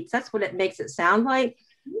weights, that's what it makes it sound like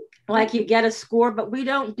you get a score, but we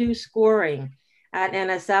don't do scoring at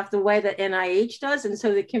NSF the way that NIH does. And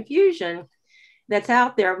so the confusion that's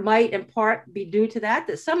out there might in part be due to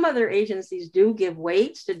that some other agencies do give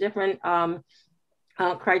weights to different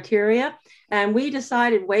criteria. And we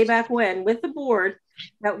decided way back when with the board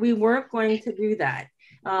that we weren't going to do that,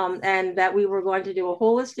 and that we were going to do a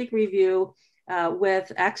holistic review with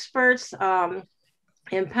experts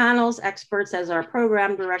in panels, experts as our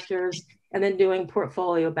program directors, and then doing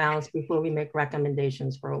portfolio balance before we make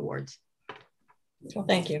recommendations for awards. Well,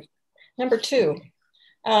 thank you. Number two,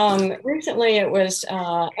 recently it was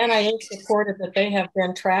NIH reported that they have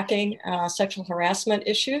been tracking sexual harassment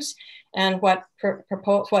issues and what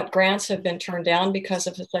grants have been turned down because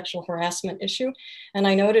of the sexual harassment issue. And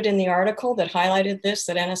I noted in the article that highlighted this,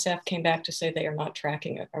 that NSF came back to say they are not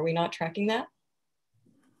tracking it. Are we not tracking that?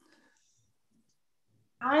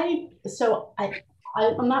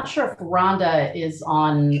 I'm not sure if Rhonda is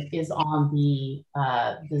on the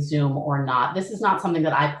Zoom or not. This is not something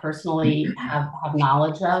that I personally have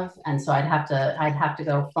knowledge of, and so I'd have to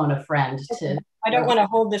go phone a friend to. I don't want to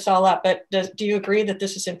hold this all up, but do you agree that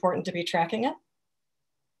this is important to be tracking it?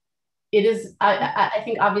 It is. I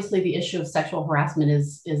think obviously the issue of sexual harassment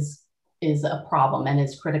is a problem, and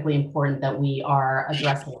it's critically important that we are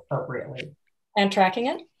addressing it appropriately. And tracking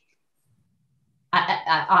it?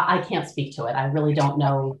 I can't speak to it. I really don't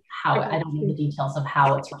know how. I don't know the details of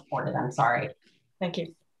how it's reported. I'm sorry. Thank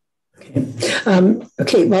you.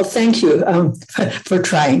 Okay. Well, thank you for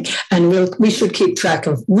trying, and we should keep track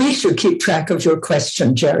of your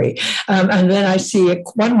question, Jerry. And then I see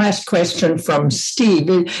one last question from Steve.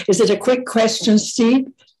 Is it a quick question, Steve?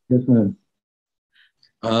 Yes, ma'am.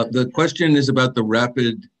 The question is about the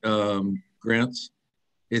rapid grants.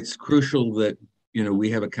 It's crucial that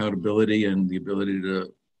we have accountability and the ability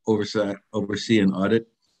to oversee and audit.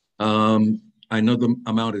 I know the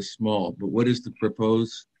amount is small, but what is the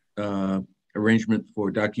proposed arrangement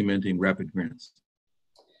for documenting rapid grants?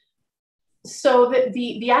 So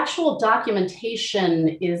the actual documentation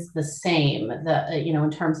is the same,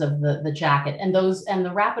 in terms of the jacket, and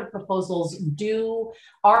the rapid proposals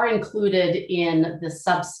are included in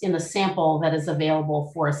the sample that is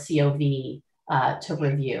available for a COV to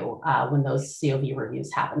review when those COV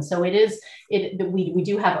reviews happen. So we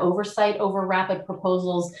do have oversight over rapid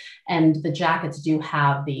proposals, and the jackets do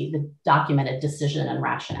have the documented decision and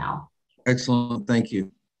rationale. Excellent, thank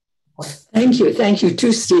you. Thank you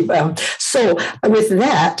too, Steve. So with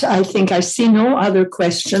that, I think I see no other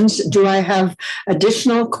questions. Do I have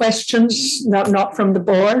additional questions? Not from the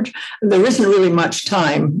board? There isn't really much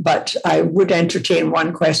time, but I would entertain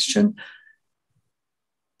one question.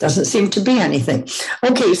 Doesn't seem to be anything.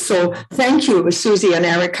 Okay, so thank you, Susie and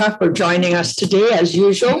Erica, for joining us today, as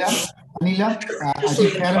usual. Anila, I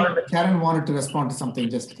think Karen wanted to respond to something,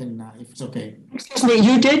 just if it's okay. Excuse me,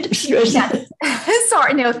 you did? Yes.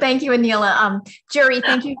 Sorry, no, thank you, Anila. Jerry,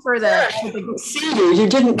 thank you for the see you. You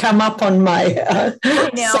didn't come up on my.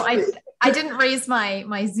 I didn't raise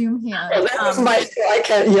my Zoom hand. I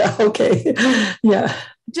can't. Yeah. Okay. Yeah.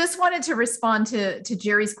 Just wanted to respond to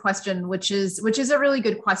Jerry's question, which is a really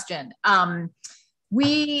good question.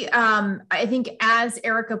 I think, as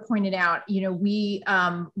Erica pointed out, we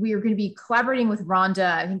are going to be collaborating with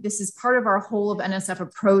Rhonda. I think this is part of our whole of NSF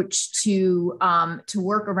approach to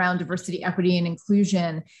work around diversity, equity, and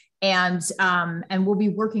inclusion, and we'll be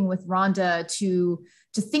working with Rhonda to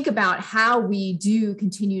think about how we do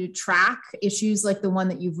continue to track issues like the one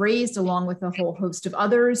that you've raised, along with a whole host of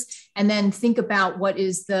others, and then think about what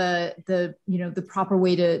is the proper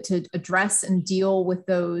way to address and deal with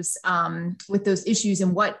those issues,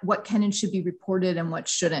 and what can and should be reported and what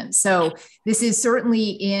shouldn't. So this is certainly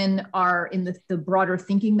in the broader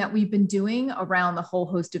thinking that we've been doing around the whole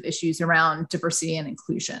host of issues around diversity and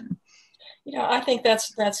inclusion. I think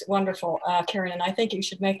that's wonderful, Karen, and I think you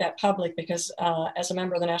should make that public, because as a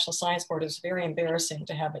member of the National Science Board, it's very embarrassing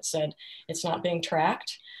to have it said it's not being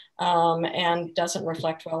tracked and doesn't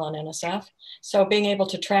reflect well on NSF. So being able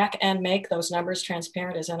to track and make those numbers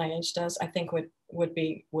transparent, as NIH does, I think would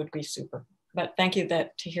be super. But thank you to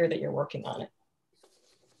hear that you're working on it.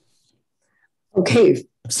 Okay,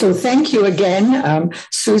 so thank you again,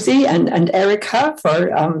 Susie and Erica, for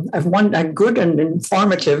a good and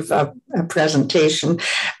informative presentation.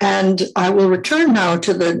 And I will return now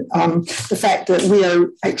to the fact that we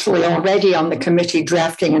are actually already on the committee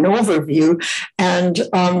drafting an overview, and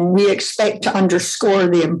we expect to underscore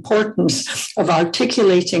the importance of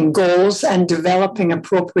articulating goals and developing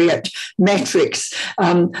appropriate metrics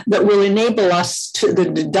that will enable us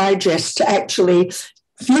the digest to actually.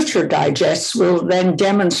 Future digests will then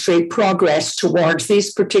demonstrate progress towards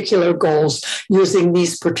these particular goals using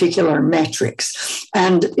these particular metrics.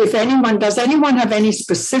 And does anyone have any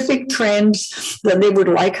specific trends that they would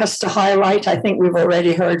like us to highlight? I think we've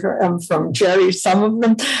already heard from Jerry some of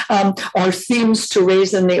them, or themes to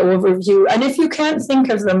raise in the overview. And if you can't think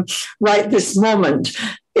of them right this moment,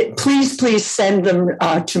 please send them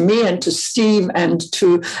to me and to Steve and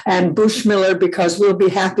to Ann Bushmiller, because we'll be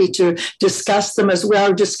happy to discuss them as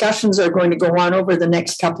well. Discussions are going to go on over the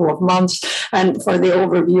next couple of months and for the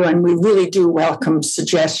overview, and we really do welcome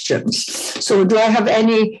suggestions. So do I have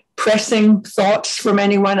any pressing thoughts from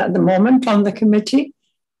anyone at the moment on the committee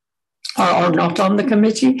or not on the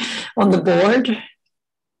committee, on the board?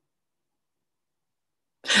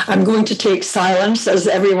 I'm going to take silence as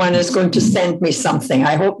everyone is going to send me something.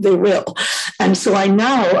 I hope they will. And so I'm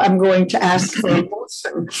going to ask for a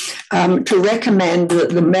motion to recommend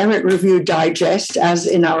the Merit Review Digest as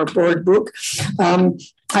in our board book.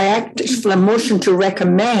 I ask for a motion to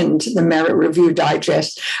recommend the Merit Review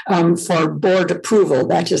Digest for board approval.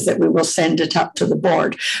 That is, that we will send it up to the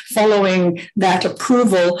board. Following that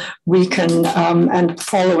approval, we can, and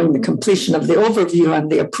following the completion of the overview and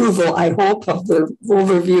the approval, I hope, of the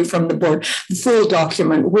overview from the board, the full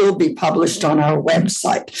document will be published on our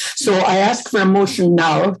website. So I ask for a motion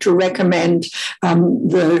now to recommend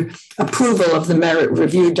the approval of the Merit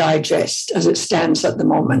Review Digest as it stands at the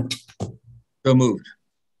moment. So moved.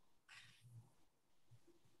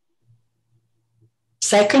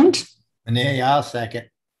 Second? I'll second.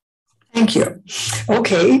 Thank you.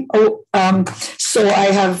 Okay. So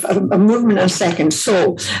I have a movement and a second.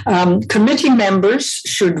 So committee members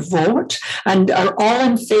should vote, and are all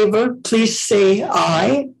in favor, please say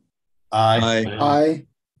aye. Aye.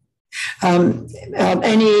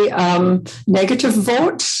 Any negative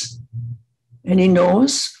votes? Any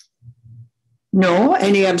noes? No.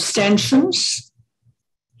 Any abstentions?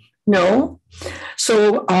 No.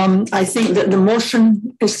 So I think that the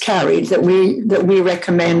motion is carried, that we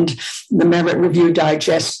recommend the Merit Review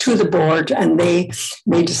Digest to the board, and they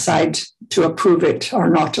may decide to approve it or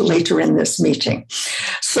not later in this meeting.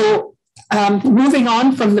 So moving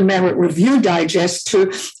on from the Merit Review Digest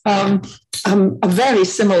to a very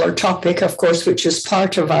similar topic, of course, which is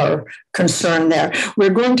part of our concern there. We're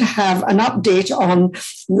going to have an update on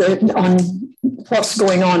what's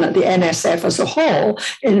going on at the NSF as a whole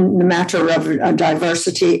in the matter of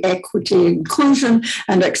diversity, equity, inclusion,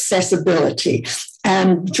 and accessibility.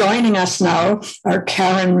 And joining us now are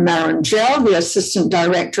Karen Marangel, the Assistant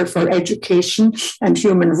Director for Education and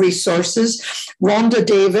Human Resources, Rhonda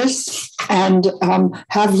Davis, and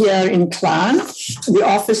Javier Inclán, the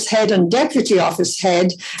Office Head and Deputy Office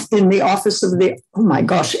Head in the Office of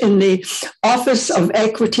in the Office of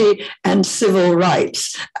Equity and Civil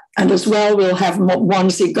Rights. And as well, we'll have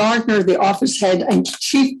Wanzi Gardner, the Office Head and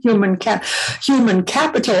Chief Human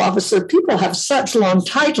Capital Officer. People have such long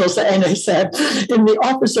titles at NSF, in the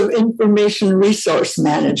Office of Information Resource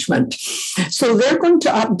Management. So they're going to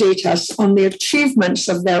update us on the achievements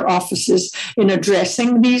of their offices in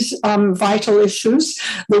addressing these vital issues,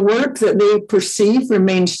 the work that they perceive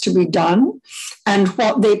remains to be done, and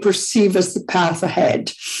what they perceive as the path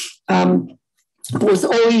ahead. Both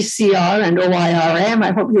OECR and OIRM,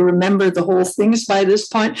 I hope you remember the whole things by this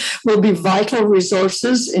point, will be vital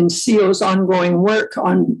resources in CO's ongoing work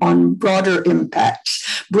on broader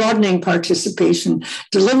impacts, broadening participation,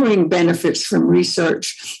 delivering benefits from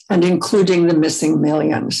research, and including the missing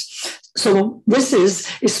millions. So this is,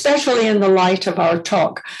 especially in the light of our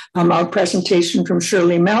talk, our presentation from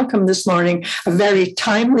Shirley Malcolm this morning, a very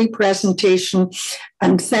timely presentation.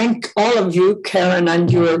 And thank all of you, Karen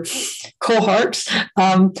and your cohorts,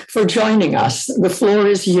 for joining us. The floor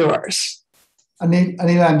is yours.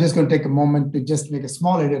 Anila, I'm just going to take a moment to just make a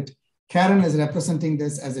small edit. Karen is representing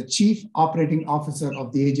this as a Chief Operating Officer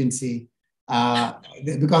of the agency,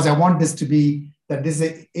 because I want this to be that this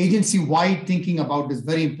is agency-wide thinking about this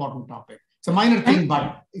very important topic. It's a minor thing,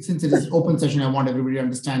 but since it is open session, I want everybody to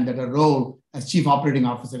understand that a role as Chief Operating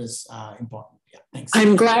Officer is important. Yeah, thanks.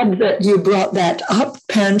 I'm glad that you brought that up,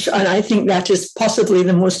 Panch, and I think that is possibly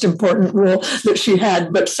the most important role that she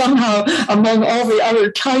had. But somehow, among all the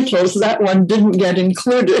other titles, that one didn't get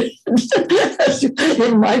included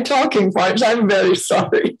in my talking points. I'm very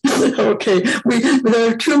sorry. Okay,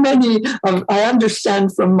 there are too many. I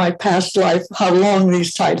understand from my past life how long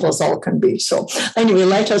these titles all can be. So anyway,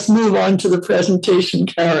 let us move on to the presentation,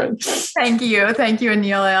 Karen. Thank you,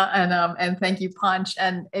 Anila, and thank you, Panch.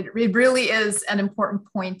 And it really is an important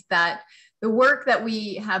point that the work that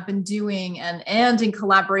we have been doing and in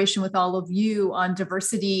collaboration with all of you on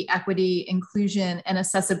diversity, equity, inclusion, and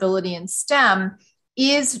accessibility in STEM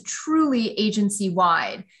is truly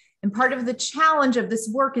agency-wide. And part of the challenge of this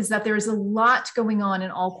work is that there is a lot going on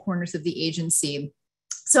in all corners of the agency.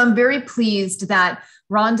 So I'm very pleased that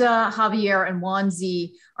Rhonda, Javier, and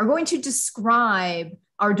Wanzi are going to describe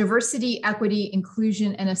our diversity, equity,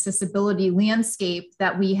 inclusion, and accessibility landscape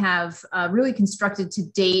that we have really constructed to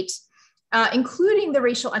date, including the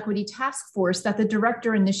Racial Equity Task Force that the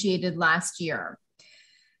director initiated last year.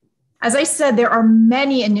 As I said, there are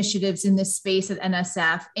many initiatives in this space at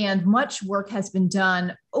NSF, and much work has been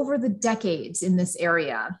done over the decades in this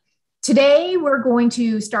area. Today, we're going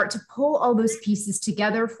to start to pull all those pieces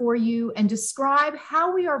together for you and describe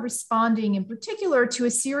how we are responding in particular to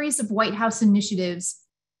a series of White House initiatives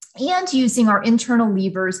and using our internal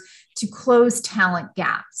levers to close talent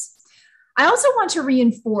gaps. I also want to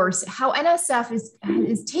reinforce how NSF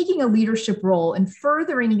is taking a leadership role in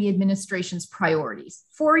furthering the administration's priorities.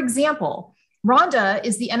 For example, Rhonda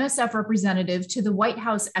is the NSF representative to the White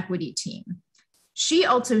House Equity Team. She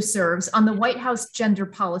also serves on the White House Gender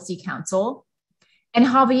Policy Council, and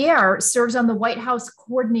Javier serves on the White House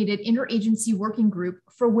Coordinated Interagency Working Group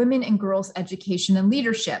for Women and Girls Education and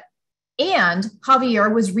Leadership. And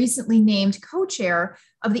Javier was recently named co-chair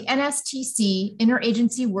of the NSTC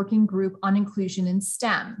Interagency Working Group on Inclusion in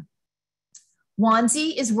STEM.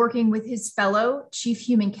 Wanzi is working with his fellow Chief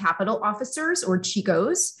Human Capital Officers, or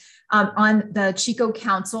CHICOs, on the CHICO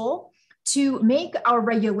Council to make our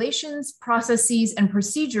regulations, processes, and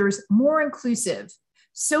procedures more inclusive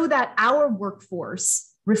so that our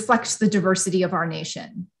workforce reflects the diversity of our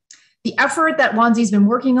nation. The effort that Wanzi's been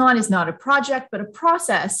working on is not a project, but a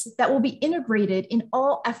process that will be integrated in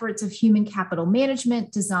all efforts of human capital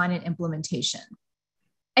management, design, and implementation.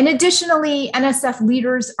 And additionally, NSF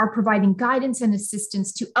leaders are providing guidance and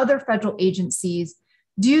assistance to other federal agencies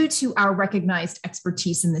due to our recognized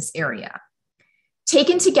expertise in this area.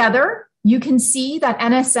 Taken together, You can see that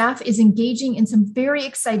NSF is engaging in some very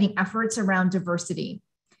exciting efforts around diversity.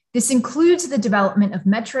 This includes the development of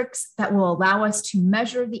metrics that will allow us to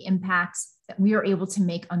measure the impacts that we are able to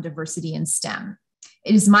make on diversity in STEM.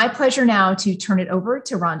 It is my pleasure now to turn it over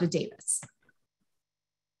to Rhonda Davis.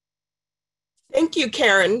 Thank you,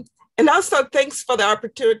 Karen. And also thanks for the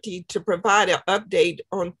opportunity to provide an update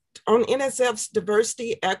on NSF's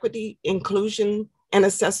diversity, equity, inclusion, and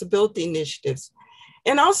accessibility initiatives.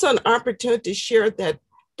 And also an opportunity to share that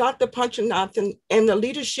Dr. Panchanathan and the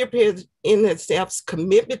leadership here in NSF's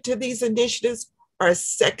commitment to these initiatives are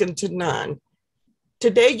second to none.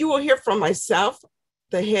 Today, you will hear from myself,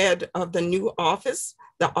 the head of the new office,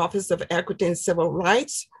 the Office of Equity and Civil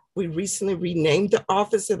Rights. We recently renamed the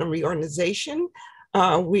office in a reorganization.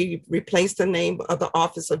 We replaced the name of the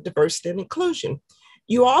Office of Diversity and Inclusion.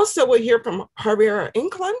 You also will hear from Javier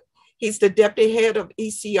Inclán. He's the deputy head of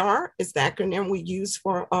ECR, is the acronym we use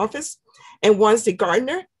for our office. And Wansley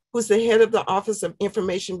Gardner, who's the head of the Office of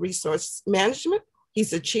Information Resource Management.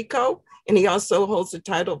 He's a CHICO, and he also holds the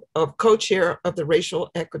title of co-chair of the Racial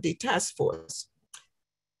Equity Task Force.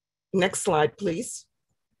 Next slide, please.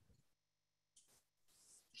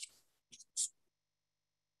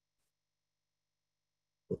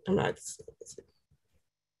 I'm not.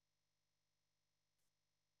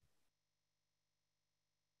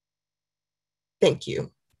 Thank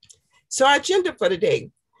you. So our agenda for today,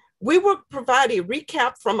 we will provide a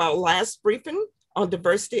recap from our last briefing on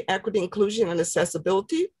diversity, equity, inclusion, and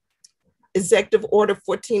accessibility, Executive Order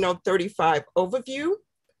 14035 overview,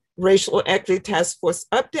 Racial Equity Task Force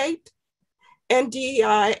update, and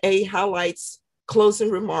DEIA highlights, closing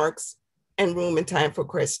remarks, and room and time for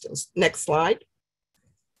questions. Next slide.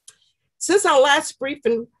 Since our last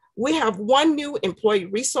briefing, we have one new employee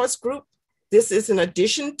resource group. This is in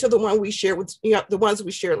addition to the one we shared with the ones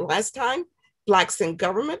we shared last time, Blacks in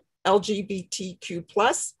Government, LGBTQ+,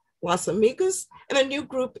 Las Amigas, and a new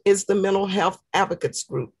group is the Mental Health Advocates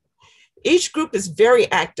Group. Each group is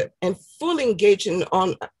very active and fully engaging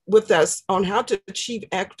with us on how to achieve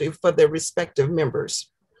equity for their respective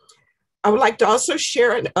members. I would like to also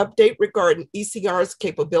share an update regarding ECR's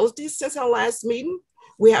capabilities since our last meeting.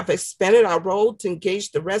 We have expanded our role to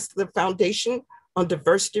engage the rest of the foundation on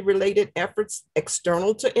diversity-related efforts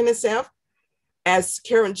external to NSF. As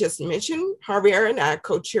Karen just mentioned, Javier and I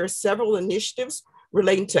co-chair several initiatives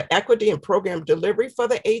relating to equity and program delivery for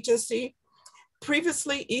the agency.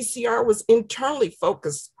 Previously, ECR was internally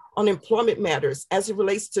focused on employment matters as it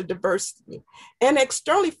relates to diversity, and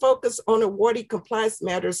externally focused on awardee compliance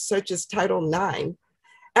matters such as Title IX.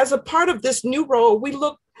 As a part of this new role, we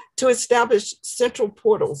look to establish central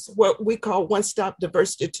portals, what we call one-stop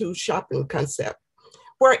diversity tool shopping concept,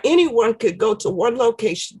 where anyone could go to one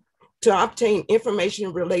location to obtain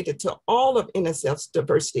information related to all of NSF's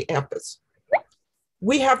diversity efforts.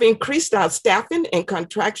 We have increased our staffing and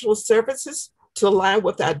contractual services to align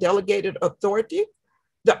with our delegated authority.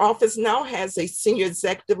 The office now has a senior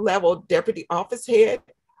executive level deputy office head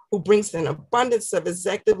who brings an abundance of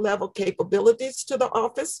executive level capabilities to the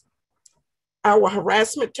office. Our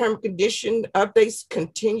harassment term condition updates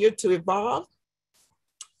continue to evolve.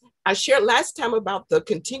 I shared last time about the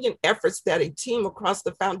continuing efforts that a team across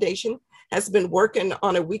the foundation has been working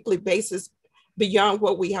on a weekly basis beyond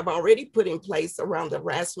what we have already put in place around the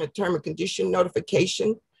harassment term and condition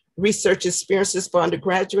notification, research experiences for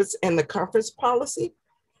undergraduates, and the conference policy.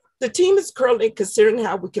 The team is currently considering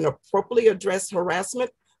how we can appropriately address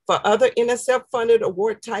harassment for other NSF-funded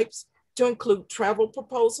award types to include travel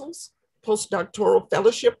proposals, postdoctoral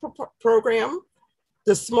fellowship program,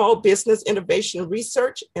 the Small Business Innovation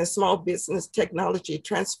Research and Small Business Technology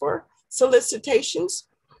Transfer solicitations.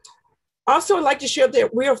 Also, I'd like to share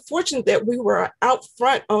that we are fortunate that we were out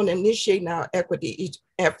front on initiating our equity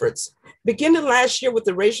efforts, beginning last year with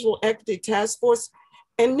the Racial Equity Task Force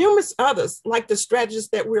and numerous others, like the strategies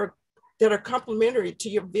that are complementary to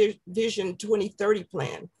your Vision 2030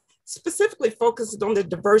 plan, specifically focused on the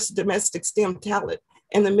diverse domestic STEM talent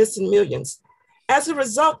and the missing millions. As a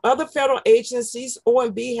result, other federal agencies,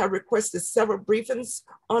 OMB, have requested several briefings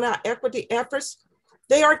on our equity efforts.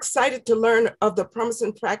 They are excited to learn of the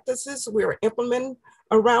promising practices we are implementing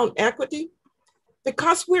around equity.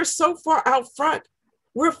 Because we're so far out front,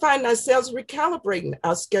 we're finding ourselves recalibrating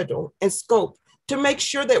our schedule and scope to make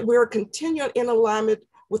sure that we're continuing in alignment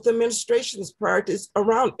with the administration's priorities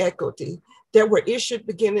around equity that were issued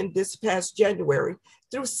beginning this past January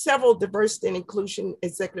through several diversity and inclusion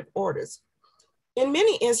executive orders. In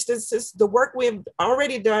many instances, the work we've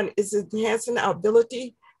already done is enhancing our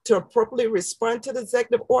ability to appropriately respond to the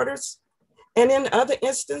executive orders. And in other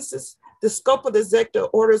instances, the scope of the executive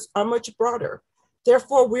orders are much broader,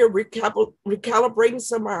 Therefore, we are recalibrating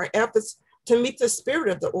some of our efforts to meet the spirit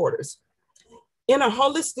of the orders. In a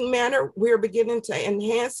holistic manner, we are beginning to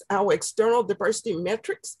enhance our external diversity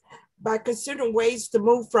metrics by considering ways to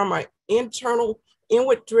move from an internal,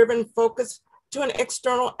 inward-driven focus to an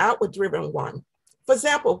external, outward-driven one. For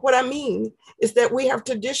example, what I mean is that we have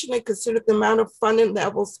traditionally considered the amount of funding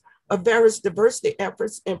levels of various diversity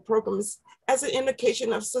efforts and programs as an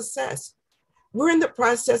indication of success. We're in the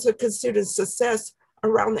process of considering success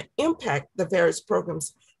around the impact the various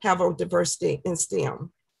programs have on diversity in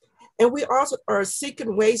STEM. And we also are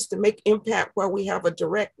seeking ways to make impact where we have a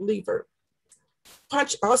direct lever.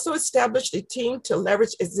 Punch also established a team to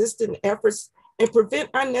leverage existing efforts and prevent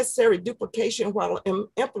unnecessary duplication while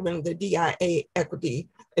implementing the DIA equity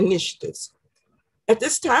initiatives. At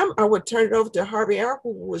this time, I will turn it over to Javier,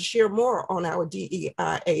 who will share more on our DEIA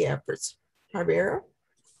efforts. Javier?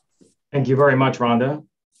 Thank you very much, Rhonda.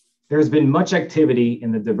 There has been much activity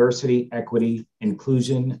in the diversity, equity,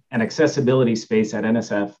 inclusion, and accessibility space at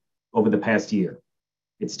NSF over the past year.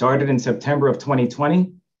 It started in September of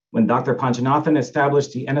 2020 when Dr. Panchanathan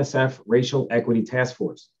established the NSF Racial Equity Task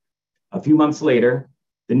Force. A few months later,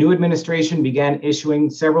 the new administration began issuing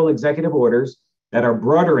several executive orders that are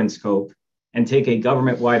broader in scope and take a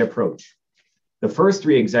government-wide approach. The first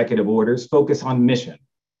three executive orders focus on mission.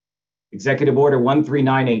 Executive Order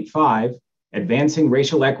 13985, advancing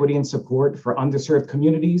racial equity and support for underserved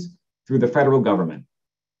communities through the federal government.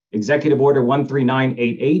 Executive Order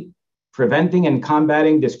 13988, preventing and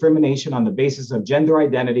combating discrimination on the basis of gender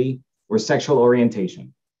identity or sexual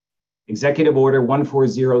orientation. Executive Order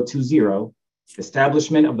 14020,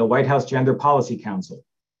 establishment of the White House Gender Policy Council.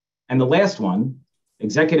 And the last one,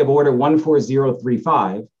 Executive Order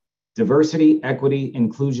 14035, diversity, equity,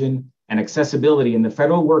 inclusion, and accessibility in the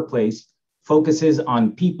federal workplace, focuses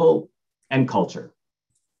on people and culture.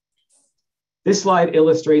 This slide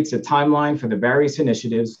illustrates the timeline for the various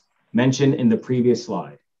initiatives mentioned in the previous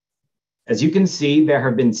slide. As you can see, there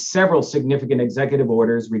have been several significant executive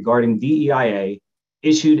orders regarding DEIA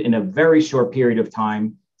issued in a very short period of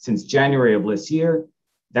time since January of this year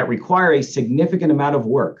that require a significant amount of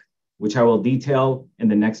work, which I will detail in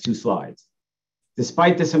the next two slides.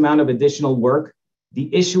 Despite this amount of additional work, the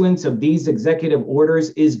issuance of these executive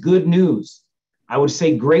orders is good news. I would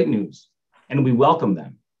say great news, and we welcome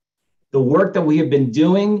them. The work that we have been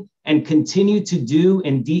doing and continue to do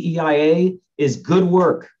in DEIA is good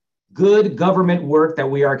work, good government work that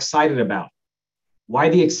we are excited about. Why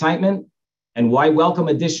the excitement and why welcome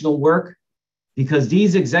additional work? Because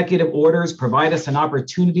these executive orders provide us an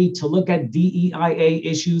opportunity to look at DEIA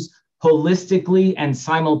issues holistically and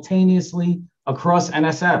simultaneously across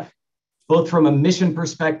NSF, both from a mission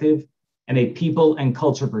perspective and a people and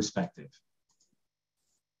culture perspective.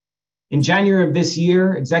 In January of this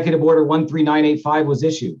year, Executive Order 13985 was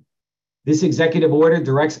issued. This executive order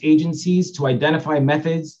directs agencies to identify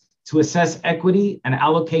methods to assess equity and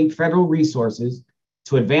allocate federal resources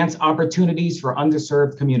to advance opportunities for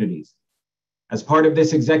underserved communities. As part of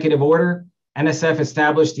this executive order, NSF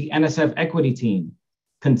established the NSF Equity Team,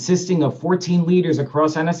 consisting of 14 leaders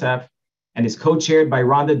across NSF and is co-chaired by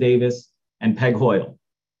Rhonda Davis and Peg Hoyle.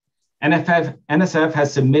 NSF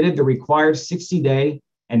has submitted the required 60-day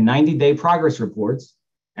and 90-day progress reports,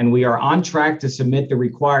 and we are on track to submit the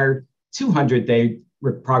required 200-day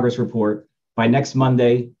progress report by next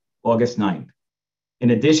Monday, August 9th.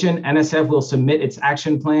 In addition, NSF will submit its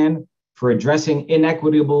action plan for addressing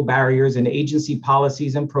inequitable barriers in agency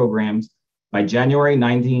policies and programs by January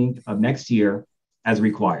 19th of next year as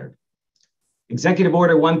required. Executive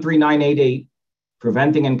Order 13988,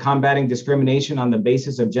 preventing and combating discrimination on the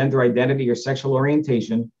basis of gender identity or sexual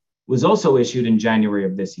orientation, was also issued in January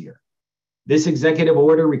of this year. This executive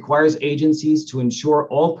order requires agencies to ensure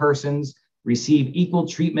all persons receive equal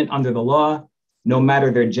treatment under the law, no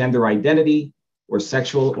matter their gender identity or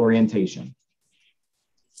sexual orientation.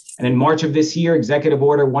 And in March of this year, Executive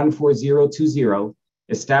Order 14020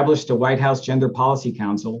 established the White House Gender Policy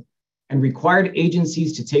Council and required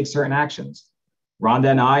agencies to take certain actions.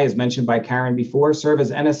 Rhonda and I, as mentioned by Karen before, serve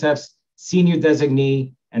as NSF's senior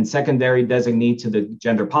designee and secondary designee to the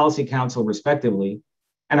Gender Policy Council, respectively.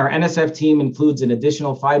 And our NSF team includes an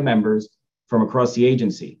additional 5 members from across the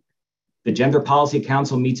agency. The Gender Policy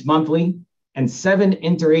Council meets monthly, and 7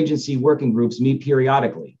 interagency working groups meet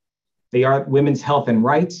periodically. They are women's health and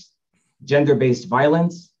rights, gender-based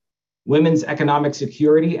violence, women's economic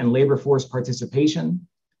security and labor force participation,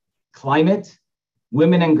 climate,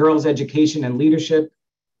 women and girls education and leadership,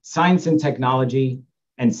 science and technology,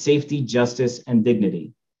 and safety, justice, and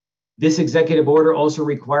dignity. This executive order also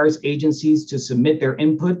requires agencies to submit their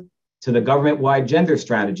input to the government-wide gender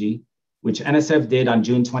strategy which NSF did on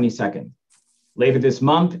June 22nd. Later this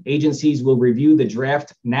month, agencies will review the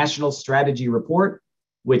draft National Strategy Report,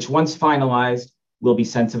 which once finalized will be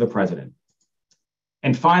sent to the President.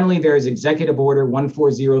 And finally, there is Executive Order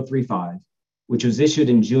 14035, which was issued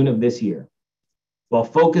in June of this year. While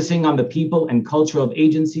focusing on the people and culture of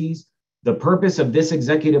agencies, the purpose of this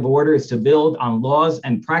executive order is to build on laws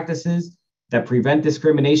and practices that prevent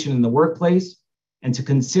discrimination in the workplace and to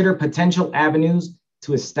consider potential avenues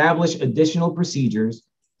to establish additional procedures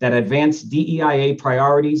that advance DEIA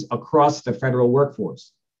priorities across the federal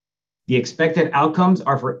workforce. The expected outcomes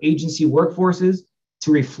are for agency workforces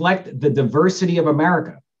to reflect the diversity of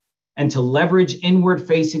America and to leverage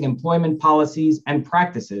inward-facing employment policies and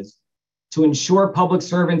practices to ensure public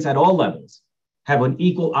servants at all levels have an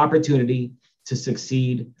equal opportunity to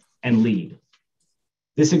succeed and lead.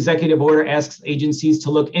 This executive order asks agencies to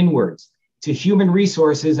look inwards to human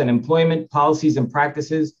resources and employment policies and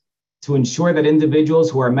practices to ensure that individuals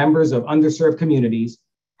who are members of underserved communities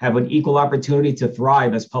have an equal opportunity to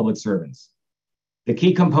thrive as public servants. The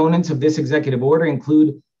key components of this executive order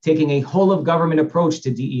include taking a whole of government approach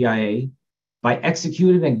to DEIA by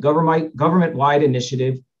executing a government-wide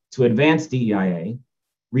initiative to advance DEIA,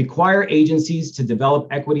 require agencies to develop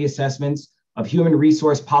equity assessments of human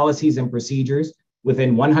resource policies and procedures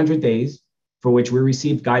within 100 days, for which we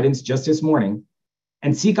received guidance just this morning,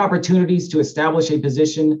 and seek opportunities to establish a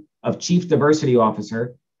position of Chief Diversity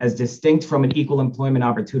Officer as distinct from an Equal Employment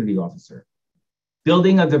Opportunity Officer.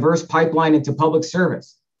 Building a diverse pipeline into public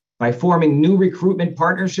service by forming new recruitment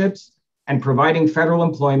partnerships and providing federal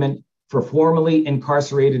employment for formerly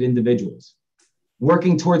incarcerated individuals.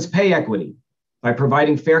 Working towards pay equity by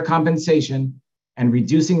providing fair compensation and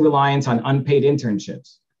reducing reliance on unpaid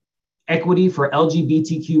internships. Equity for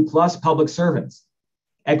LGBTQ+ public servants.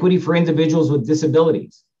 Equity for individuals with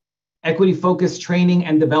disabilities. Equity-focused training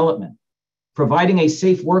and development. Providing a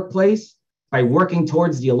safe workplace by working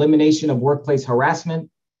towards the elimination of workplace harassment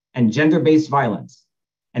and gender-based violence,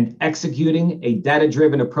 and executing a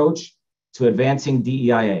data-driven approach to advancing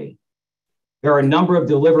DEIA. There are a number of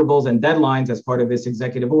deliverables and deadlines as part of this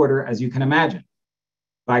executive order, as you can imagine.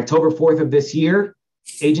 By October 4th of this year,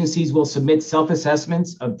 agencies will submit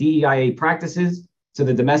self-assessments of DEIA practices to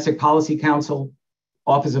the Domestic Policy Council,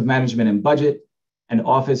 Office of Management and Budget, and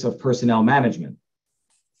Office of Personnel Management.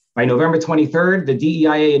 By November 23rd, the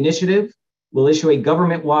DEIA initiative will issue a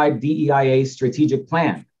government-wide DEIA strategic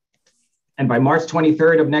plan. And by March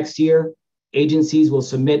 23rd of next year, agencies will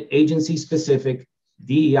submit agency-specific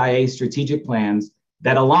DEIA strategic plans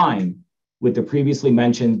that align with the previously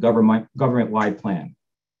mentioned government-wide plan.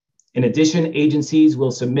 In addition, agencies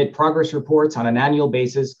will submit progress reports on an annual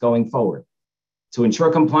basis going forward. To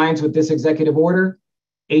ensure compliance with this executive order,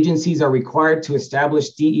 agencies are required to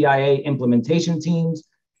establish DEIA implementation teams,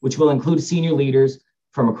 which will include senior leaders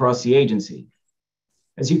from across the agency.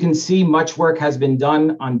 As you can see, much work has been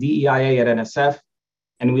done on DEIA at NSF,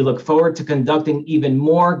 and we look forward to conducting even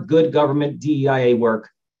more good government DEIA work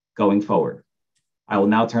going forward. I will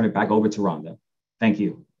now turn it back over to Rhonda. Thank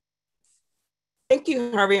you. Thank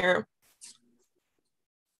you, Javier.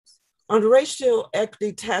 On the Racial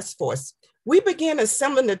Equity Task Force, we began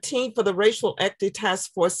assembling a team for the Racial Equity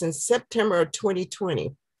Task Force in September of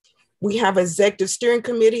 2020. We have an executive steering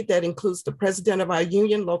committee that includes the president of our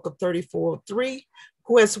union, Local 3403,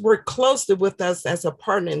 who has worked closely with us as a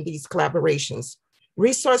partner in these collaborations,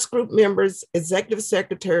 resource group members, executive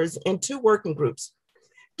secretaries, and 2 working groups.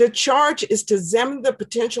 The charge is to examine the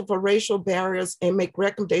potential for racial barriers and make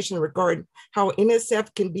recommendations regarding how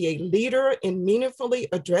NSF can be a leader in meaningfully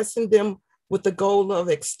addressing them with the goal of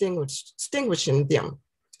extinguishing them.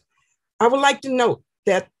 I would like to note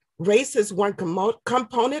that race is one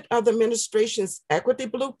component of the administration's equity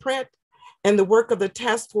blueprint, and the work of the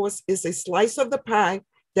task force is a slice of the pie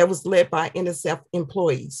that was led by NSF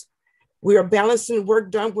employees. We are balancing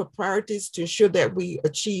work done with priorities to ensure that we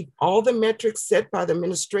achieve all the metrics set by the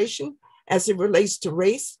administration as it relates to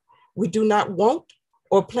race. We do not want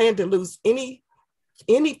or plan to lose anything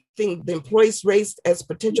the employees raised as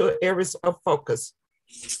potential areas of focus.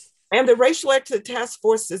 And the Racial Equity Task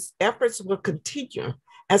Force's efforts will continue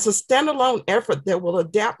as a standalone effort that will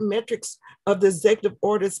adapt metrics of the executive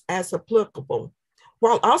orders as applicable,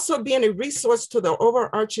 while also being a resource to the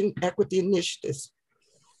overarching equity initiatives.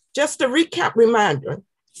 Just a recap reminder,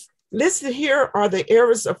 listed here are the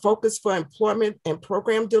areas of focus for employment and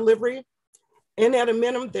program delivery. And at a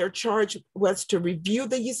minimum, their charge was to review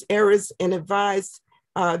these areas and advise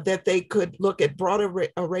that they could look at broader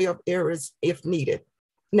array of areas if needed.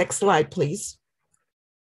 Next slide, please.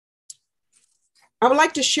 I would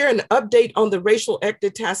like to share an update on the Racial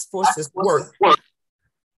Equity Task Force's work.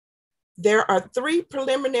 There are 3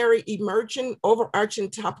 preliminary emerging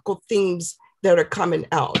overarching topical themes that are coming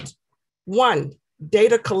out. 1,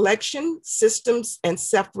 data collection, systems, and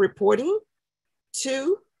self-reporting.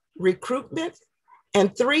 2, recruitment.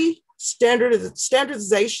 And 3,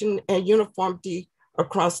 standardization and uniformity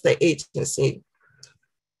across the agency.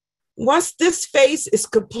 Once this phase is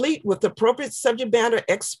complete with appropriate subject matter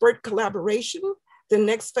expert collaboration, the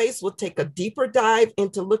next phase will take a deeper dive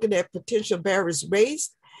into looking at potential barriers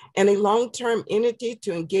raised, and a long-term entity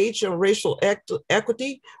to engage in racial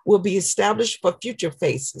equity will be established for future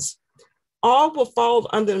phases. All will fall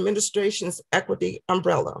under the administration's equity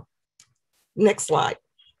umbrella. Next slide.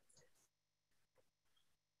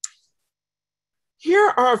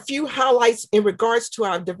 Here are a few highlights in regards to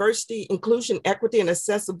our diversity, inclusion, equity, and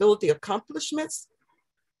accessibility accomplishments.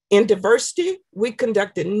 In diversity, we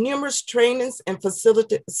conducted numerous trainings and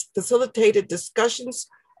facilitated discussions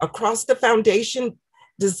across the foundation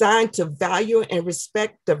designed to value and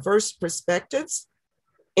respect diverse perspectives.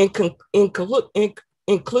 In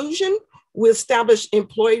inclusion, we established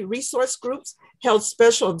employee resource groups, held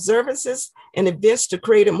special observances and events to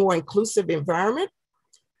create a more inclusive environment.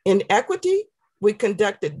 In equity, we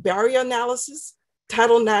conducted barrier analysis,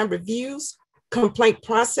 Title IX reviews, complaint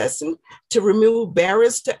processing to remove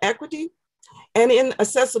barriers to equity. And in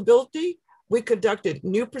accessibility, we conducted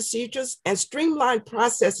new procedures and streamlined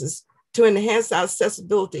processes to enhance our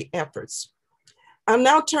accessibility efforts. I'll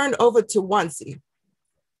now turn over to Wanzi.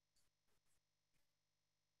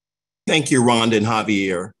 Thank you, Rhonda and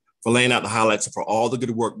Javier, for laying out the highlights for all the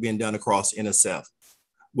good work being done across NSF,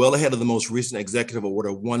 well ahead of the most recent Executive Order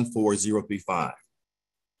 14035.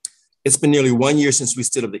 It's been nearly 1 year since we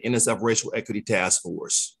stood up the NSF Racial Equity Task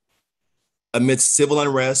Force. Amidst civil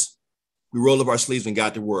unrest, we rolled up our sleeves and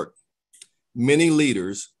got to work. Many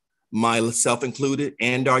leaders, myself included,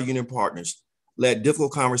 and our union partners, led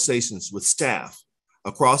difficult conversations with staff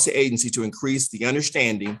across the agency to increase the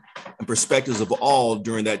understanding and perspectives of all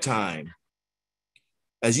during that time.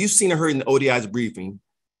 As you've seen and heard in the ODI's briefing,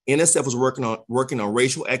 NSF was working on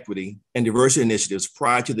racial equity and diversity initiatives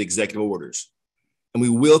prior to the executive orders, and we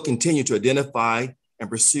will continue to identify and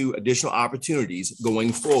pursue additional opportunities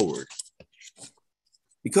going forward.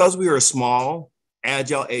 Because we are a small,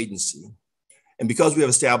 agile agency, and because we have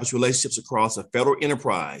established relationships across a federal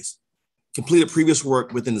enterprise, completed previous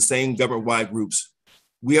work within the same government-wide groups,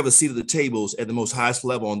 we have a seat at the tables at the most highest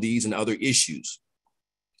level on these and other issues.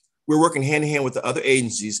 We're working hand in hand with the other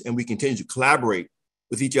agencies, and we continue to collaborate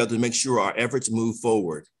with each other to make sure our efforts move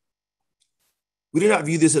forward. We do not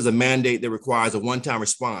view this as a mandate that requires a one-time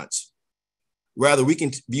response. Rather, we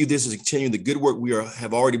can view this as continuing the good work we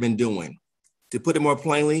have already been doing. To put it more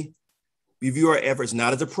plainly, we view our efforts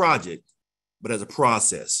not as a project, but as a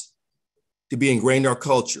process to be ingrained in our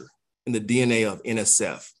culture, in the DNA of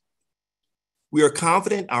NSF. We are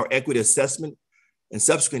confident our equity assessment and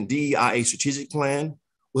subsequent DEIA strategic plan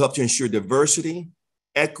will help to ensure diversity,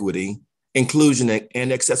 equity, inclusion,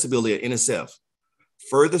 and accessibility at NSF,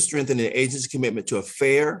 further strengthening the agency's commitment to a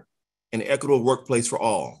fair and equitable workplace for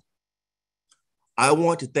all. I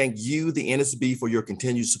want to thank you, the NSB, for your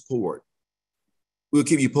continued support. We will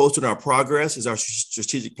keep you posted on our progress as our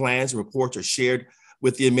strategic plans and reports are shared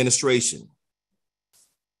with the administration.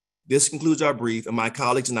 This concludes our brief, and my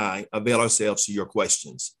colleagues and I avail ourselves to your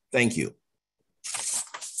questions. Thank you.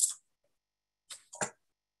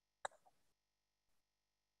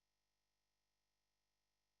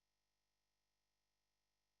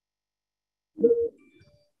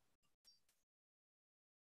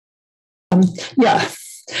 Yeah.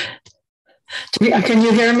 Can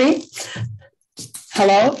you hear me?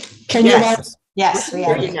 Hello? Can you all? Yes, we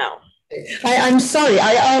hear you now. I'm sorry,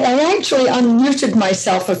 I actually unmuted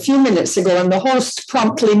myself a few minutes ago and the host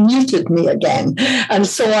promptly muted me again. And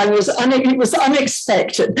so it was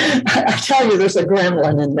unexpected. I tell you, there's a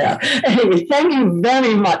gremlin in there. Anyway, thank you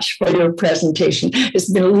very much for your presentation.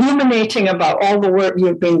 It's been illuminating about all the work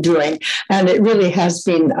you've been doing. And it really has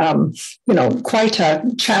been, quite a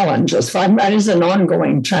challenge. It is an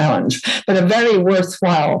ongoing challenge, but a very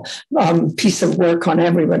worthwhile piece of work on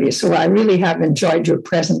everybody. So I really have enjoyed your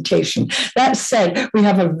presentation. That said, we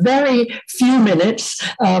have a very few minutes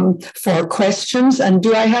for questions. And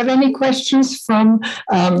do I have any questions from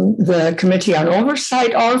the Committee on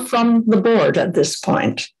Oversight or from the board at this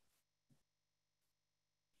point?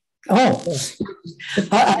 Oh,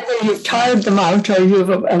 either you've tired them out or you've...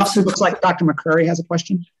 looks like Dr. McCrary has a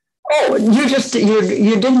question. Oh, you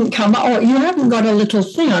didn't come. Oh, you haven't got a little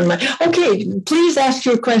thing on my... Okay, please ask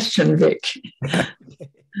your question, Vic.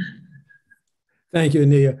 Thank you,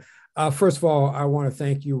 Nia. First of all, I want to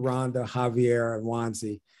thank you, Rhonda, Javier, and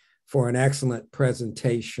Wanzi, for an excellent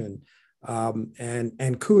presentation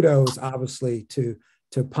And kudos, obviously, to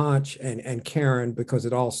Ponch and Karen, because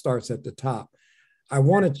it all starts at the top. I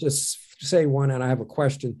want to just say one, and I have a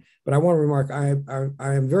question, but I want to remark,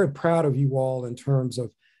 I am very proud of you all in terms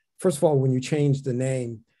of, first of all, when you changed the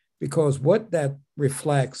name, because what that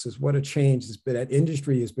reflects is what a change has been. That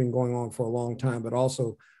industry has been going on for a long time, but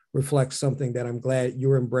also reflects something that I'm glad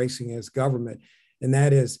you're embracing as government. And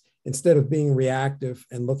that is, instead of being reactive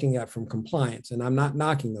and looking at from compliance, and I'm not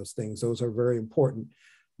knocking those things, those are very important,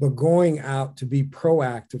 but going out to be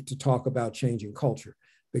proactive to talk about changing culture,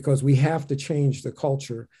 because we have to change the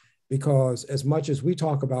culture, because as much as we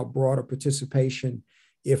talk about broader participation,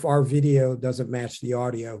 if our video doesn't match the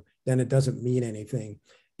audio, then it doesn't mean anything.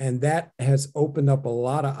 And that has opened up a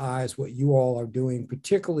lot of eyes, what you all are doing,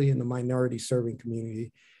 particularly in the minority serving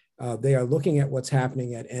community. They are looking at what's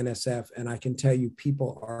happening at NSF, and I can tell you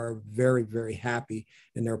people are very, very happy,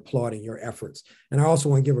 and they're applauding your efforts. And I also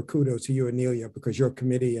want to give a kudos to you, Anelia, because your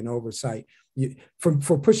committee and oversight,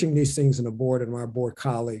 for pushing these things in the board and our board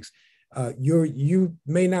colleagues. You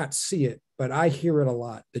may not see it, but I hear it a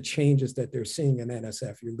lot, the changes that they're seeing in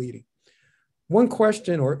NSF you're leading. One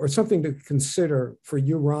question or something to consider for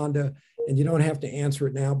you, Rhonda, and you don't have to answer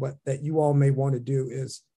it now, but that you all may want to do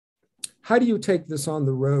is, how do you take this on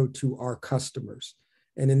the road to our customers?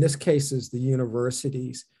 And in this case is the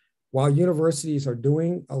universities. While universities are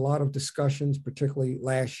doing a lot of discussions, particularly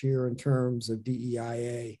last year in terms of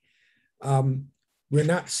DEIA, we're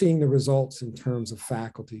not seeing the results in terms of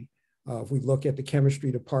faculty. If we look at the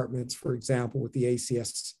chemistry departments, for example, with the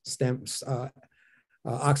ACS STEM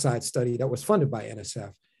oxide study that was funded by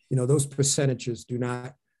NSF, those percentages do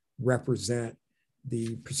not represent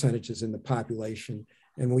the percentages in the population.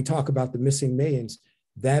 And when we talk about the missing millions,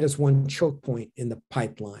 that is one choke point in the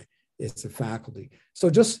pipeline. It's the faculty. So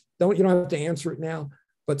just you don't have to answer it now,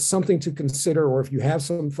 but something to consider, or if you have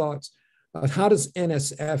some thoughts, how does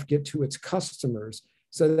NSF get to its customers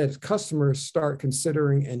so that customers start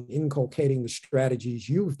considering and inculcating the strategies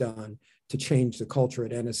you've done to change the culture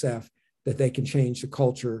at NSF, that they can change the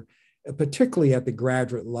culture, particularly at the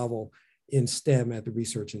graduate level in STEM at the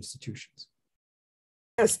research institutions?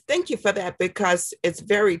 Yes, thank you for that, because it's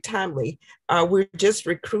very timely. We're just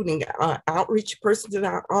recruiting outreach persons in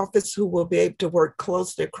our office who will be able to work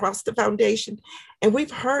closely across the foundation. And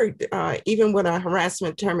we've heard, even with our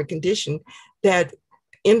harassment term and condition, that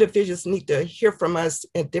individuals need to hear from us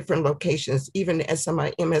at different locations, even as some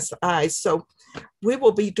MSIs. So we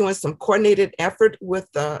will be doing some coordinated effort with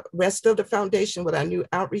the rest of the foundation with our new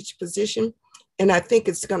outreach position. And I think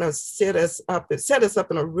it's going to set us up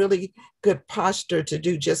in a really good posture to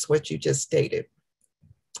do just what you just stated.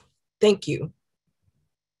 Thank you.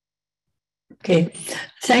 Okay,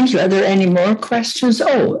 thank you. Are there any more questions?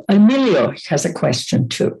 Oh, Emilio has a question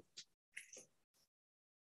too.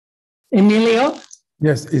 Emilio?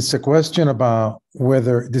 Yes, it's a question about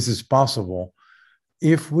whether this is possible.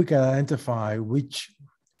 If we can identify which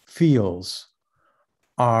fields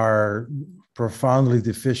are profoundly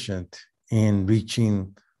deficient in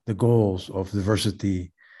reaching the goals of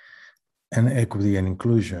diversity and equity and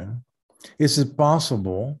inclusion, is it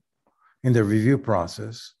possible in the review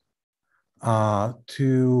process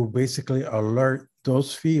to basically alert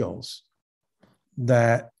those fields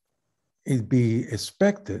that it be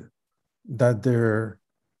expected that their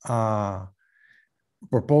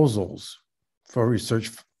proposals for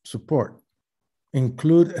research support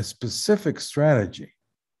include a specific strategy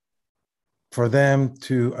for them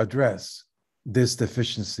to address this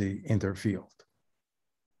deficiency in their field?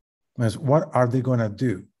 As what are they going to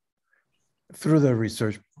do through their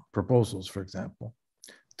research proposals, for example,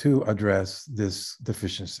 to address this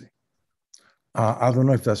deficiency? I don't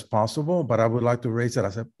know if that's possible, but I would like to raise it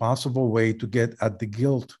as a possible way to get at the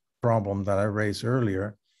guilt problem that I raised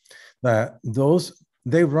earlier, that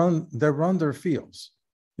they run their fields.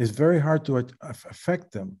 It's very hard to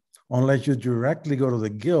affect them unless you directly go to the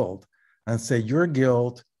guild and say your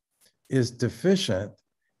guild is deficient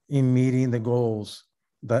in meeting the goals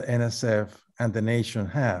that NSF and the nation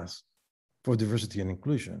has for diversity and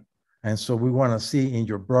inclusion. And so we want to see in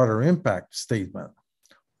your broader impact statement,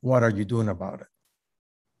 what are you doing about it?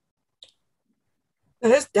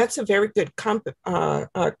 That's a very good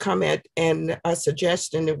comment and a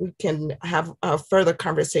suggestion that we can have a further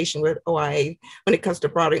conversation with OIA when it comes to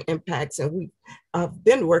broader impacts. And we've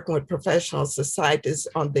been working with professional societies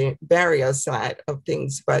on the barrier side of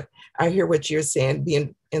things, but I hear what you're saying,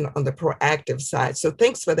 being on the proactive side. So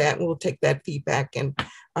thanks for that. And we'll take that feedback and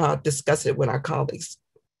discuss it with our colleagues.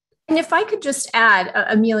 And if I could just add,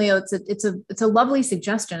 Emilio, it's a lovely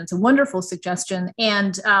suggestion. It's a wonderful suggestion.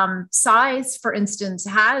 And SIZE, for instance,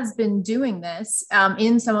 has been doing this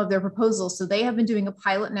in some of their proposals. So they have been doing a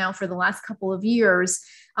pilot now for the last couple of years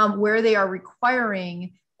where they are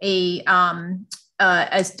requiring a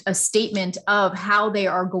statement of how they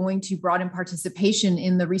are going to broaden participation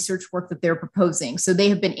in the research work that they're proposing. So they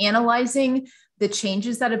have been analyzing the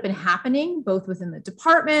changes that have been happening, both within the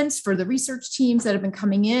departments, for the research teams that have been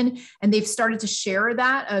coming in, and they've started to share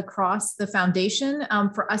that across the foundation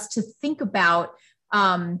for us to think about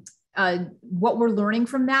what we're learning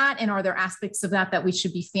from that, and are there aspects of that we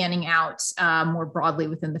should be fanning out more broadly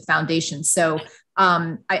within the foundation. So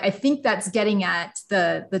I think that's getting at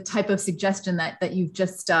the type of suggestion that you've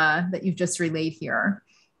just relayed here.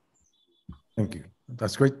 Thank you.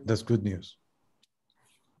 That's great. That's good news.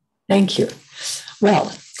 Thank you.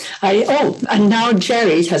 Well, and now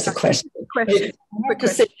Jerry has a question. I've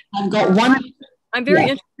got one. I'm very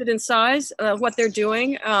interested in SIZE, what they're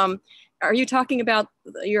doing. Are you talking about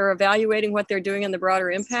you're evaluating what they're doing in the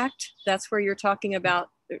broader impact? That's where you're talking about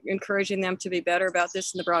encouraging them to be better about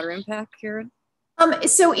this in the broader impact, Karen?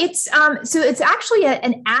 So it's actually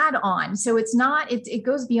an add-on. So it's not, it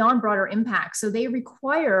goes beyond broader impact. So they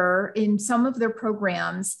require in some of their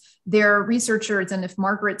programs, their researchers, and if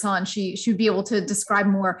Margaret's on, she should be able to describe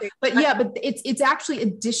more, but yeah, but it's actually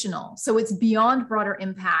additional. So it's beyond broader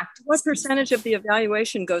impact. What percentage of the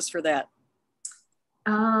evaluation goes for that?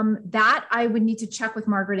 That I would need to check with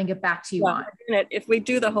Margaret and get back to you on. If we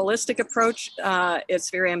do the holistic approach,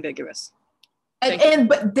 it's very ambiguous.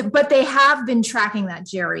 But they have been tracking that,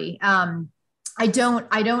 Jerry. I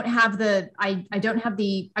don't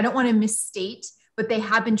want to misstate, but they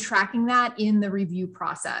have been tracking that in the review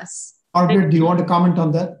process. Margaret, do you want to comment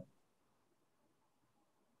on that?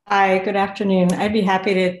 Hi, good afternoon. I'd be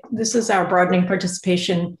happy to. This is our broadening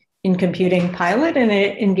participation in computing pilot, and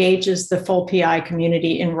it engages the full PI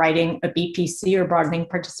community in writing a BPC, or broadening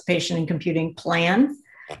participation in computing plan.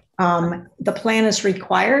 The plan is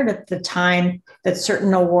required at the time that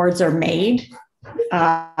certain awards are made,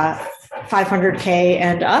 500K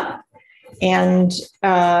and up, and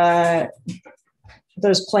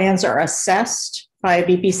those plans are assessed by a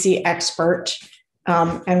BPC expert,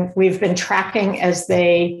 and we've been tracking as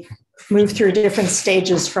they move through different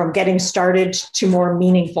stages from getting started to more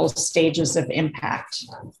meaningful stages of impact.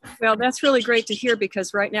 Well, that's really great to hear,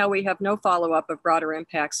 because right now we have no follow-up of broader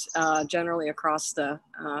impacts generally across the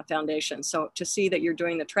foundation. So to see that you're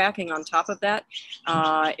doing the tracking on top of that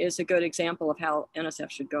is a good example of how NSF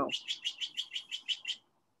should go.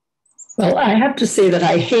 Well, I have to say that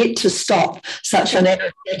I hate to stop such an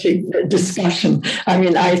energetic discussion. I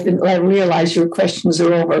mean, I realize your questions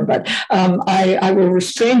are over, but I will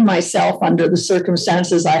restrain myself under the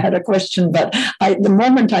circumstances. I had a question, but at the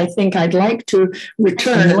moment, I think I'd like to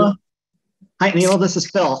return. Hi, Neil, this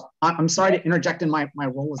is Phil. I'm sorry to interject in my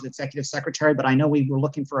role as executive secretary, but I know we were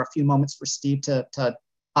looking for a few moments for Steve to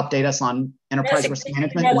update us on enterprise risk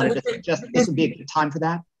management. This would be a good time for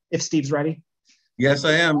that, if Steve's ready. Yes,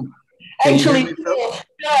 I am. Actually,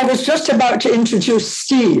 I was just about to introduce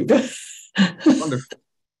Steve. Wonderful.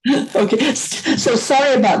 Okay, so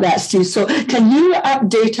sorry about that, Steve. So can you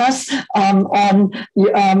update us on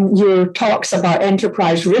your talks about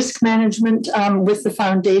enterprise risk management with the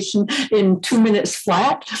foundation in 2 minutes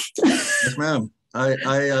flat? Yes, ma'am.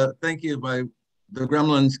 I thank you. The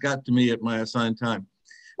gremlins got to me at my assigned time.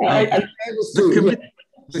 The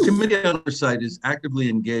Committee on Oversight is actively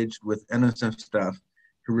engaged with NSF staff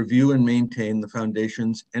to review and maintain the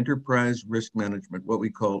Foundation's Enterprise Risk Management, what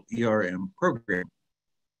we call ERM program.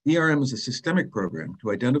 ERM is a systemic program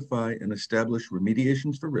to identify and establish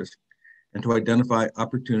remediations for risk and to identify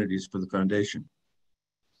opportunities for the Foundation.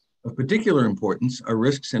 Of particular importance are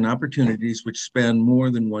risks and opportunities which span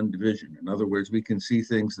more than one division. In other words, we can see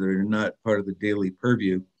things that are not part of the daily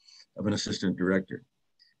purview of an assistant director.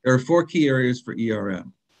 There are 4 key areas for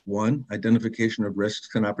ERM. 1, identification of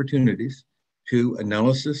risks and opportunities. 2,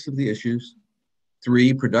 analysis of the issues.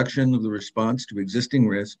 3, production of the response to existing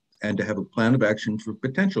risk and to have a plan of action for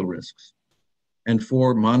potential risks. And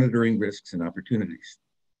 4, monitoring risks and opportunities.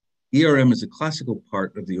 ERM is a classical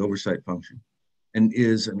part of the oversight function and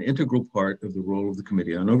is an integral part of the role of the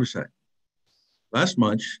Committee on Oversight. Last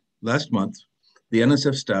month, the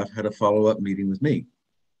NSF staff had a follow-up meeting with me.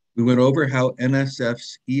 We went over how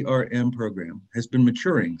NSF's ERM program has been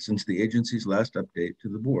maturing since the agency's last update to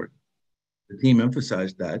the board. The team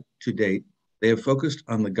emphasized that, to date, they have focused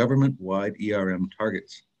on the government-wide ERM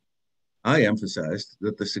targets. I emphasized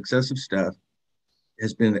that the success of staff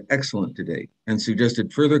has been excellent to date and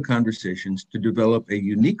suggested further conversations to develop a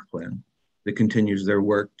unique plan that continues their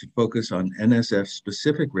work to focus on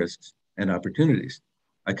NSF-specific risks and opportunities.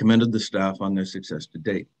 I commended the staff on their success to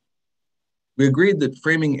date. We agreed that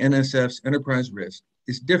framing NSF's enterprise risk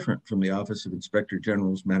is different from the Office of Inspector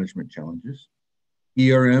General's management challenges.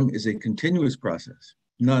 ERM is a continuous process,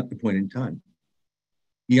 not a point in time.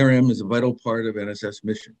 ERM is a vital part of NSF's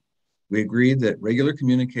mission. We agreed that regular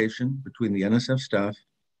communication between the NSF staff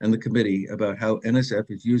and the committee about how NSF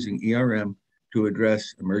is using ERM to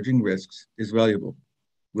address emerging risks is valuable.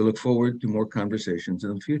 We look forward to more conversations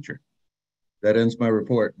in the future. That ends my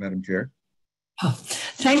report, Madam Chair. Oh,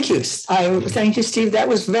 thank you. Thank you, Steve. That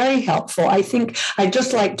was very helpful. I think I'd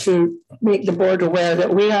just like to make the board aware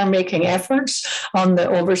that we are making efforts on the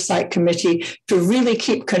Oversight Committee to really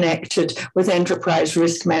keep connected with enterprise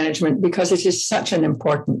risk management, because it is such an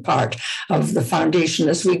important part of the foundation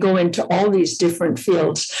as we go into all these different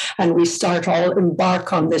fields and we start all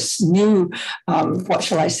embark on this new, what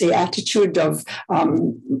shall I say, attitude of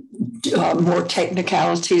more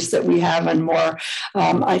technicalities that we have and more.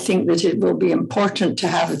 I think that it will be important to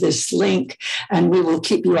have this link, and we will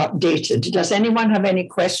keep you updated. Does anyone have any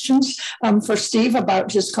questions for Steve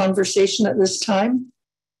about his conversation at this time?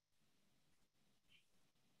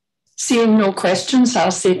 Seeing no questions, I'll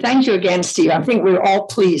say thank you again, Steve. I think we're all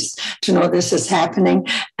pleased to know this is happening.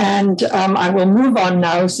 And I will move on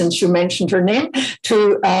now, since you mentioned her name,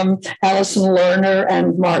 to Alison Lerner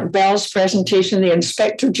and Mark Bell's presentation, the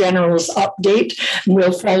Inspector General's update. And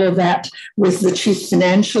we'll follow that with the Chief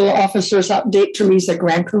Financial Officer's update, Teresa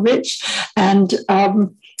Grankovich. And off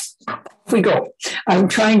we go. I'm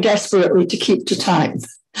trying desperately to keep to time.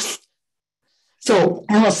 So,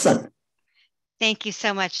 Alison. Thank you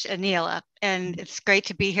so much, Anila, and it's great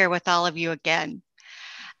to be here with all of you again.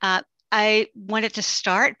 I wanted to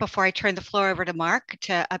start, before I turn the floor over to Mark,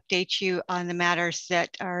 to update you on the matters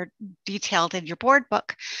that are detailed in your board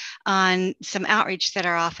book on some outreach that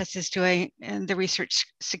our office is doing in the research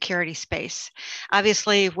security space.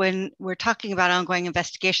 Obviously, when we're talking about ongoing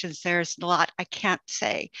investigations, there's a lot I can't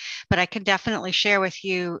say, but I can definitely share with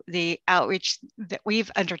you the outreach that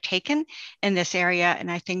we've undertaken in this area,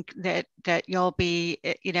 and I think that you'll be,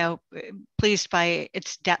 pleased by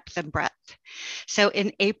its depth and breadth. So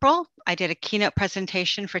in April, I did a keynote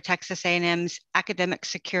presentation for Texas A&M's Academic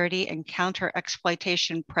Security and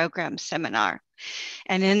Counter-Exploitation Program Seminar.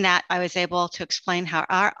 And in that, I was able to explain how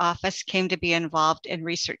our office came to be involved in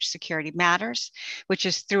research security matters, which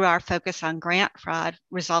is through our focus on grant fraud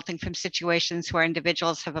resulting from situations where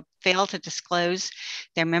individuals have failed to disclose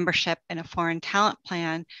their membership in a foreign talent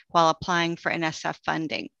plan while applying for NSF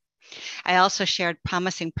funding. I also shared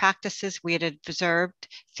promising practices we had observed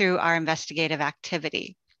through our investigative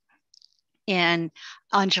activity. And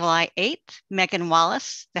on July 8th, Megan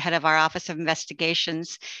Wallace, the head of our Office of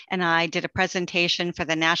Investigations, and I did a presentation for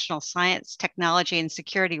the National Science, Technology, and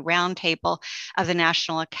Security Roundtable of the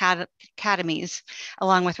National Academies,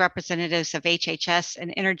 along with representatives of HHS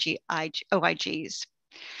and energy OIGs.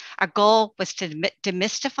 Our goal was to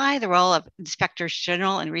demystify the role of inspectors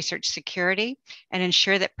general in research security and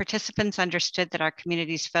ensure that participants understood that our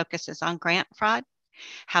community's focus is on grant fraud,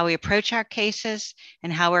 how we approach our cases,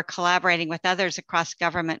 and how we're collaborating with others across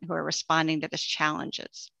government who are responding to these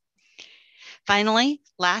challenges. Finally,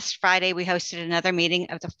 last Friday, we hosted another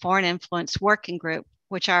meeting of the Foreign Influence Working Group,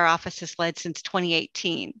 which our office has led since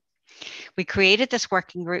 2018. We created this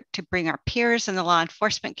working group to bring our peers in the law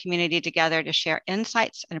enforcement community together to share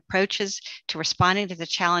insights and approaches to responding to the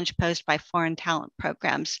challenge posed by foreign talent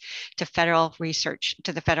programs to the federal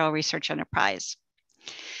research enterprise.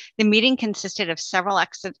 The meeting consisted of several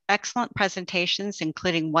excellent presentations,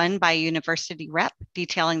 including one by a university rep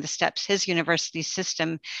detailing the steps his university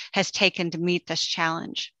system has taken to meet this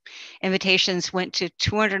challenge. Invitations went to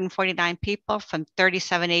 249 people from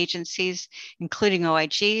 37 agencies, including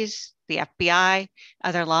OIGs, the FBI,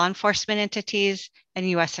 other law enforcement entities, and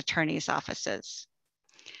U.S. attorneys' offices.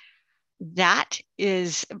 That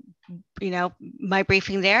is, my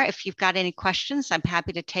briefing there. If you've got any questions, I'm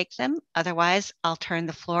happy to take them. Otherwise, I'll turn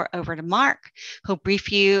the floor over to Mark, who'll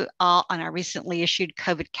brief you all on our recently issued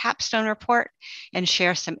COVID capstone report and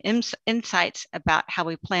share some insights about how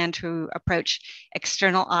we plan to approach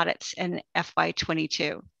external audits in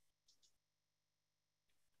FY22.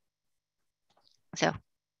 So,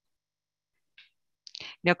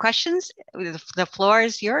 no questions? The floor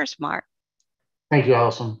is yours, Mark. Thank you,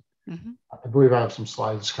 Alison. Mm-hmm. I believe I have some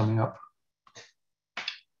slides coming up.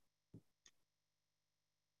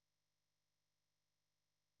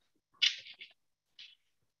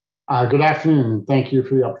 Good afternoon, and thank you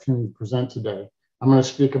for the opportunity to present today. I'm going to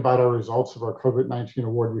speak about our results of our COVID-19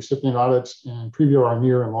 award recipient audits and preview our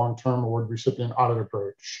near and long-term award recipient audit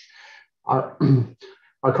approach. Our,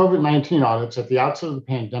 our COVID-19 audits at the outset of the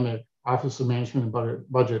pandemic, Office of Management and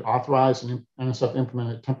Budget authorized and NSF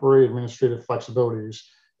implemented temporary administrative flexibilities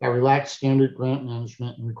that relaxed standard grant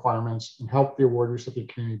management and requirements and helped the award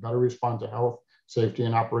recipient community better respond to health, safety,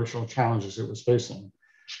 and operational challenges it was facing.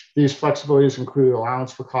 These flexibilities included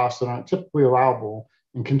allowance for costs that aren't typically allowable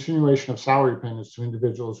and continuation of salary payments to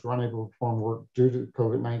individuals who are unable to perform work due to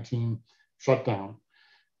COVID-19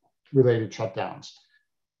 related shutdowns.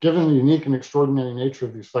 Given the unique and extraordinary nature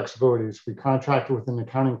of these flexibilities, we contracted with an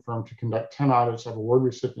accounting firm to conduct 10 audits of award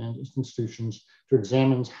recipient institutions to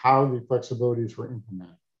examine how the flexibilities were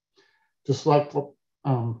implemented. To select,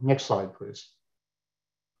 next slide, please.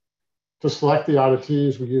 To select the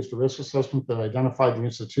auditees, we used a risk assessment that identified the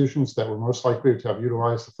institutions that were most likely to have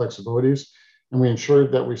utilized the flexibilities, and we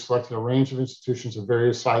ensured that we selected a range of institutions of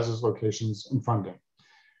various sizes, locations, and funding.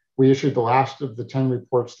 We issued the last of the 10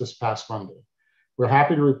 reports this past Monday. We're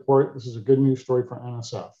happy to report this is a good news story for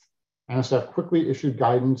NSF. NSF quickly issued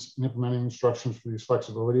guidance and implementing instructions for these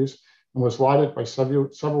flexibilities and was lauded by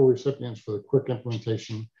several recipients for the quick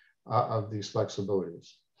implementation of these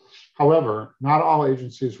flexibilities. However, not all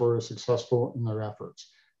agencies were as successful in their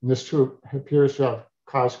efforts, and this too appears to have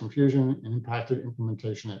caused confusion and impacted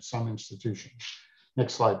implementation at some institutions.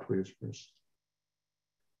 Next slide, please, Bruce.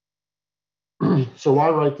 So why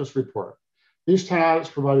write this report? These 10 audits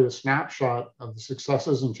provided a snapshot of the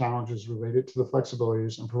successes and challenges related to the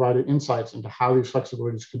flexibilities and provided insights into how these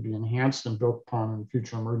flexibilities could be enhanced and built upon in a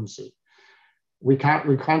future emergency. We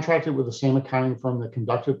contracted with the same accounting firm that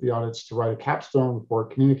conducted the audits to write a capstone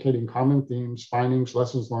report communicating common themes, findings,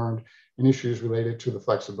 lessons learned, and issues related to the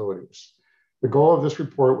flexibilities. The goal of this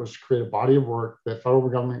report was to create a body of work that federal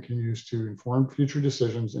government can use to inform future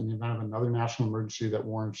decisions in the event of another national emergency that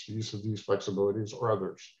warrants the use of these flexibilities or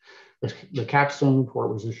others. The capstone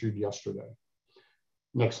report was issued yesterday.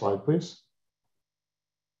 Next slide, please.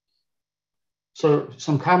 So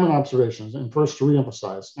some common observations, and first to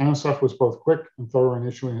reemphasize, NSF was both quick and thorough in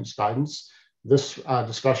issuing its guidance. This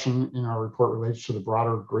discussion in our report relates to the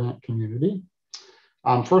broader grant community.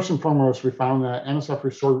 First and foremost, we found that NSF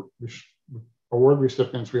award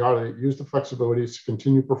recipients we audited used the flexibilities to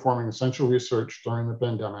continue performing essential research during the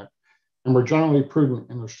pandemic and were generally prudent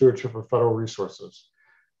in their stewardship of federal resources.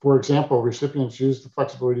 For example, recipients used the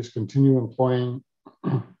flexibilities to continue employing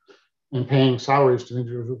and paying salaries to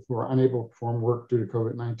individuals who are unable to perform work due to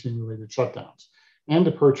COVID-19 related shutdowns, and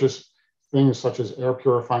to purchase things such as air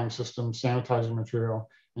purifying systems, sanitizing material,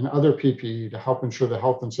 and other PPE to help ensure the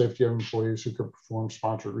health and safety of employees who could perform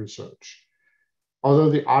sponsored research. Although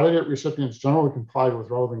the audited recipients generally complied with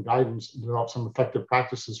relevant guidance and developed some effective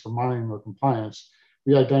practices for monitoring their compliance,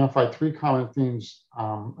 we identified 3 common themes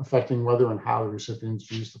affecting whether and how the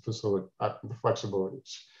recipients used the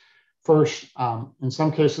flexibilities. First, in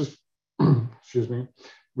some cases,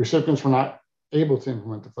 recipients were not able to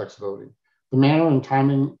implement the flexibility. The manner and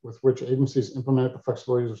timing with which agencies implemented the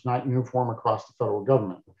flexibilities was not uniform across the federal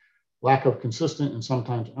government. Lack of consistent and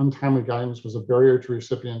sometimes untimely guidance was a barrier to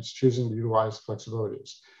recipients choosing to utilize the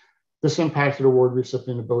flexibilities. This impacted award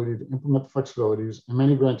recipient ability to implement the flexibilities, and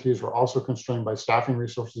many grantees were also constrained by staffing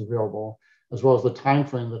resources available, as well as the time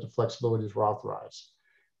frame that the flexibilities were authorized.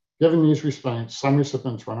 Given these restraints, some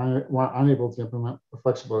recipients were unable to implement the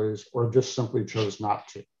flexibilities or just simply chose not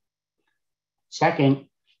to. Second,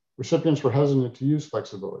 recipients were hesitant to use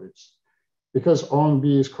flexibilities. Because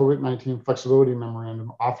OMB's COVID-19 flexibility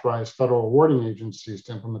memorandum authorized federal awarding agencies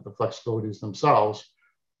to implement the flexibilities themselves,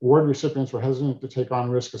 award recipients were hesitant to take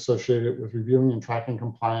on risk associated with reviewing and tracking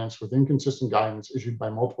compliance with inconsistent guidance issued by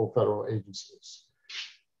multiple federal agencies.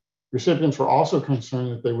 Recipients were also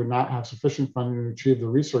concerned that they would not have sufficient funding to achieve the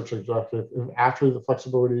research objective if after the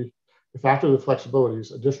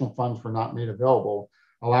flexibilities, additional funds were not made available,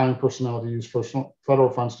 allowing personnel to use federal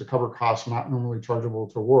funds to cover costs not normally chargeable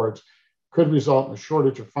to awards could result in a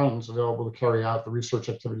shortage of funds available to carry out the research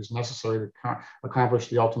activities necessary to accomplish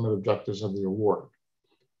the ultimate objectives of the award.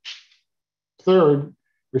 Third,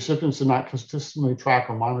 recipients did not consistently track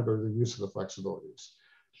or monitor the use of the flexibilities.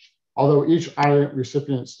 Although each audit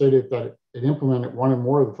recipient stated that it implemented one or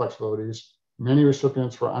more of the flexibilities, many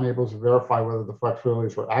recipients were unable to verify whether the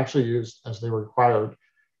flexibilities were actually used as they were required,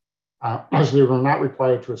 as they were not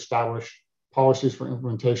required to establish policies for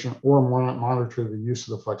implementation or monitor the use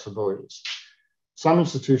of the flexibilities. Some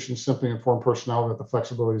institutions simply informed personnel that the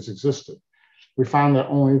flexibilities existed. We found that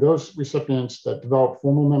only those recipients that developed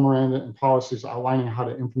formal memoranda and policies outlining how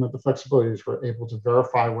to implement the flexibilities were able to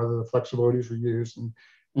verify whether the flexibilities were used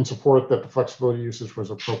and support that the flexibility usage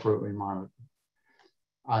was appropriately monitored.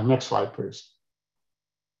 Next slide, please.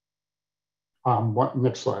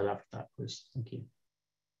 Next slide after that, please. Thank you.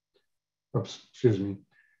 Oops, excuse me.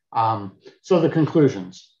 So the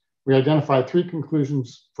conclusions. We identified 3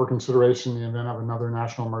 conclusions for consideration in the event of another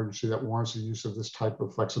national emergency that warrants the use of this type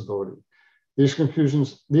of flexibility. These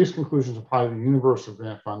conclusions apply to the universal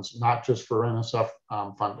grant funds, not just for NSF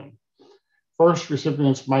funding. First,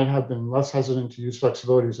 recipients might have been less hesitant to use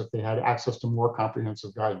flexibilities if they had access to more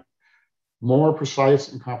comprehensive guidance. More precise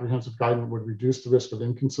and comprehensive guidance would reduce the risk of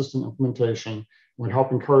inconsistent implementation and would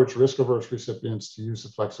help encourage risk-averse recipients to use the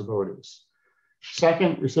flexibilities.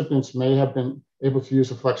 Second, recipients may have been able to use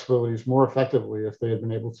the flexibilities more effectively if they had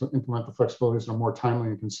been able to implement the flexibilities in a more timely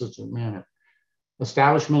and consistent manner.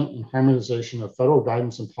 Establishment and harmonization of federal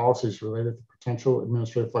guidance and policies related to potential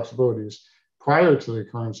administrative flexibilities prior to the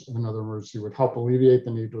occurrence of another emergency would help alleviate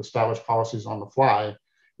the need to establish policies on the fly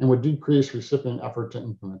and would decrease recipient effort to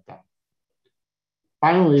implement them.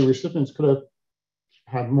 Finally, recipients could have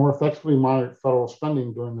had more effectively monitored federal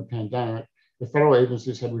spending during the pandemic if federal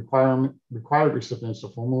agencies had required recipients to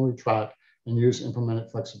formally track and use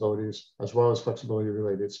implemented flexibilities as well as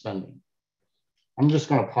flexibility-related spending. I'm just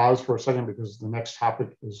going to pause for a second because the next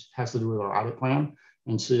topic has to do with our audit plan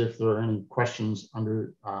and see if there are any questions on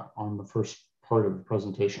the first part of the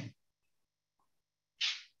presentation.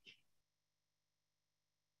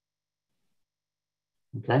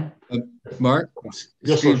 Okay. Mark?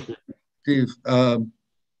 Yes, Steve,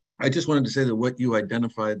 I just wanted to say that what you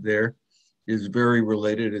identified there is very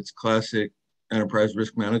related. It's classic enterprise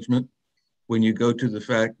risk management. When you go to the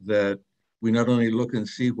fact that we not only look and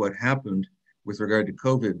see what happened with regard to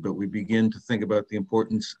COVID, but we begin to think about the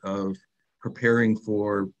importance of preparing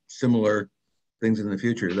for similar things in the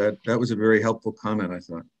future. That was a very helpful comment, I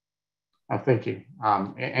thought. Thank you.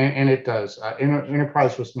 And it does.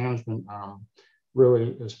 Enterprise risk management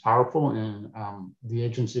really is powerful, and the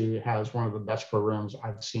agency has one of the best programs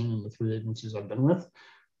I've seen in the 3 agencies I've been with.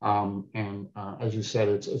 As you said,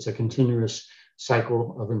 it's a continuous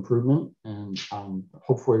cycle of improvement, and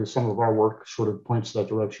hopefully some of our work sort of points that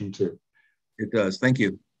direction too. It does. Thank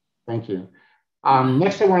you. Thank you.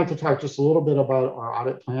 Next, I wanted to talk just a little bit about our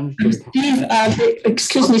audit plan. Steve,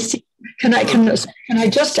 excuse me, Steve. Can I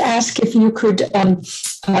just ask if you could,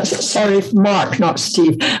 sorry, Mark, not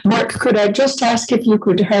Steve. Mark, could I just ask if you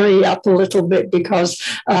could hurry up a little bit because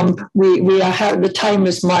the time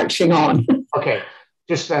is marching on. Okay,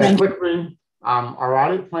 just quickly, our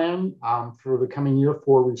audit plan for the coming year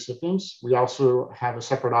for recipients. We also have a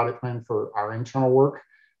separate audit plan for our internal work.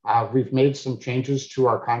 We've made some changes to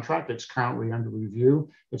our contract. It's currently under review.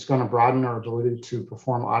 It's going to broaden our ability to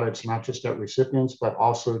perform audits, not just at recipients, but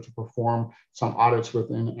also to perform some audits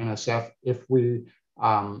within NSF if we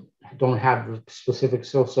don't have the specific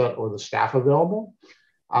skill set or the staff available.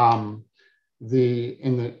 In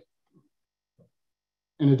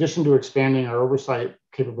addition to expanding our oversight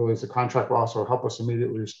capabilities, the contract will also help us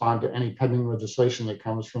immediately respond to any pending legislation that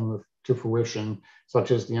comes to fruition,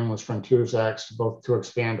 such as the Endless Frontiers Act, both to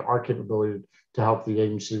expand our capability to help the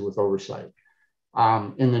agency with oversight.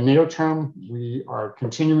 In the near term, we are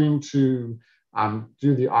continuing to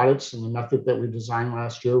do the audits in the method that we designed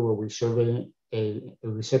last year, where we survey a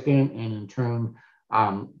recipient and in turn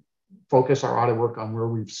focus our audit work on where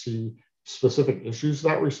we see specific issues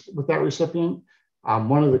with that recipient.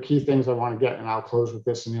 One of the key things I want to get, and I'll close with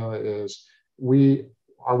this, Anila, is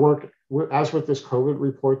our work, as with this COVID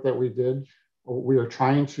report that we did, we are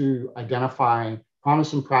trying to identify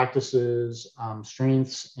promising practices,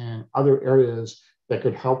 strengths, and other areas that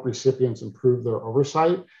could help recipients improve their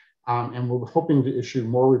oversight. And we're hoping to issue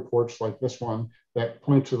more reports like this one that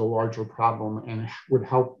point to the larger problem and would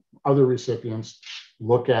help other recipients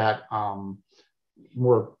look at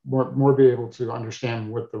more be able to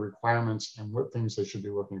understand what the requirements and what things they should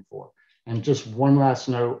be looking for. And just one last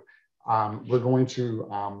note, we're going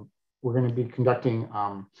to be conducting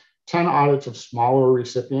 10 audits of smaller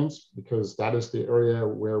recipients because that is the area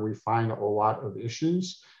where we find a lot of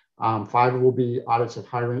issues. 5 will be audits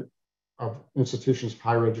of institutions of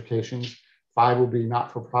higher education. 5 will be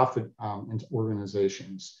not-for-profit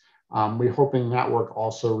organizations. We're hoping that work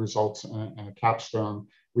also results in a capstone.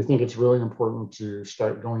 We think it's really important to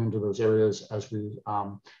start going into those areas as we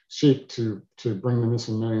seek to bring the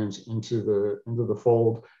missing millions into the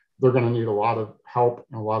fold. They're going to need a lot of help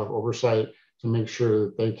and a lot of oversight to make sure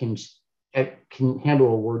that they can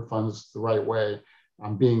handle award funds the right way,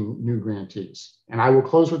 being new grantees. And I will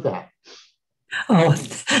close with that. Oh,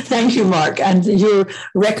 thank you, Mark. And your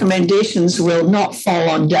recommendations will not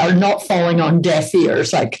falling on deaf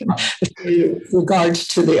ears. I can assure you with regards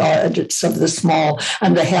to the audits of the small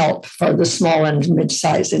and the help for the small and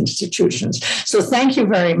mid-sized institutions. So thank you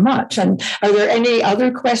very much. And are there any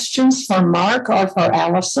other questions for Mark or for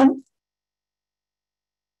Allison?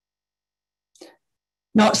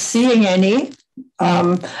 Not seeing any.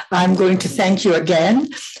 I'm going to thank you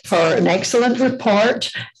again for an excellent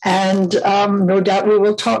report, and no doubt we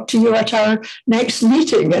will talk to you at our next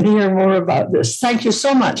meeting and hear more about this. Thank you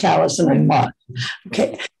so much, Alison and Mark.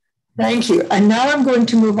 Okay, thank you. And now I'm going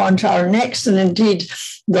to move on to our next, and indeed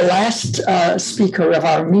the last speaker of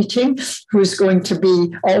our meeting, who's going to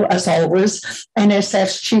be, as always,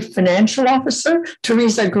 NSF's Chief Financial Officer,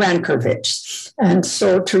 Teresa Grankovich. And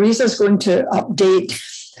so Teresa is going to update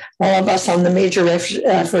all of us on the major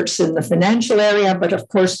efforts in the financial area, but of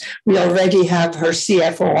course, we already have her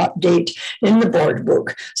CFO update in the board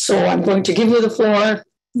book. So I'm going to give you the floor,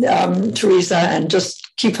 Teresa, and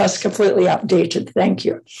just keep us completely updated. Thank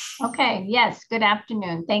you. Okay, yes, good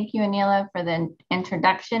afternoon. Thank you, Anila, for the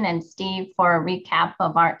introduction, and Steve for a recap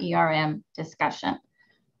of our ERM discussion.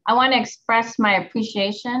 I want to express my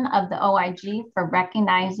appreciation of the OIG for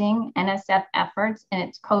recognizing NSF efforts in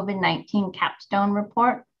its COVID-19 capstone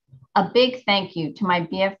report. A big thank you to my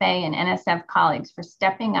BFA and NSF colleagues for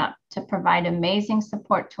stepping up to provide amazing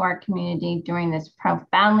support to our community during this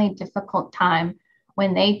profoundly difficult time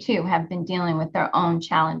when they too have been dealing with their own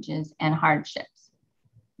challenges and hardships.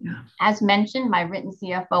 Yeah. As mentioned, my written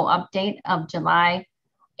CFO update of July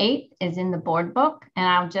 8th is in the board book, and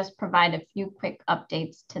I'll just provide a few quick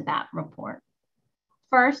updates to that report.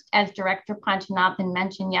 First, as Director Panchanathan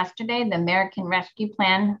mentioned yesterday, the American Rescue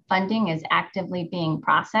Plan funding is actively being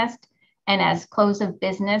processed. And as close of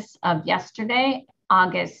business of yesterday,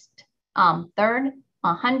 August 3rd,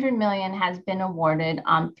 $100 million has been awarded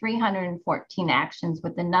on 314 actions,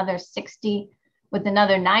 with another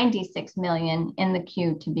 96 million in the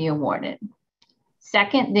queue to be awarded.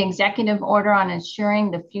 Second, the executive order on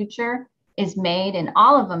ensuring the future is made in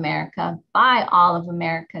all of America by all of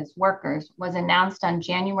America's workers was announced on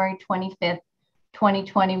January 25th,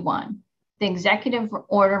 2021. The executive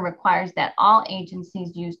order requires that all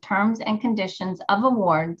agencies use terms and conditions of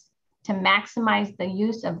awards to maximize the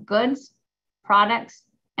use of goods, products,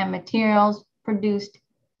 and materials produced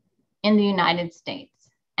in the United States.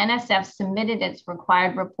 NSF submitted its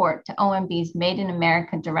required report to OMB's Made in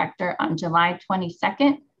America director on July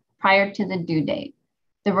 22nd, prior to the due date.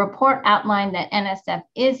 The report outlined that NSF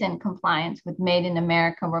is in compliance with Made in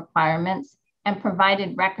America requirements and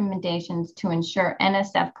provided recommendations to ensure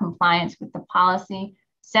NSF compliance with the policy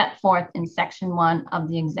set forth in Section 1 of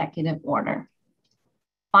the executive order.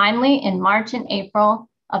 Finally, in March and April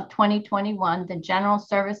of 2021, the General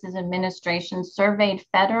Services Administration surveyed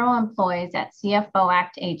federal employees at CFO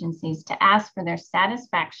Act agencies to ask for their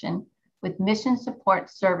satisfaction with mission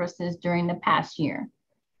support services during the past year.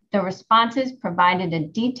 The responses provided a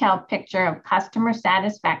detailed picture of customer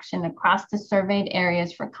satisfaction across the surveyed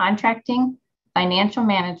areas for contracting, financial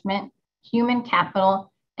management, human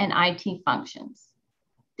capital, and IT functions.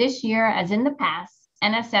 This year, as in the past,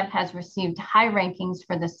 NSF has received high rankings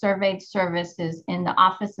for the surveyed services in the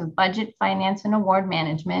Office of Budget, Finance, and Award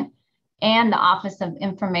Management and the Office of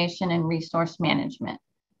Information and Resource Management.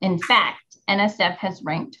 In fact, NSF has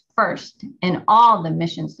ranked first in all the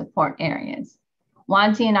mission support areas.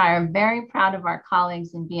 Wanzi and I are very proud of our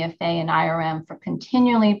colleagues in BFA and IRM for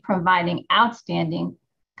continually providing outstanding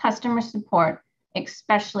customer support,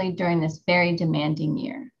 especially during this very demanding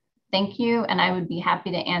year. Thank you, and I would be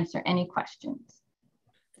happy to answer any questions.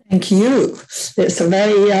 Thank you. It's a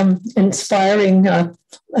very inspiring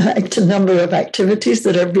number of activities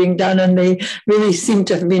that are being done, and they really seem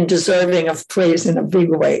to have been deserving of praise in a big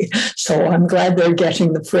way. So I'm glad they're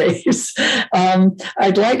getting the praise.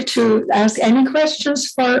 I'd like to ask any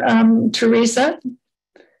questions for Teresa.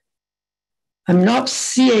 I'm not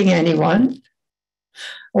seeing anyone.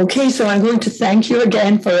 Okay, so I'm going to thank you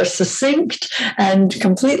again for a succinct and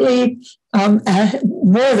completely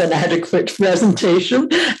more than adequate presentation,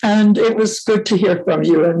 and it was good to hear from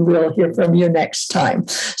you, and we'll hear from you next time.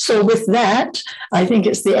 So with that, I think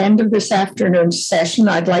it's the end of this afternoon's session.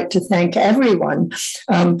 I'd like to thank everyone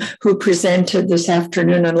who presented this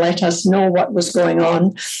afternoon and let us know what was going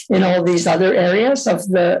on in all these other areas of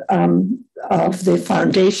the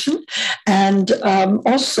foundation. And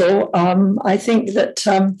also, I think that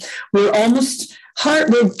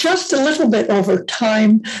we're just a little bit over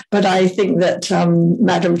time, but I think that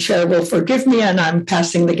Madam Chair will forgive me, and I'm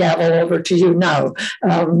passing the gavel over to you now,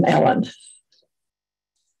 Ellen.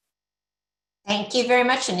 Thank you very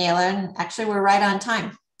much, Anila. And actually, we're right on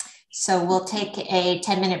time. So we'll take a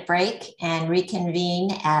 10-minute break and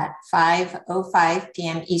reconvene at 5:05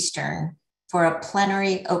 p.m. Eastern for a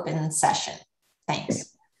plenary open session.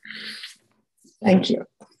 Thanks. Thank you.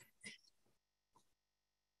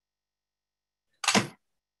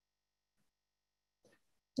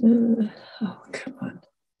 Oh, come on.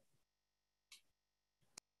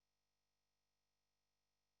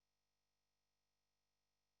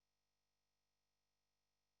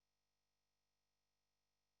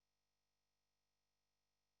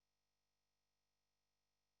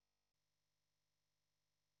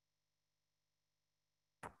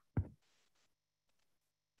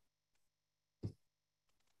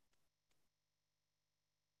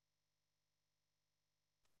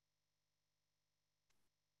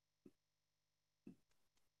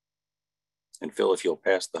 And Phil, if you'll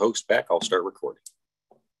pass the host back, I'll start recording.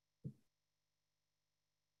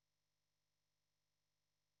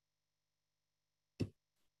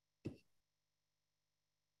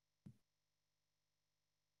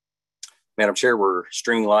 Madam Chair, we're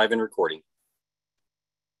streaming live and recording.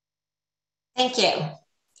 Thank you.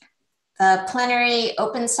 The plenary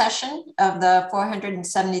open session of the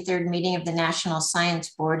 473rd meeting of the National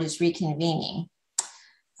Science Board is reconvening.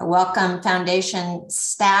 I welcome Foundation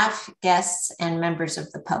staff, guests, and members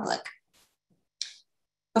of the public.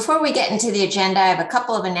 Before we get into the agenda, I have a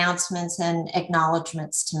couple of announcements and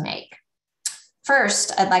acknowledgements to make.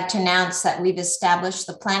 First, I'd like to announce that we've established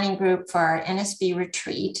the planning group for our NSB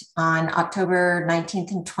retreat on October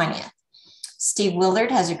 19th and 20th. Steve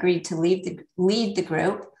Willard has agreed to lead the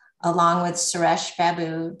group along with Suresh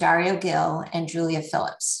Babu, Dario Gill, and Julia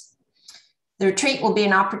Phillips. The retreat will be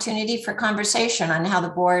an opportunity for conversation on how the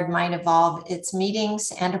board might evolve its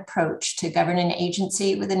meetings and approach to govern an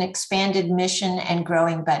agency with an expanded mission and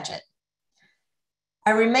growing budget.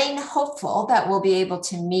 I remain hopeful that we'll be able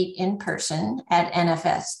to meet in person at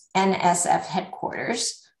NSF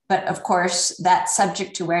headquarters, but of course, that's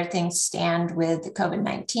subject to where things stand with the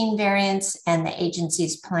COVID-19 variants and the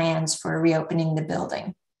agency's plans for reopening the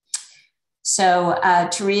building. So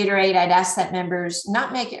to reiterate, I'd ask that members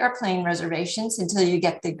not make airplane reservations until you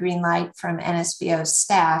get the green light from NSBO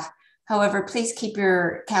staff. However, please keep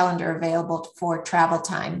your calendar available for travel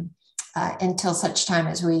time until such time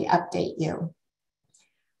as we update you.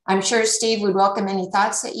 I'm sure Steve would welcome any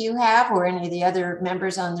thoughts that you have or any of the other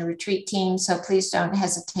members on the retreat team, so please don't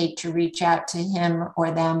hesitate to reach out to him or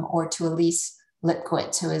them or to Elise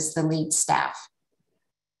Lipkowitz, who is the lead staff.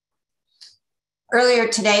 Earlier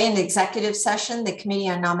today in the executive session, the Committee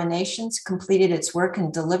on Nominations completed its work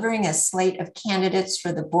in delivering a slate of candidates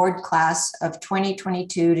for the board class of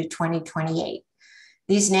 2022 to 2028.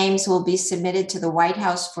 These names will be submitted to the White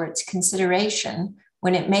House for its consideration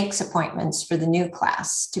when it makes appointments for the new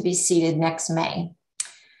class to be seated next May.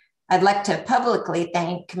 I'd like to publicly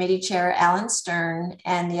thank Committee Chair Alan Stern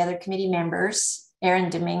and the other committee members, Aaron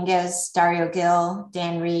Dominguez, Dario Gill,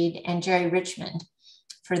 Dan Reed, and Jerry Richmond,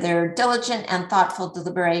 for their diligent and thoughtful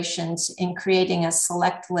deliberations in creating a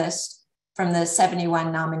select list from the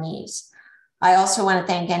 71 nominees. I also want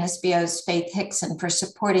to thank NSBO's Faith Hickson for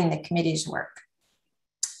supporting the committee's work.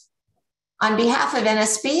 On behalf of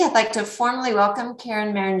NSB, I'd like to formally welcome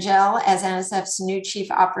Karen Marangel as NSF's new Chief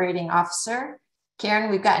Operating Officer. Karen,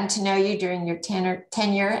 we've gotten to know you during your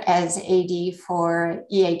tenure as AD for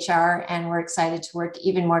EHR, and we're excited to work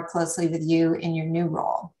even more closely with you in your new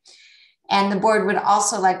role. And the board would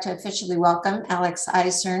also like to officially welcome Alex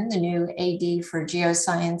Eisern, the new AD for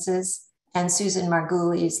Geosciences, and Susan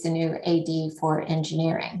Margulies, the new AD for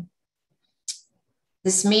Engineering.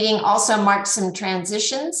 This meeting also marks some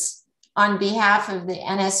transitions. On behalf of the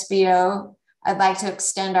NSBO, I'd like to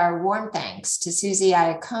extend our warm thanks to Susie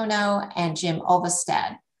Iacono and Jim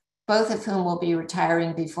Ulvestad, both of whom will be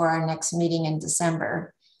retiring before our next meeting in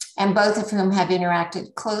December, and both of whom have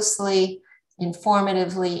interacted closely,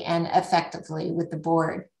 informatively, and effectively with the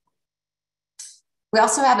board. We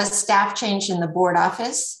also have a staff change in the board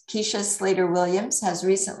office. Keisha Slater-Williams has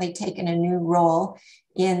recently taken a new role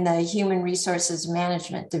in the Human Resources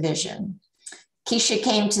Management Division. Keisha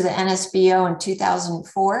came to the NSBO in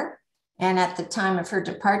 2004, and at the time of her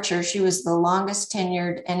departure, she was the longest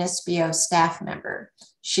tenured NSBO staff member.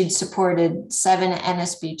 She'd supported 7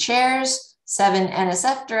 NSB chairs, 7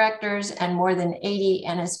 NSF directors, and more than 80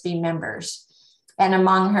 NSB members. And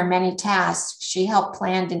among her many tasks, she helped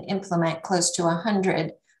plan and implement close to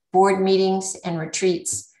 100 board meetings and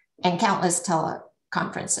retreats and countless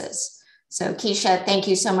teleconferences. So Keisha, thank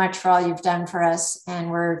you so much for all you've done for us,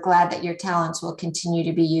 and we're glad that your talents will continue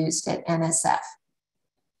to be used at NSF.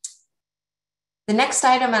 The next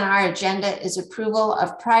item on our agenda is approval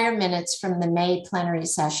of prior minutes from the May plenary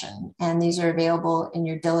session, and these are available in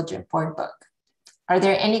your diligent board book. Are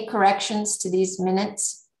there any corrections to these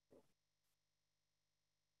minutes?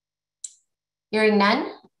 Hearing none,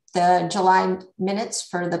 the July minutes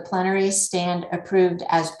for the plenary stand approved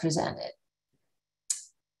as presented.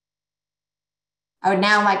 I would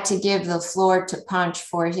now like to give the floor to Panch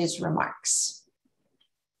for his remarks.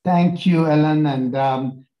 Thank you, Ellen,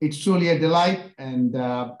 and it's truly a delight. And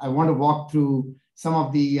I want to walk through some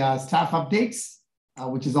of the staff updates,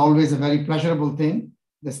 which is always a very pleasurable thing.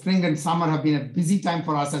 The spring and summer have been a busy time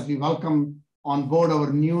for us as we welcome on board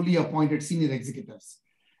our newly appointed senior executives.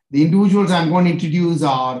 The individuals I'm going to introduce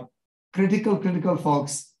are critical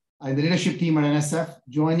folks in the leadership team at NSF,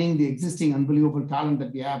 joining the existing unbelievable talent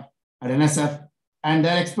that we have at NSF. And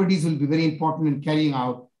their expertise will be very important in carrying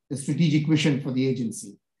out the strategic vision for the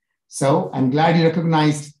agency. So I'm glad you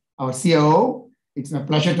recognized our COO. It's my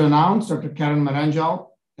pleasure to announce Dr. Karen Maranjal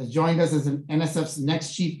has joined us as an NSF's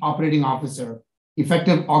next Chief Operating Officer,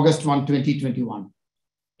 effective August 1, 2021.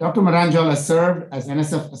 Dr. Maranjal has served as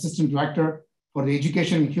NSF Assistant Director for the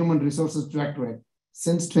Education and Human Resources Directorate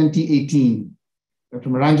since 2018. Dr.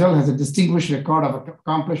 Maranjal has a distinguished record of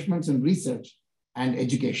accomplishments in research and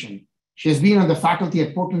education. She has been on the faculty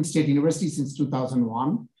at Portland State University since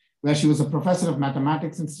 2001, where she was a professor of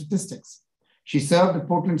mathematics and statistics. She served at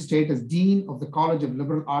Portland State as Dean of the College of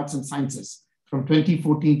Liberal Arts and Sciences from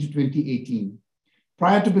 2014 to 2018.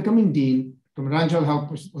 Prior to becoming Dean, Dr. Maranjal held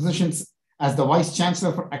positions as the Vice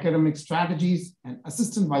Chancellor for Academic Strategies and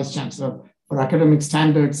Assistant Vice Chancellor for Academic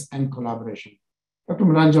Standards and Collaboration. Dr.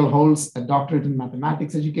 Maranjal holds a doctorate in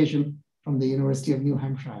mathematics education from the University of New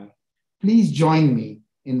Hampshire. Please join me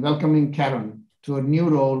in welcoming Karen to her new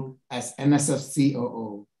role as NSF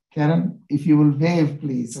COO. Karen, if you will wave,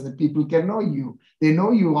 please, so that people can know you. They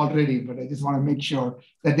know you already, but I just want to make sure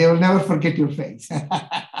that they will never forget your face.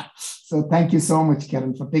 So thank you so much,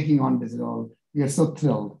 Karen, for taking on this role. We are so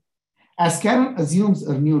thrilled. As Karen assumes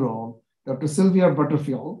her new role, Dr. Sylvia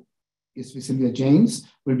Butterfield, Sylvia James,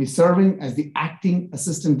 will be serving as the Acting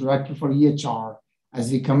Assistant Director for EHR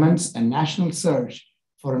as we commence a national search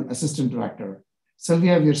for an Assistant Director.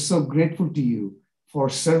 Sylvia, we are so grateful to you for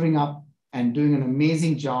serving up and doing an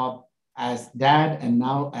amazing job as dad and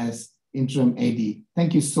now as interim AD.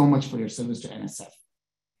 Thank you so much for your service to NSF.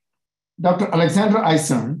 Dr. Alexandra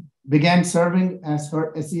Eisern began serving as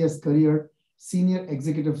her SES career Senior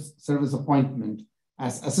Executive Service appointment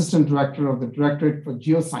as Assistant Director of the Directorate for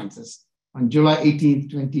Geosciences on July 18,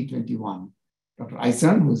 2021. Dr.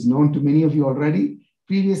 Eisern, who is known to many of you already,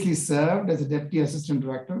 previously served as a Deputy Assistant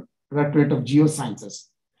Director, Directorate of Geosciences.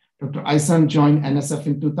 Dr. Eisern joined NSF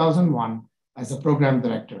in 2001 as a Program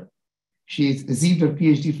Director. She has received her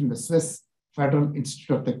PhD from the Swiss Federal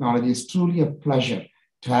Institute of Technology. It's truly a pleasure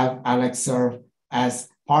to have Alex serve as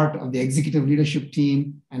part of the executive leadership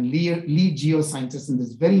team and lead geosciences in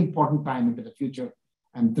this very important time into the future.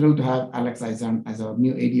 I'm thrilled to have Alex Eisern as our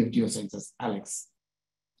new AD of Geosciences. Alex.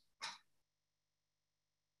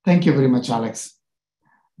 Thank you very much, Alex.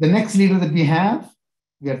 The next leader that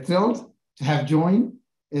we are thrilled to have join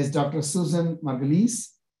is Dr. Susan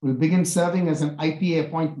Margulies, who will begin serving as an IPA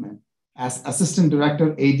appointment as Assistant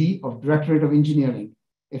Director AD of Directorate of Engineering,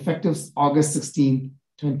 effective August 16,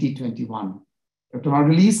 2021. Dr.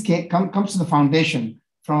 Margulies comes to the foundation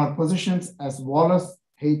from her positions as Wallace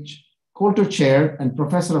H. Coulter Chair and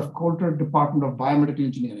Professor of Coulter Department of Biomedical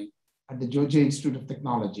Engineering at the Georgia Institute of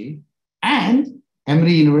Technology and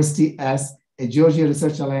Emory University as a Georgia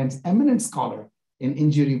Research Alliance eminent scholar in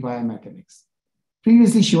injury biomechanics.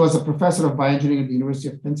 Previously, she was a professor of bioengineering at the University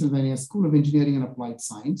of Pennsylvania School of Engineering and Applied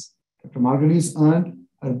Science. Dr. Margulies earned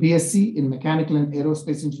her BSc in Mechanical and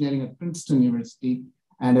Aerospace Engineering at Princeton University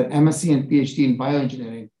and her MSc and PhD in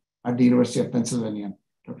Bioengineering at the University of Pennsylvania.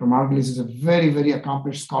 Dr. Margulies is a very, very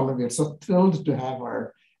accomplished scholar. We are so thrilled to have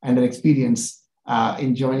her and her experience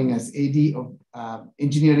in joining as AD of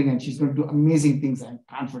Engineering, and she's going to do amazing things, I'm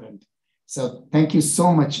confident. So thank you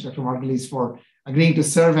so much, Dr. Margulies, for agreeing to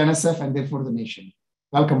serve NSF and therefore the nation.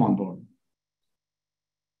 Welcome on board.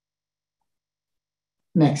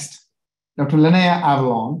 Next, Dr. Linnea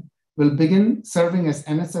Avalon will begin serving as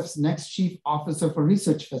NSF's next Chief Officer for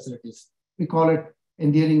Research Facilities. We call it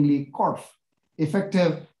endearingly CORF,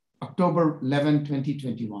 effective October 11,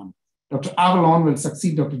 2021. Dr. Avalon will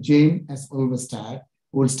succeed Dr. James S. Ulvestad,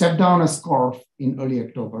 who will step down as CORF in early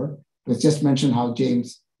October. It was just mentioned how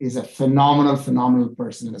James is a phenomenal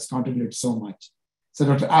person and has contributed so much. So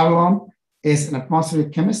Dr. Avalon is an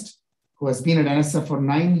atmospheric chemist who has been at NSF for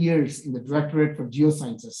 9 years in the Directorate for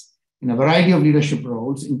Geosciences in a variety of leadership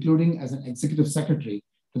roles, including as an Executive Secretary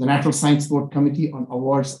to the Natural Science Board Committee on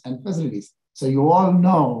Awards and Facilities. So you all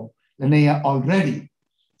know Linnea already.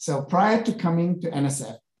 So prior to coming to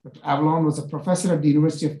NSF, Dr. Avalon was a professor at the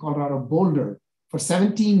University of Colorado Boulder for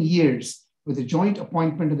 17 years with a joint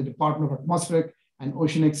appointment in the Department of Atmospheric and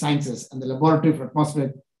Oceanic Sciences and the Laboratory for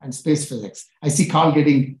Atmospheric and Space Physics. I see Carl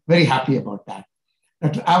getting very happy about that.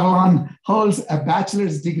 Dr. Avalon holds a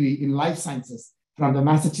bachelor's degree in life sciences from the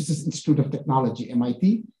Massachusetts Institute of Technology,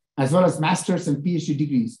 MIT, as well as master's and PhD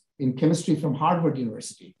degrees in chemistry from Harvard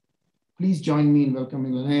University. Please join me in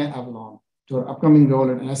welcoming Linnea Avalon to her upcoming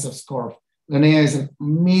role at NSF's CORF. Linnea is an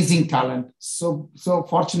amazing talent, so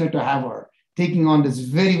fortunate to have her taking on this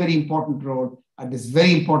very, very important role at this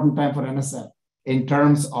very important time for NSF in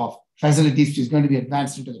terms of facilities. She's going to be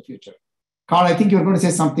advanced into the future. Carl, I think you were going to say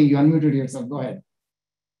something. You unmuted yourself. Go ahead.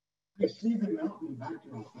 I see the mountain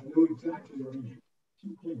background. I know exactly where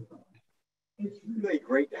you came from. It's really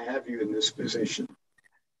great to have you in this position.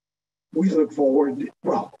 We look forward,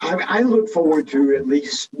 well, I look forward to at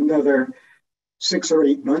least another 6 or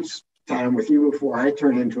 8 months time with you before I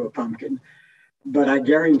turn into a pumpkin. But I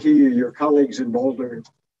guarantee you, your colleagues in Boulder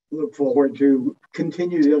look forward to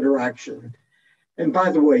continued interaction. And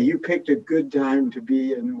by the way, you picked a good time to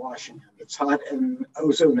be in Washington. It's hot and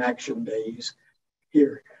ozone action days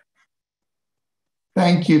here.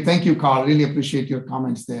 Thank you. Thank you, Carl. Really appreciate your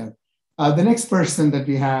comments there. The next person that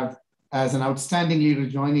we have as an outstanding leader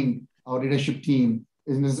joining our leadership team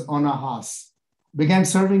is Ms. Ona Haas. Began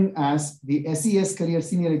serving as the SES Career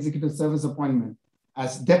Senior Executive Service appointment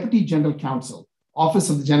as Deputy General Counsel,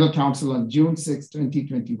 Office of the General Counsel on June 6,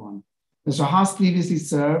 2021. Mr. Haas previously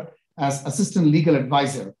served as Assistant Legal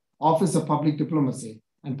Advisor, Office of Public Diplomacy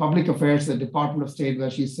and Public Affairs at the Department of State,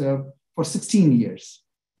 where she served for 16 years.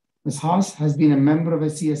 Ms. Haas has been a member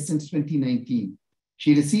of SES since 2019.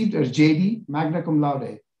 She received her JD, magna cum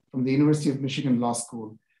laude, from the University of Michigan Law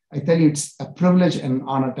School. I tell you, it's a privilege and an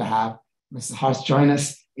honor to have Ms. Haas join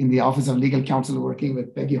us in the Office of Legal Counsel, working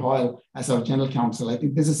with Peggy Hoyle as our General Counsel. I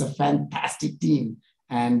think this is a fantastic team.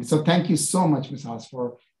 And so thank you so much, Ms. Haas,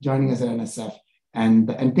 for joining us at NSF and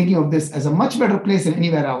thinking of this as a much better place than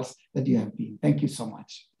anywhere else that you have been. Thank you so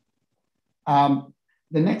much. The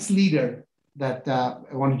next leader that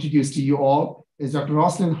I want to introduce to you all is Dr.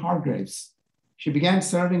 Rosalind Hargraves. She began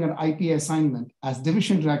serving an IPA assignment as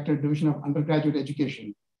Division Director, Division of Undergraduate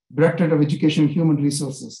Education, Directorate of Education and Human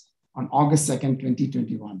Resources on August 2nd,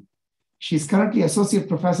 2021. She is currently Associate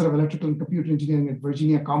Professor of Electrical and Computer Engineering at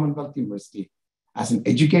Virginia Commonwealth University. As an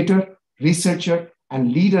educator, researcher,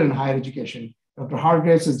 and leader in higher education, Dr.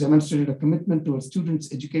 Hargraves has demonstrated a commitment towards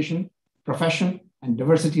students' education, profession, and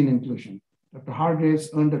diversity and inclusion. Dr. Hargraves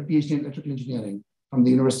earned her PhD in electrical engineering from the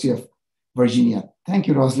University of Virginia. Thank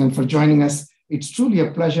you, Rosalind, for joining us. It's truly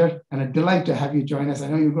a pleasure and a delight to have you join us. I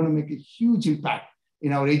know you're going to make a huge impact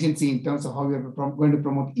in our agency in terms of how we are going to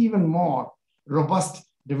promote even more robust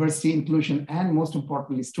diversity, inclusion, and most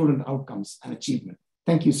importantly, student outcomes and achievement.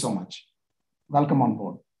 Thank you so much. Welcome on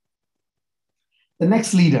board. The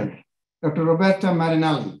next leader, Dr. Roberta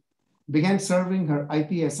Marinelli, began serving her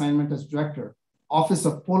IPA assignment as Director, Office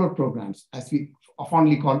of Polar Programs, as we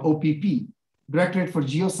fondly call OPP, Directorate for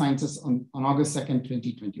Geosciences on August 2nd,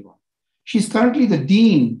 2021. She's currently the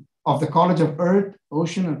Dean of the College of Earth,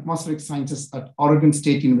 Ocean, and Atmospheric Sciences at Oregon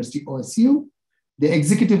State University, OSU, the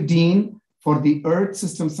Executive Dean for the Earth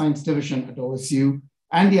System Science Division at OSU,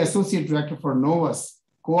 and the Associate Director for NOVA's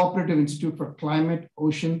Cooperative Institute for Climate,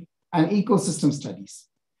 Ocean, and Ecosystem Studies.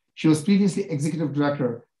 She was previously Executive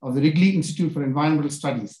Director of the Wrigley Institute for Environmental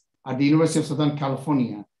Studies at the University of Southern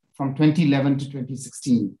California from 2011 to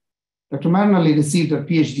 2016. Dr. Marinelli received her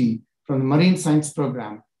PhD from the Marine Science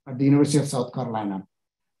Program at the University of South Carolina.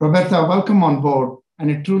 Roberta, welcome on board, and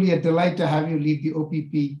it's truly a delight to have you lead the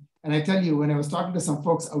OPP. And I tell you, when I was talking to some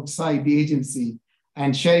folks outside the agency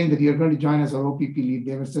and sharing that you're going to join as our OPP lead,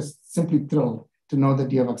 they were just simply thrilled to know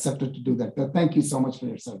that you have accepted to do that. But thank you so much for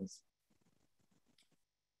your service.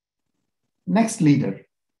 Next leader,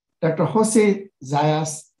 Dr. Jose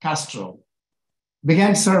Zayas Castro,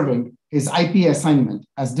 began serving his IPA assignment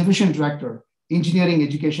as Division Director, Engineering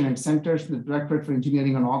Education and Centers for the Directorate for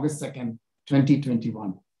Engineering on August 2nd,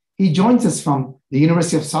 2021. He joins us from the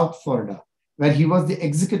University of South Florida, where he was the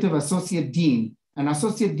Executive Associate Dean and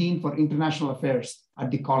Associate Dean for International Affairs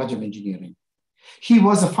at the College of Engineering. He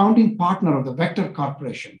was a founding partner of the Vector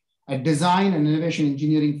Corporation, a design and innovation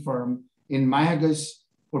engineering firm in Mayaguez,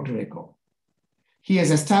 Puerto Rico. He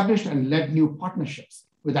has established and led new partnerships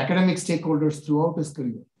with academic stakeholders throughout his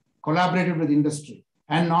career, collaborated with industry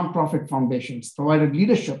and nonprofit foundations, provided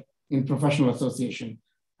leadership in professional association,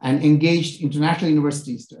 and engaged international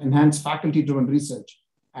universities to enhance faculty-driven research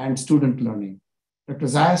and student learning. Dr.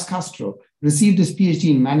 Zayas Castro received his PhD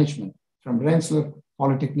in management from Rensselaer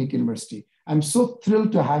Polytechnic University. I'm so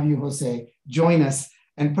thrilled to have you, Jose, join us,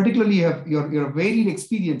 and particularly your varied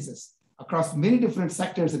experiences across many different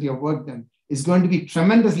sectors that you have worked in is going to be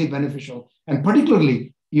tremendously beneficial, and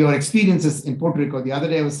particularly your experiences in Puerto Rico. The other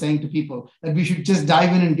day I was saying to people that we should just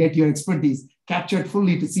dive in and get your expertise captured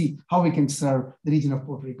fully to see how we can serve the region of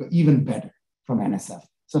Puerto Rico even better from NSF.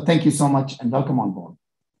 So thank you so much and welcome on board.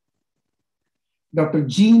 Dr.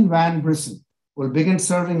 Jean Van Brissen will begin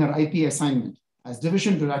serving her IP assignment as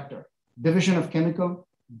Division Director, Division of Chemical,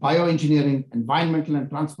 Bioengineering, Environmental and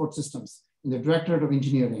Transport Systems in the Directorate of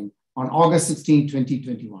Engineering on August 16,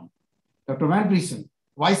 2021. Dr. Van Brissen,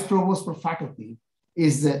 Vice Provost for Faculty,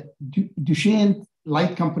 is the Duchesne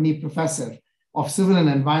Light Company Professor of Civil and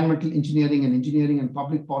Environmental Engineering and Engineering and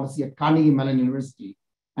Public Policy at Carnegie Mellon University,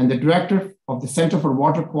 and the Director of the Center for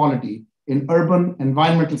Water Quality in urban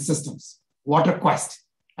environmental systems, WaterQuest,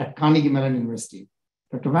 at Carnegie Mellon University.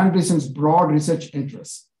 Dr. Van Briesen's broad research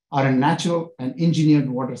interests are in natural and engineered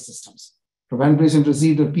water systems. Dr. Van Briesen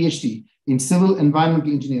received a PhD in civil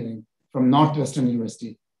environmental engineering from Northwestern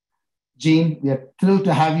University. Jean, we are thrilled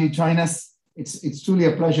to have you join us. It's truly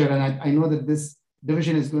a pleasure, and I know that this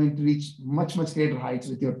division is going to reach much, much greater heights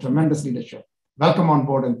with your tremendous leadership. Welcome on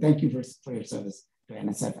board, and thank you for your service to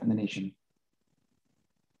NSF and the nation.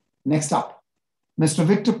 Next up, Mr.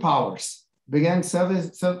 Victor Powers began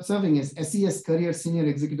serving as SES Career Senior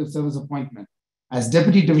Executive Service Appointment as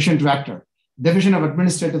Deputy Division Director, Division of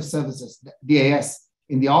Administrative Services, DAS,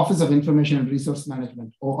 in the Office of Information and Resource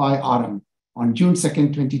Management, OIRM, on June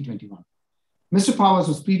 2nd, 2021. Mr. Powers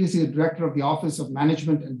was previously the Director of the Office of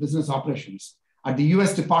Management and Business Operations at the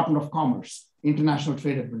US Department of Commerce, International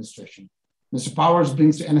Trade Administration. Mr. Powers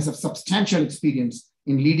brings to NSF substantial experience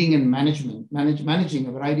in leading and managing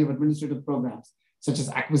a variety of administrative programs, such as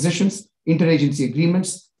acquisitions, interagency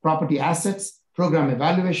agreements, property assets, program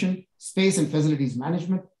evaluation, space and facilities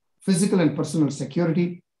management, physical and personal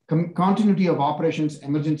security, continuity of operations,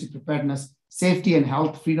 emergency preparedness, safety and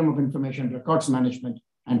health, freedom of information, records management,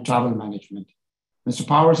 and travel management. Mr.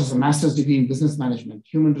 Powers has a master's degree in business management,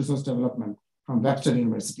 human resource development from Webster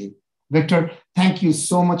University. Victor, thank you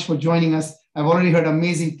so much for joining us. I've already heard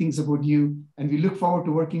amazing things about you, and we look forward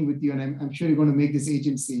to working with you. And I'm sure you're going to make this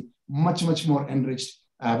agency much, much more enriched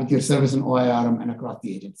with your service in OIRM and across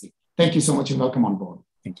the agency. Thank you so much and welcome on board.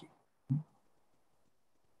 Thank you.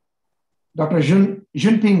 Dr.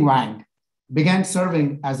 Junping Wang began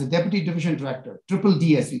serving as a Deputy Division Director, Triple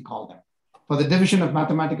D as we call them, for the Division of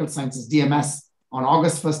Mathematical Sciences, DMS, on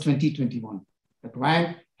August 1st, 2021. Dr.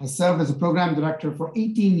 Wang has served as a Program Director for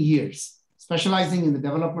 18 years, specializing in the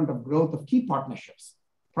development of growth of key partnerships.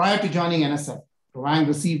 Prior to joining NSF, Dr.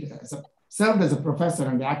 Wang served as a professor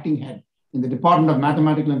and the acting head in the Department of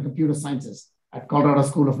Mathematical and Computer Sciences at Colorado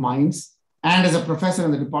School of Mines, and as a professor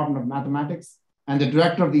in the Department of Mathematics and the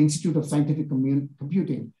director of the Institute of Scientific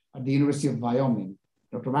Computing at the University of Wyoming.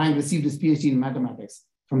 Dr. Wang received his PhD in mathematics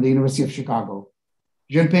from the University of Chicago.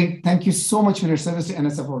 Junping, thank you so much for your service to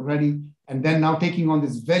NSF already, and then now taking on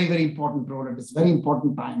this very, very important role at this very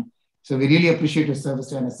important time. So we really appreciate your service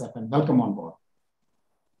to NSF and welcome on board.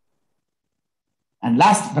 And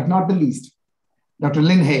last but not the least, Dr.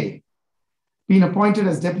 Lynn Hay, being appointed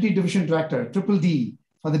as Deputy Division Director, Triple D,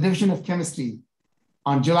 for the Division of Chemistry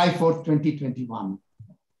on July 4th, 2021.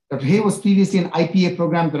 Dr. Hay was previously an IPA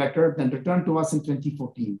Program Director, then returned to us in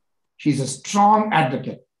 2014. She's a strong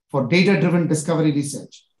advocate for data-driven discovery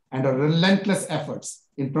research, and her relentless efforts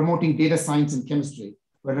in promoting data science and chemistry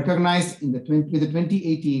were recognized with the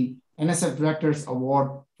 2018 NSF Directors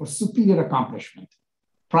Award for Superior Accomplishment.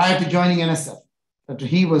 Prior to joining NSF, Dr.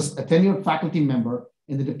 He was a tenured faculty member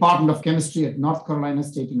in the Department of Chemistry at North Carolina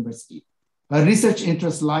State University. Her research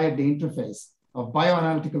interests lie at the interface of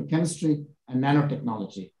bioanalytical chemistry and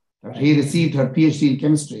nanotechnology. Dr. He received her PhD in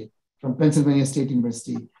chemistry from Pennsylvania State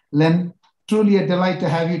University. Len, truly a delight to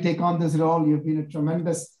have you take on this role. You've been a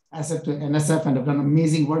tremendous asset to NSF and have done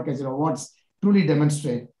amazing work, as your awards truly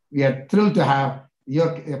demonstrate. We are thrilled to have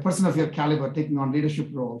a person of your caliber taking on leadership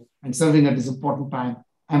role and serving at this important time.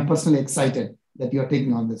 I'm personally excited that you're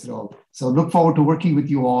taking on this role. So look forward to working with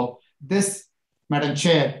you all. This, Madam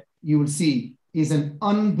Chair, you will see is an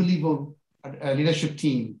unbelievable leadership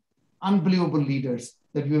team, unbelievable leaders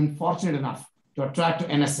that you've been fortunate enough to attract to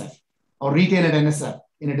NSF or retain at NSF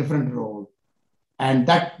in a different role. And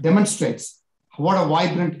that demonstrates what a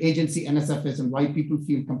vibrant agency NSF is and why people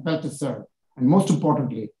feel compelled to serve. And most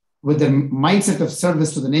importantly, with the mindset of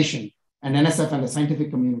service to the nation and NSF and the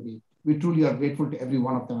scientific community, we truly are grateful to every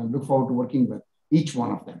one of them and look forward to working with each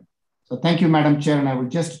one of them. So thank you, Madam Chair, and I will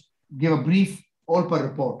just give a brief OLPA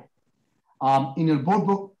report. In your board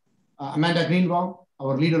book, Amanda Greenwald,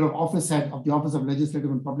 our leader of office head of the Office of Legislative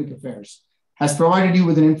and Public Affairs, has provided you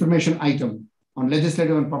with an information item on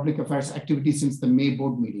legislative and public affairs activities since the May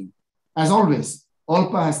board meeting. As always,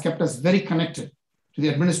 OLPA has kept us very connected to the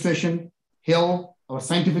administration, Hill, our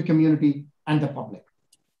scientific community, and the public.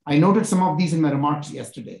 I noted some of these in my remarks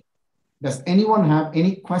yesterday. Does anyone have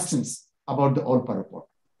any questions about the OLPA report?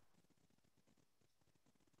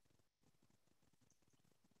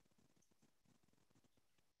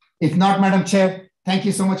 If not, Madam Chair, thank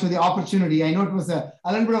you so much for the opportunity. I know it was a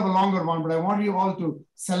little bit of a longer one, but I want you all to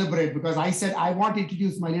celebrate because I said I want to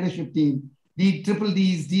introduce my leadership team, the Triple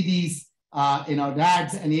Ds, DDs,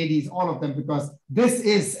 DADs and ADs, all of them, because this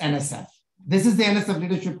is NSF. This is the NSF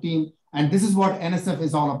leadership team, and this is what NSF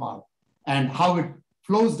is all about and how it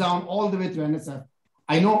flows down all the way to NSF.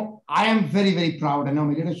 I know I am very, very proud. I know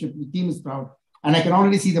my leadership team is proud And I can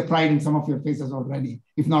already see the pride in some of your faces already,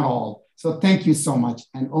 if not all. So thank you so much.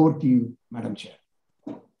 And over to you, Madam Chair.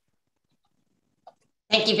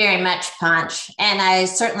 Thank you very much, Panch. And I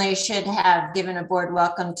certainly should have given a board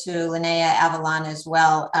welcome to Linnea Avalon as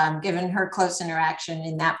well, given her close interaction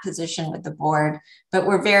in that position with the board. But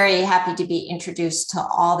we're very happy to be introduced to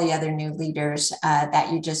all the other new leaders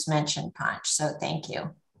that you just mentioned, Panch. So thank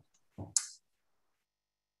you.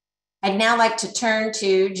 I'd now like to turn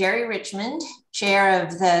to Jerry Richmond, Chair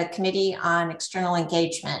of the Committee on External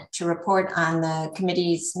Engagement, to report on the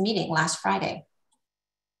committee's meeting last Friday.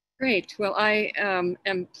 Great. Well, I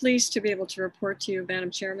am pleased to be able to report to you,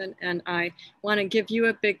 Madam Chairman, and I want to give you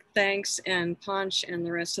a big thanks, and Panch and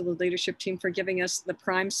the rest of the leadership team, for giving us the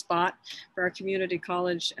prime spot for our community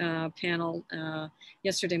college panel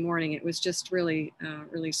yesterday morning. It was just really,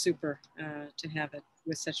 really super to have it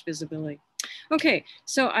with such visibility. Okay,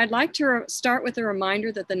 so I'd like to start with a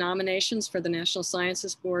reminder that the nominations for the National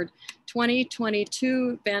Sciences Board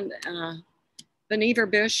 2022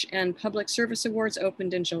 Vannevar Bush and Public Service Awards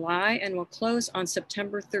opened in July and will close on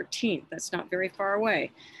September 13th. That's not very far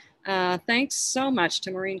away. Thanks so much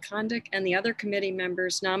to Maureen Kondik and the other committee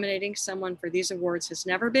members. Nominating someone for these awards has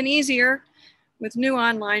never been easier, with new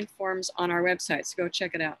online forms on our website, so go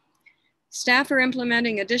check it out. Staff are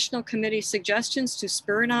implementing additional committee suggestions to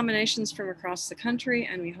spur nominations from across the country,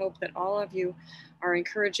 and we hope that all of you are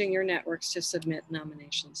encouraging your networks to submit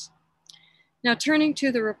nominations. Now, turning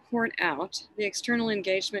to the report out, the External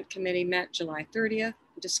Engagement Committee met July 30th,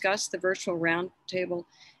 discussed the virtual roundtable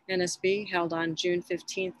NSB held on June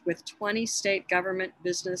 15th with 20 state government,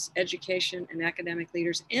 business, education, and academic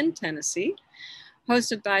leaders in Tennessee,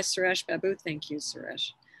 hosted by Suresh Babu. Thank you,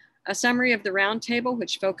 Suresh. A summary of the roundtable,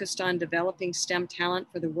 which focused on developing STEM talent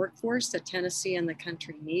for the workforce that Tennessee and the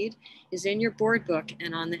country need, is in your board book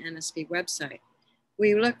and on the NSB website.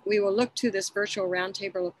 We will look to this virtual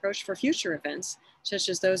roundtable approach for future events, such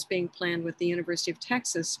as those being planned with the University of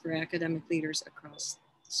Texas for academic leaders across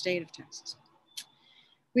the state of Texas.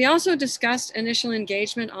 We also discussed initial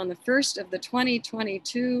engagement on the first of the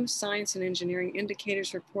 2022 Science and Engineering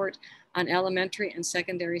Indicators Report on elementary and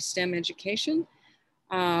secondary STEM education,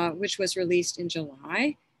 which was released in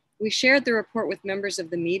July. We shared the report with members of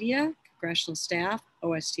the media, congressional staff,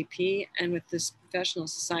 OSTP, and with the professional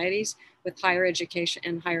societies with higher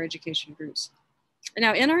education groups.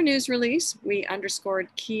 Now, in our news release, we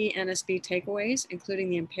underscored key NSB takeaways,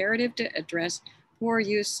 including the imperative to address poor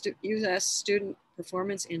US student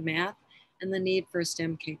performance in math and the need for a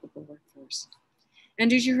STEM-capable workforce.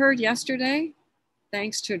 And as you heard yesterday,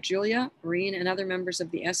 thanks to Julia, Maureen, and other members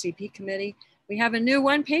of the SEP committee, we have a new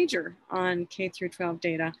one-pager on K-12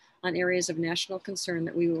 data on areas of national concern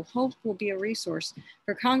that we will hope will be a resource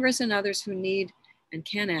for Congress and others who need and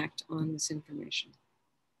can act on this information.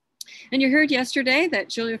 And you heard yesterday that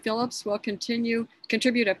Julia Phillips will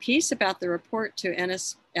contribute a piece about the report to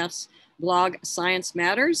NSF's blog Science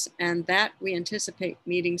Matters, and that we anticipate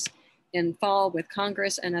meetings in fall with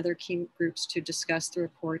Congress and other key groups to discuss the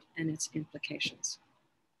report and its implications.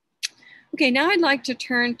 Okay, now I'd like to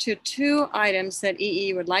turn to two items that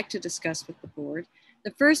EE would like to discuss with the board.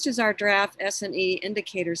 The first is our draft S&E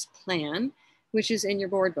indicators plan, which is in your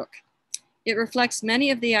board book. It reflects many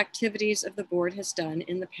of the activities of the board has done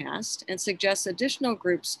in the past and suggests additional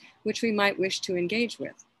groups which we might wish to engage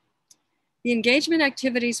with. The engagement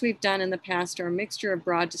activities we've done in the past are a mixture of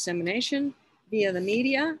broad dissemination via the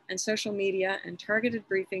media and social media and targeted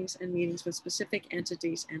briefings and meetings with specific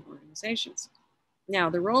entities and organizations. Now,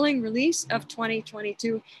 the rolling release of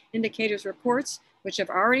 2022 indicators reports, which have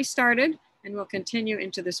already started and will continue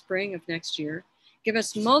into the spring of next year, give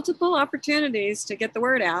us multiple opportunities to get the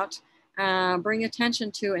word out, bring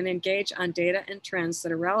attention to and engage on data and trends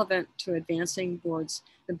that are relevant to advancing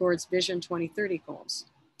the board's Vision 2030 goals.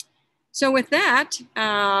 So with that,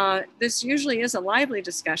 this usually is a lively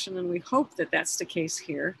discussion, and we hope that that's the case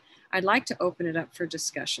here. I'd like to open it up for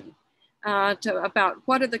discussion about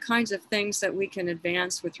what are the kinds of things that we can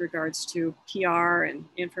advance with regards to PR and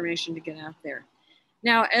information to get out there.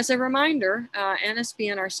 Now, as a reminder,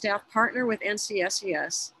 NSB and our staff partner with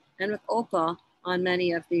NCSES and with OLPA on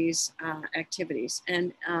many of these activities.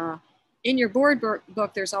 And in your board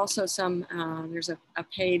book, there's also there's a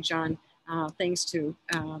page on things to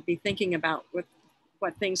be thinking about, with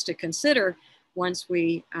what things to consider once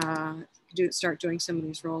we start doing some of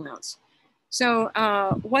these rollouts. So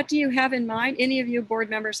what do you have in mind? Any of you board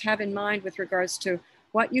members have in mind with regards to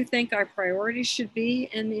what you think our priorities should be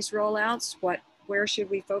in these rollouts? Where should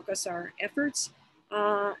we focus our efforts?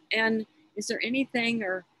 And is there anything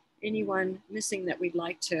or anyone missing that we'd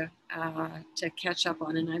like to catch up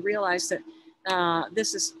on? And I realize that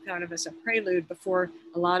this is kind of as a prelude before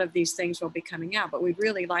a lot of these things will be coming out, but we'd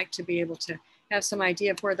really like to be able to have some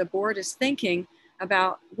idea of where the board is thinking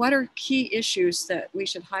about what are key issues that we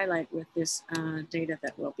should highlight with this data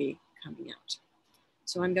that will be coming out.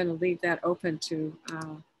 So I'm going to leave that open to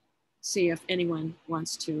see if anyone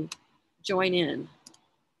wants to join in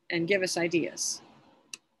and give us ideas.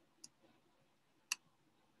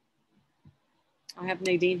 I'll have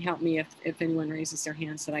Nadine help me if anyone raises their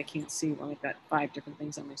hands that I can't see while I've got 5 different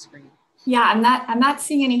things on my screen. Yeah, I'm not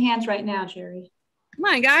seeing any hands right now, Jerry. Come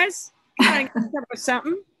on, guys. Come up with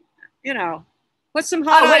something. You know, put some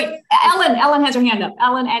hot. Oh, wait, Ellen has her hand up.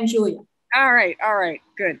 Ellen and Julia. All right,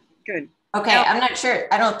 good. Okay, I'm not sure.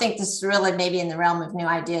 I don't think this is really maybe in the realm of new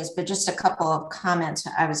ideas, but just a couple of comments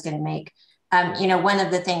I was going to make. You know, one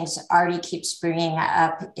of the things Artie keeps bringing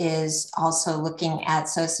up is also looking at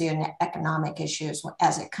socioeconomic issues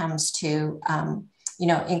as it comes to, you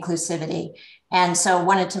know, inclusivity. And so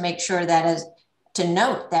wanted to make sure that to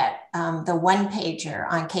note that the one pager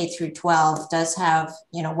on K through 12 does have,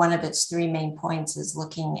 you know, one of its 3 main points is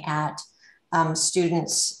looking at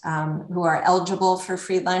students who are eligible for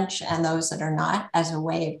free lunch and those that are not, as a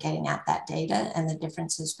way of getting at that data and the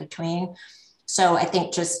differences between. So I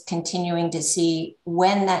think just continuing to see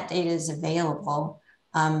when that data is available,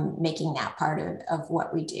 making that part of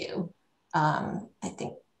what we do, I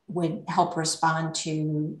think would help respond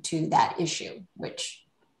to that issue, which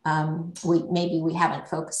we haven't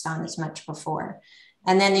focused on as much before.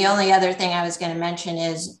 And then the only other thing I was going to mention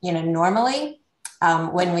is, you know, normally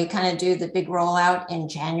when we kind of do the big rollout in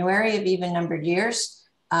January of even numbered years,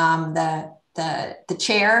 the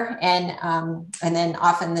chair and then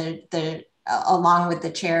often along with the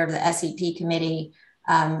chair of the SEP committee,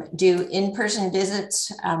 do in-person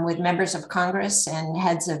visits with members of Congress and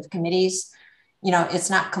heads of committees. You know, it's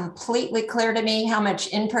not completely clear to me how much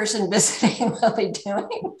in-person visiting we'll be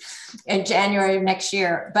doing in January of next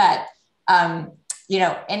year, but you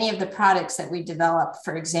know, any of the products that we develop,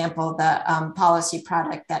 for example, the policy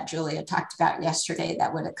product that Julia talked about yesterday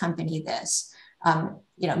that would accompany this,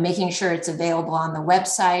 you know, making sure it's available on the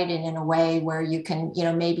website and in a way where you can, you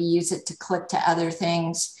know, maybe use it to click to other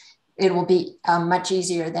things. It will be much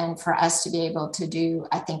easier then for us to be able to do,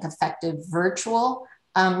 I think, effective virtual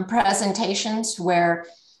presentations where,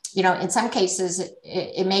 you know, in some cases,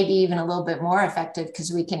 it may be even a little bit more effective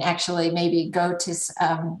because we can actually maybe go to,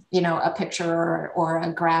 you know, a picture or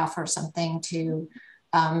a graph or something to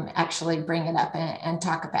actually bring it up and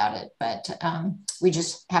talk about it. But we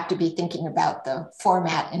just have to be thinking about the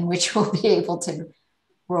format in which we'll be able to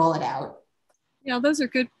roll it out. Yeah, those are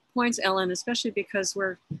good points, Ellen, especially because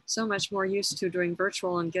we're so much more used to doing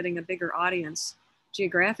virtual and getting a bigger audience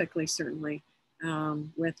geographically, certainly.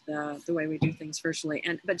 With the way we do things virtually.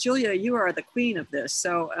 But Julia, you are the queen of this.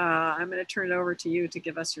 So I'm going to turn it over to you to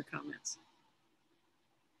give us your comments.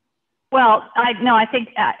 Well, I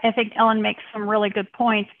think Ellen makes some really good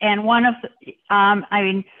points. And one of the, I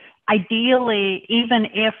mean, ideally, even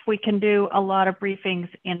if we can do a lot of briefings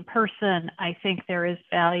in person, I think there is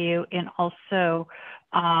value in also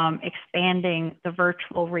expanding the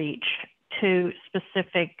virtual reach to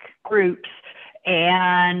specific groups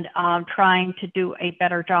and trying to do a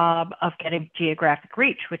better job of getting geographic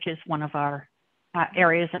reach, which is one of our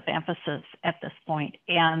areas of emphasis at this point.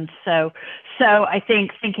 And so I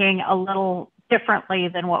think thinking a little differently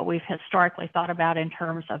than what we've historically thought about in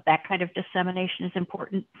terms of that kind of dissemination is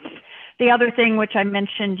important. The other thing, which I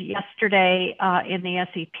mentioned yesterday in the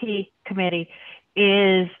SEP committee,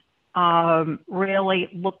 is really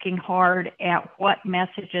looking hard at what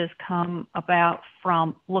messages come about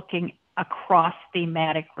from looking across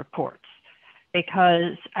thematic reports,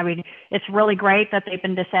 because I mean, it's really great that they've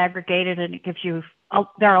been disaggregated and it gives you,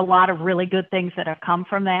 there are a lot of really good things that have come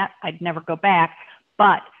from that. I'd never go back,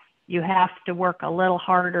 but you have to work a little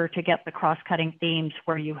harder to get the cross-cutting themes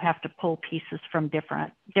where you have to pull pieces from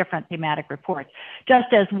different thematic reports.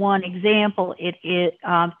 Just as one example, it is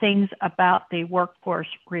things about the workforce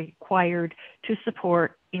required to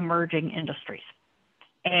support emerging industries.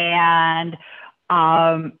 And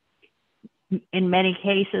in many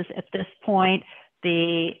cases at this point,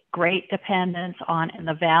 the great dependence on and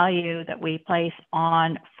the value that we place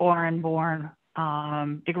on foreign-born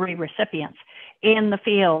degree recipients in the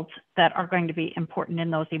fields that are going to be important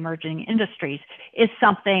in those emerging industries is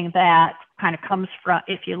something that kind of comes from,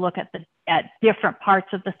 if you look at different parts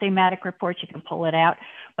of the thematic reports, you can pull it out,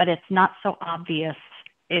 but it's not so obvious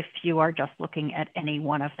if you are just looking at any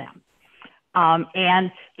one of them.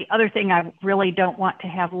 And the other thing I really don't want to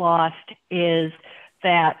have lost is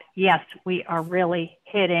that, yes, we are really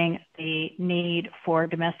hitting the need for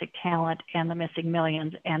domestic talent and the missing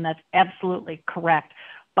millions, and that's absolutely correct.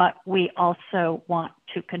 But we also want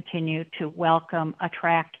to continue to welcome,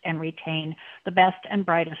 attract, and retain the best and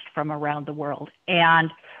brightest from around the world.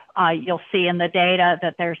 And you'll see in the data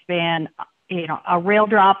that there's been, a real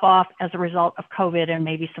drop-off as a result of COVID and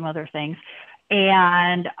maybe some other things.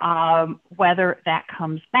 And whether that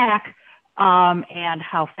comes back and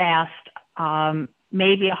how fast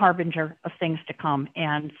may be a harbinger of things to come.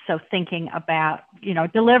 And so thinking about,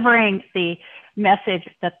 delivering the message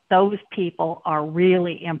that those people are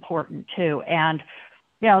really important too. And,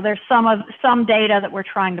 there's some data that we're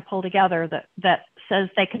trying to pull together that says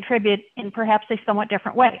they contribute in perhaps a somewhat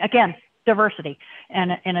different way. Again, diversity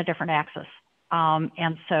and in a different axis.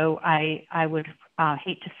 And so I would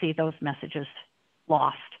hate to see those messages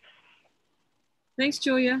lost. Thanks,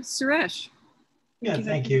 Julia. Suresh. Yeah,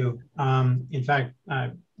 thank you. In fact,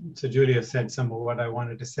 so Julia said some of what I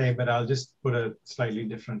wanted to say, but I'll just put a slightly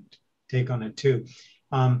different take on it too.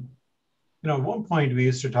 At one point we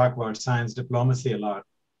used to talk about science diplomacy a lot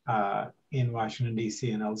in Washington,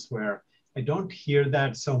 DC and elsewhere. I don't hear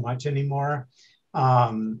that so much anymore.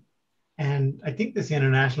 And I think this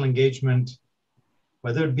international engagement,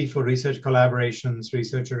 whether it be for research collaborations,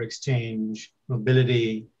 researcher exchange,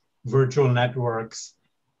 mobility, virtual networks,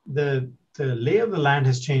 the lay of the land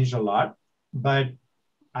has changed a lot, but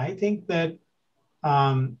I think that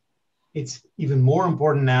it's even more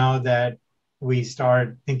important now that we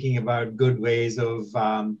start thinking about good ways of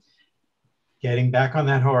getting back on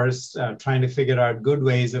that horse, trying to figure out good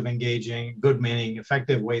ways of engaging, good meaning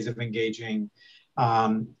effective ways of engaging.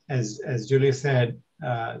 As Julia said,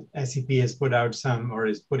 SEP has put out some, or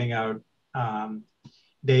is putting out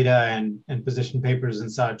data and position papers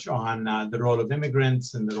and such on the role of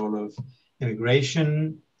immigrants and the role of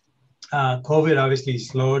immigration. COVID obviously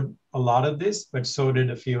slowed a lot of this, but so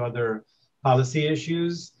did a few other policy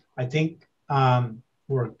issues. I think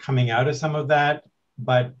we're coming out of some of that,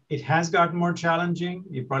 but it has gotten more challenging.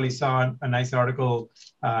 You probably saw a nice article,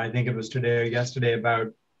 I think it was today or yesterday,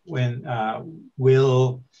 about when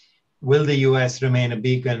will the US remain a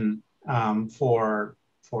beacon for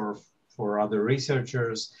other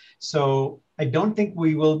researchers? So I don't think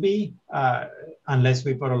we will be unless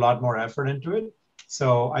we put a lot more effort into it.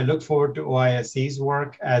 So I look forward to OISC's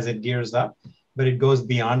work as it gears up, but it goes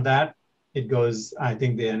beyond that. It goes, I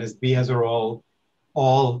think the NSB has a role,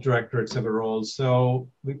 all directorates have a role. So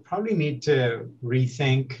we probably need to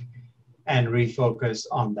rethink and refocus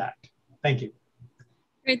on that. Thank you.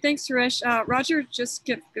 Great, thanks, Suresh. Roger, just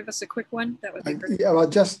give us a quick one. That would be great. Yeah, well,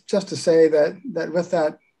 just to say that with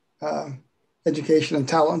that education and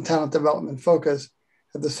talent development focus,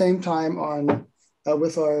 at the same time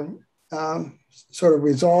with our sort of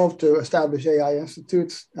resolve to establish AI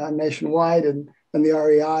institutes nationwide and the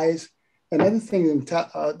REIs, another thing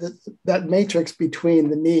that matrix between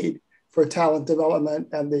the need for talent development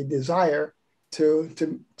and the desire to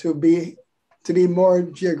be more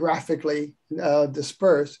geographically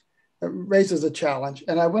dispersed raises a challenge.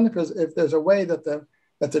 And I wonder if there's a way that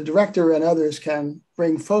the director and others can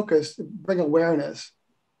bring focus, bring awareness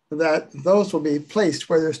that those will be placed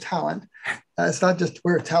where there's talent. It's not just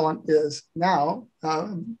where talent is now,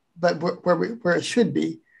 but where it should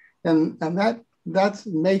be. And that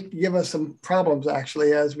may give us some problems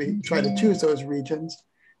actually as we try to choose those regions.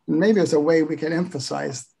 And maybe there's a way we can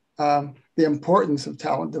emphasize the importance of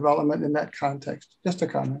talent development in that context. Just a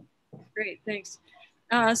comment. Great, thanks.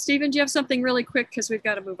 Stephen, do you have something really quick because we've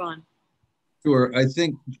got to move on? Sure. I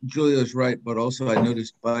think Julia's right, but also I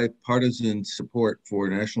noticed bipartisan support for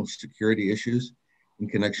national security issues in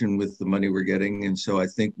connection with the money we're getting. And so I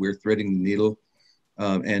think we're threading the needle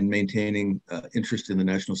and maintaining interest in the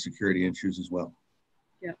national security issues as well.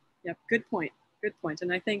 Yep, good point, good point.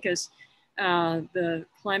 And I think as the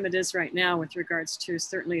climate is right now with regards to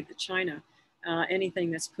certainly the China,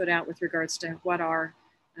 anything that's put out with regards to what our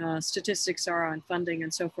statistics are on funding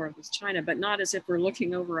and so forth with China, but not as if we're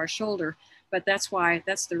looking over our shoulder. But that's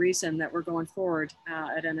the reason that we're going forward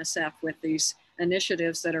at NSF with these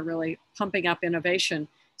initiatives that are really pumping up innovation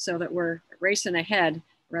so that we're racing ahead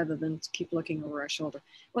rather than keep looking over our shoulder.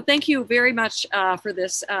 Well, thank you very much for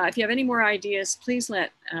this. If you have any more ideas, please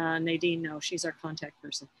let Nadine know. She's our contact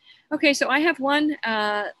person. Okay, so I have one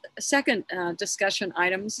second discussion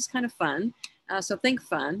item. This is kind of fun, so think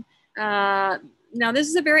fun. Now, this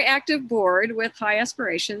is a very active board with high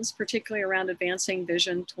aspirations, particularly around advancing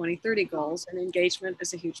Vision 2030 goals, and engagement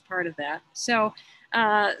is a huge part of that. So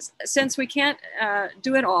since we can't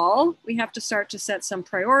do it all, we have to start to set some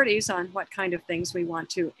priorities on what kind of things we want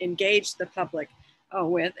to engage the public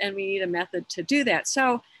with, and we need a method to do that.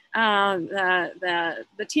 So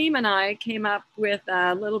the team and I came up with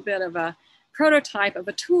a little bit of a prototype of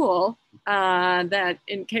a tool that,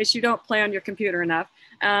 in case you don't play on your computer enough,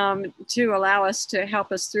 to allow us to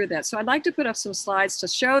help us through that. So I'd like to put up some slides to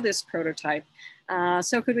show this prototype.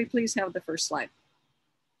 So could we please have the first slide?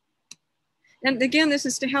 And again, this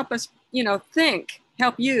is to help us, think,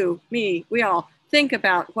 help you, me, we all think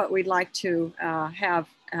about what we'd like to have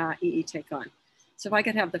EE take on. So if I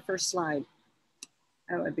could have the first slide,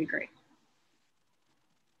 that would be great.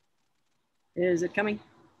 Is it coming?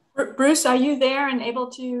 Bruce, are you there and able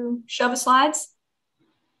to show the slides?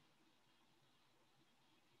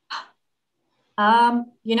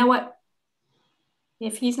 You know what?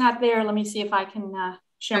 If he's not there, let me see if I can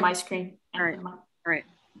share my screen. All right. All right.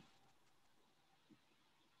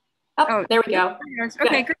 Oh, there we go.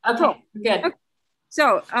 Okay, great. Okay, cool. Good. Okay.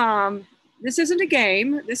 So this isn't a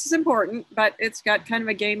game. This is important, but it's got kind of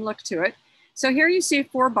a game look to it. So here you see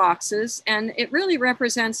 4 boxes, and it really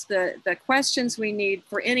represents the questions we need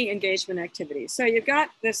for any engagement activity. So you've got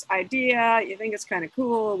this idea, you think it's kind of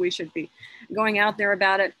cool, we should be going out there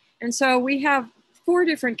about it. And so we have 4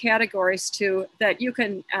 different categories that you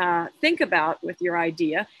can think about with your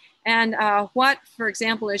idea. And what, for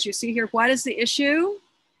example, as you see here, what is the issue?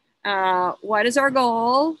 What is our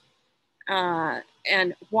goal?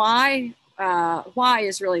 And why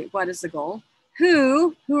is really, what is the goal?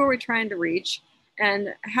 Who are we trying to reach,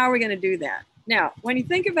 and how are we going to do that? Now, when you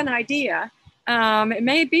think of an idea, it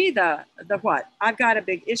may be the what. I've got a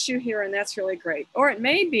big issue here, and that's really great. Or it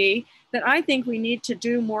may be that I think we need to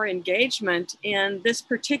do more engagement in this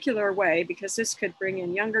particular way because this could bring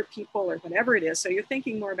in younger people or whatever it is. So you're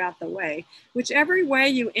thinking more about the way. Whichever way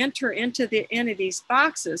you enter into these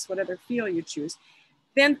boxes, whatever field you choose,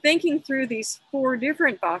 then thinking through these 4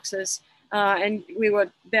 different boxes, and we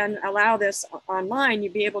would then allow this online,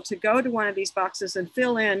 you'd be able to go to one of these boxes and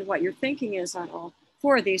fill in what your thinking is on all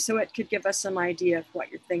 4 of these, so it could give us some idea of what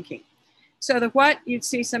you're thinking. So the what, you'd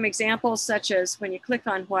see some examples such as when you click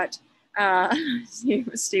on what,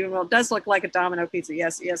 Stephen, well, it does look like a domino pizza.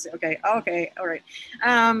 Yes, okay, all right.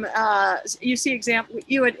 You see example,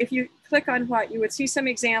 if you click on what, you would see some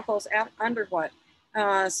examples under what.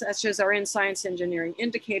 Such as our in science engineering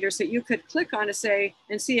indicators that you could click on to say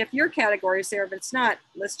and see if your category is there. If it's not,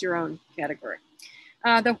 list your own category.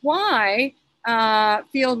 The why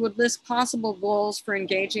field would list possible goals for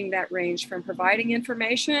engaging that range from providing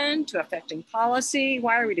information to affecting policy.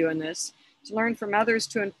 Why are we doing this? To learn from others,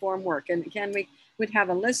 to inform work. And again, we would have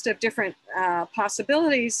a list of different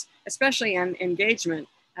possibilities, especially in engagement.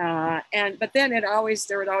 But then there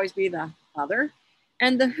would always be the other.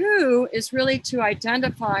 And the who is really to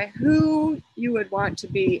identify who you would want to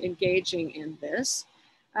be engaging in this,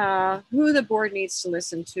 who the board needs to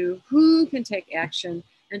listen to, who can take action,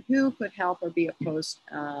 and who could help or be opposed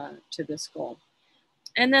to this goal.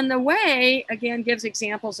 And then the way, again, gives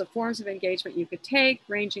examples of forms of engagement you could take,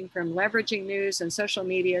 ranging from leveraging news and social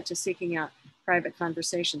media to seeking out private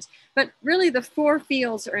conversations. But really the 4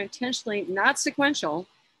 fields are intentionally not sequential,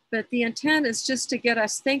 but the intent is just to get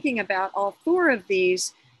us thinking about all 4 of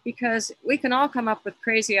these, because we can all come up with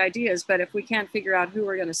crazy ideas, but if we can't figure out who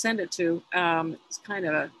we're going to send it to, it's kind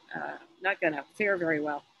of not going to fare very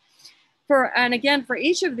well. And again, for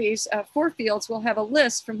each of these 4 fields, we'll have a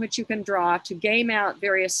list from which you can draw to game out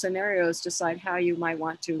various scenarios, decide how you might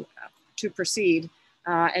want to proceed,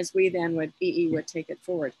 as we then EE would take it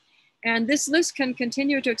forward. And this list can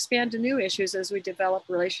continue to expand to new issues as we develop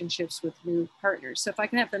relationships with new partners. So if I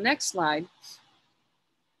can have the next slide.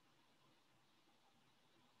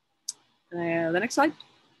 The next slide.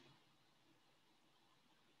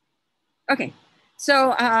 Okay,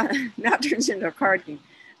 so now it turns into a card game.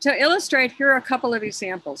 To illustrate, here are a couple of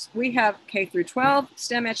examples. We have K through 12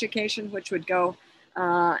 STEM education, which would go,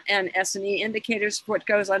 and S&E indicators, what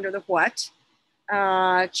goes under the what.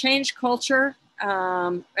 Change culture,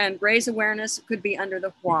 and raise awareness could be under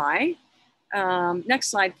the why. Next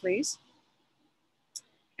slide, please.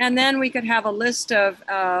 And then we could have a list of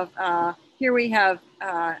here we have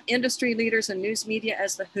industry leaders and news media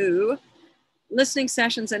as the who, listening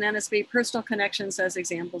sessions and NSB personal connections as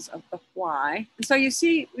examples of the why. And so you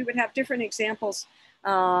see, we would have different examples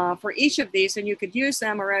for each of these, and you could use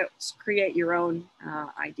them or else create your own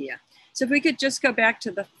idea. So if we could just go back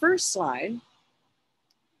to the first slide.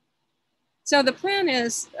 So the plan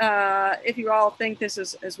is, if you all think this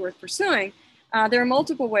is worth pursuing, there are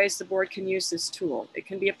multiple ways the board can use this tool. It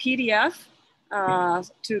can be a PDF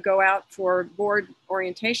to go out for board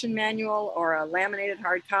orientation manual or a laminated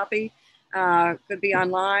hard copy. Could be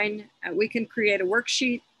online. We can create a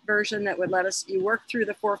worksheet version that would let you work through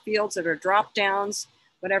the 4 fields that are drop downs,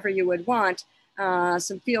 whatever you would want.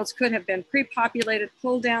 Some fields could have been pre-populated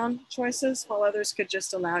pull down choices, while others could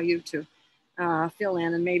just allow you to fill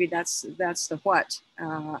in, and maybe that's the what,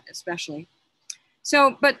 especially.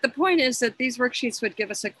 So, but the point is that these worksheets would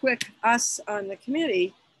give us us on the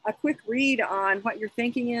committee, a quick read on what your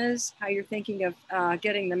thinking is, how you're thinking of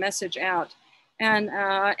getting the message out.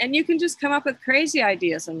 And you can just come up with crazy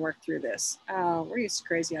ideas and work through this. We're used to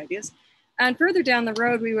crazy ideas. And further down the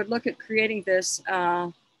road, we would look at creating this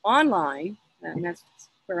online, and that's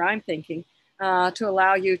where I'm thinking, to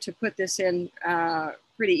allow you to put this in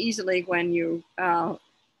pretty easily when you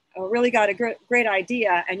really got a great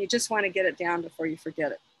idea and you just want to get it down before you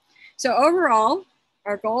forget it. So overall,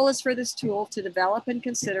 our goal is for this tool to develop and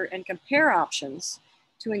consider and compare options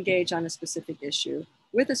to engage on a specific issue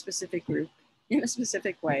with a specific group in a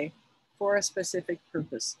specific way for a specific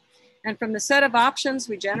purpose. And from the set of options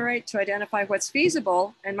we generate to identify what's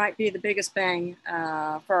feasible and might be the biggest bang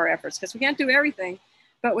for our efforts, because we can't do everything,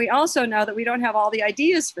 but we also know that we don't have all the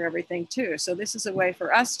ideas for everything too. So this is a way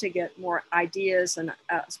for us to get more ideas, and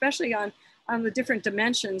especially on the different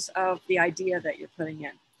dimensions of the idea that you're putting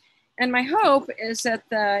in. And my hope is that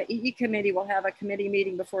the EE committee will have a committee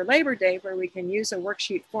meeting before Labor Day where we can use a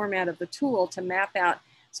worksheet format of the tool to map out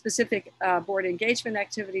specific board engagement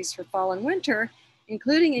activities for fall and winter,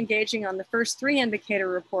 including engaging on the first 3 indicator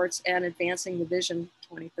reports and advancing the Vision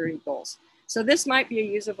 2030 goals. So this might be a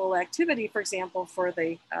usable activity, for example, for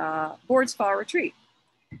the board's fall retreat.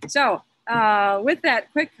 So with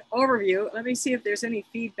that quick overview, let me see if there's any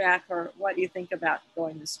feedback or what you think about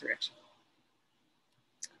going this direction.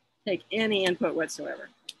 Take any input whatsoever.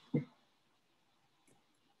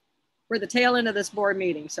 We're the tail end of this board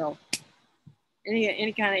meeting, so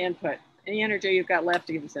any kind of input, any energy you've got left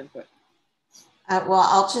to give us input. Well,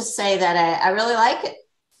 I'll just say that I really like it.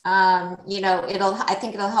 You know, I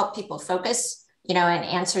think it'll help people focus, you know, and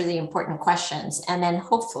answer the important questions. And then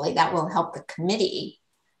hopefully that will help the committee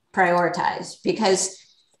prioritize, because,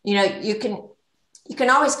 you know, you can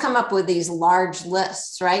always come up with these large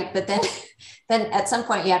lists, right? But then at some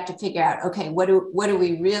point you have to figure out, okay, who do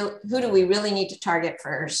we really need to target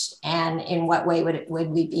first? And in what way would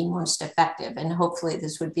we be most effective? And hopefully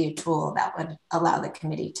this would be a tool that would allow the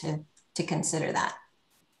committee to consider that.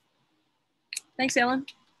 Thanks, Ellen.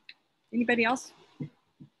 Anybody else? I'm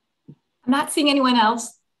not seeing anyone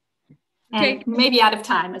else. And Okay. maybe out of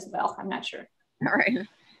time as well. I'm not sure. All right.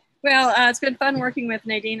 Well, it's been fun working with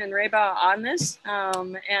Nadine and Reba on this,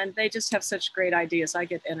 and they just have such great ideas. I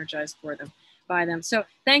get energized by them. So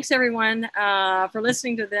thanks everyone for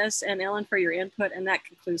listening to this, and Ellen for your input, and that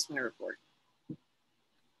concludes my report.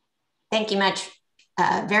 Thank you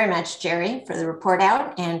very much, Jerry, for the report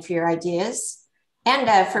out and for your ideas, and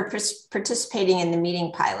for participating in the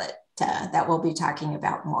meeting pilot that we'll be talking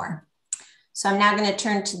about more. So I'm now going to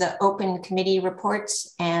turn to the open committee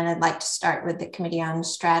reports, and I'd like to start with the Committee on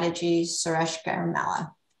Strategies, Suresh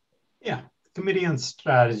Garamella. Yeah, the Committee on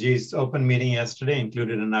Strategies open meeting yesterday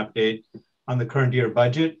included an update on the current year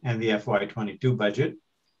budget and the FY22 budget.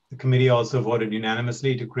 The committee also voted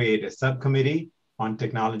unanimously to create a subcommittee on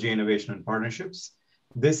technology, innovation, and partnerships.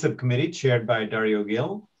 This subcommittee, chaired by Dario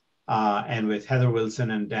Gill and with Heather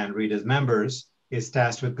Wilson and Dan Reed as members, is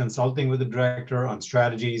tasked with consulting with the director on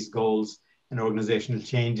strategies, goals, and organizational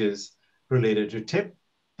changes related to TIP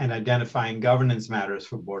and identifying governance matters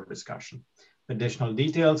for board discussion. Additional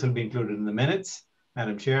details will be included in the minutes.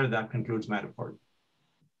 Madam Chair, that concludes my report.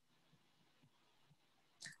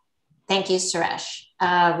 Thank you, Suresh.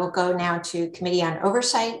 We'll go now to Committee on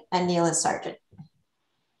Oversight, Anila Sargent.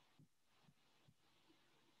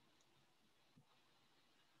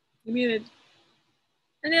 You're muted.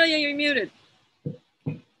 Anelia, you're muted.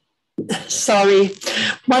 Sorry,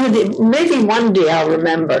 maybe one day I'll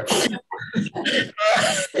remember.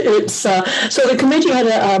 So the committee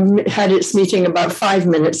had its meeting about 5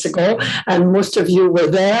 minutes ago, and most of you were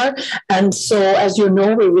there. And so, as you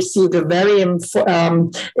know, we received a very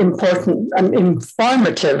important,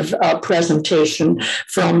 informative presentation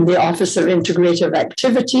from the Office of Integrative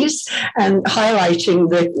Activities, and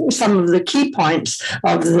highlighting some of the key points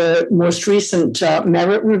of the most recent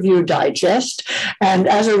Merit Review Digest. And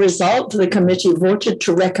as a result, the committee voted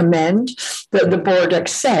to recommend that the board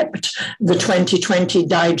accept the 2020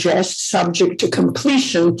 digest subject to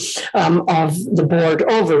completion of the board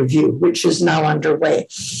overview, which is now underway.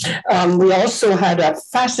 We also had a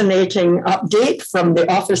fascinating update from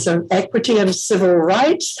the Office of Equity and Civil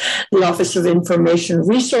Rights, the Office of Information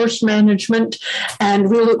Resource Management, and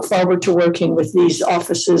we look forward to working with these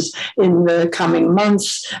offices in the coming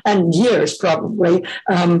months and years probably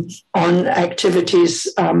on activities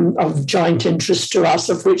of joint interest to us,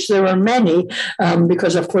 of which there are many,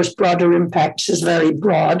 because of course broader impacts is very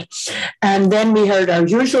broad. And then we heard our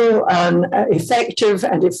usual effective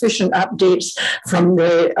and efficient updates from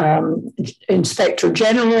the Inspector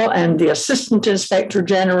General and the Assistant Inspector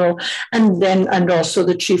General, and also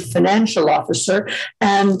the Chief Financial Officer.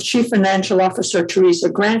 And Chief Financial Officer Teresa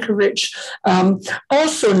Grankovich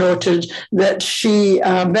also noted that she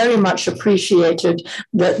very much appreciated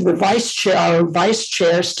that the our Vice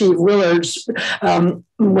Chair, Steve Willards,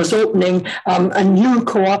 was opening a new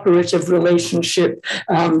cooperative relationship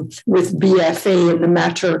with BFA in the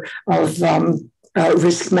matter of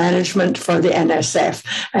risk management for the NSF.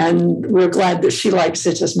 And we're glad that she likes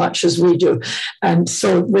it as much as we do. And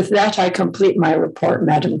so with that, I complete my report,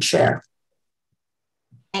 Madam Chair.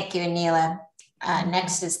 Thank you, Anila.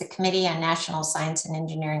 Next is the Committee on National Science and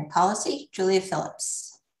Engineering Policy, Julia Phillips.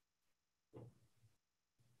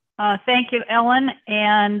 Thank you, Ellen.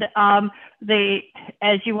 And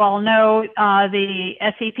as you all know, the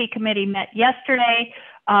SEP committee met yesterday.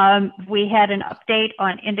 We had an update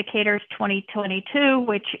on Indicators 2022,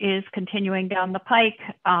 which is continuing down the pike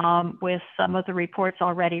with some of the reports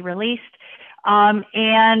already released.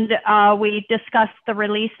 We discussed the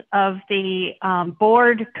release of the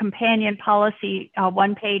board companion policy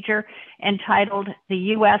one-pager entitled "The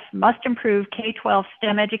U.S. Must Improve K-12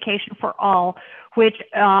 STEM Education for All," which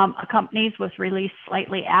was released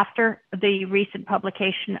slightly after the recent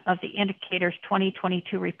publication of the Indicators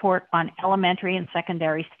 2022 report on elementary and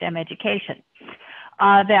secondary STEM education.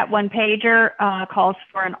 That one-pager calls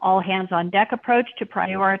for an all-hands-on-deck approach to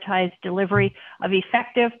prioritize delivery of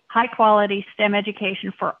effective, high-quality STEM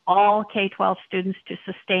education for all K-12 students to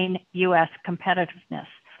sustain U.S. competitiveness.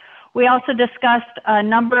 We also discussed a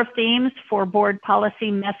number of themes for board policy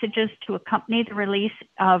messages to accompany the release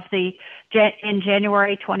of in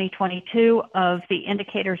January 2022 of the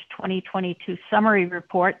Indicators 2022 summary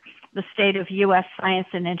report, The State of U.S. Science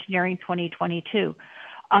and Engineering 2022.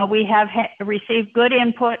 We have received good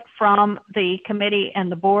input from the committee and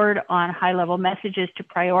the board on high-level messages to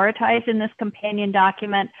prioritize in this companion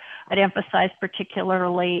document. I'd emphasize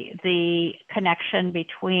particularly the connection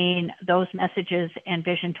between those messages and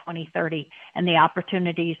Vision 2030 and the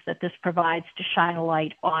opportunities that this provides to shine a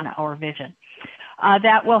light on our vision.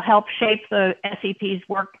 That will help shape the SEP's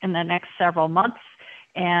work in the next several months,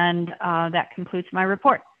 and that concludes my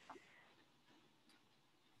report.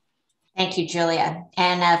 Thank you, Julia.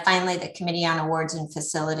 And finally, the Committee on Awards and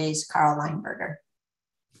Facilities, Carl Lineberger.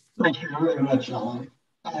 Thank you very much, Ellen.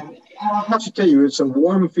 And I have to tell you, it's a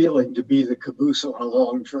warm feeling to be the caboose on a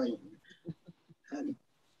long train. And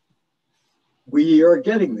we are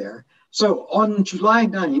getting there. So on July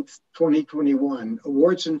 9th, 2021,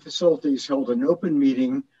 Awards and Facilities held an open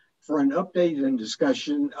meeting for an update and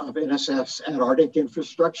discussion of NSF's Antarctic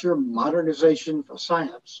Infrastructure Modernization for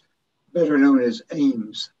Science, better known as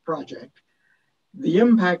AIMS project. The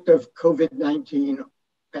impact of COVID-19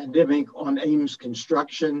 pandemic on AIMS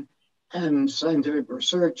construction and scientific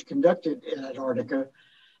research conducted in Antarctica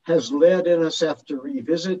has led NSF to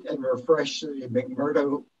revisit and refresh the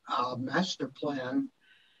McMurdo master plan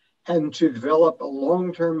and to develop a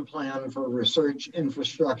long-term plan for research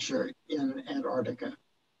infrastructure in Antarctica.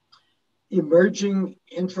 Emerging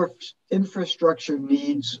infrastructure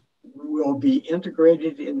needs will be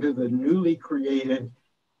integrated into the newly created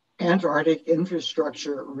Antarctic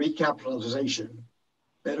Infrastructure Recapitalization,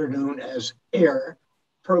 better known as AIR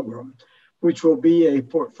program, which will be a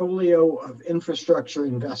portfolio of infrastructure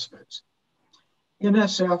investments.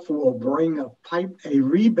 NSF will bring a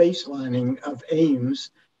rebaselining of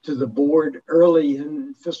AIMS to the board early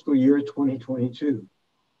in fiscal year 2022.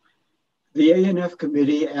 The ANF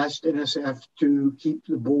committee asked NSF to keep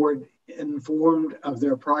the board informed of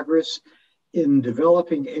their progress in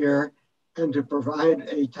developing AIR and to provide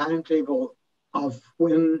a timetable of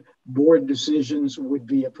when board decisions would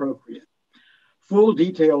be appropriate. Full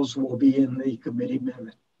details will be in the committee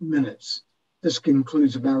minutes. This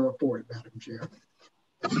concludes my report, Madam Chair.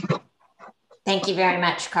 Thank you very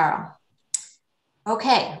much, Carl.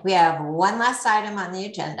 Okay, we have one last item on the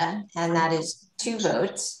agenda, and that is 2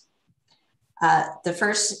 votes. The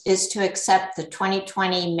first is to accept the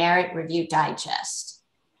 2020 Merit Review Digest.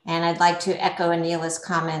 And I'd like to echo Anila's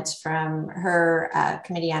comments from her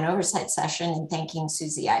Committee on Oversight session and thanking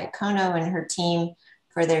Susie Iacono and her team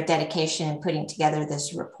for their dedication in putting together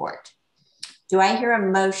this report. Do I hear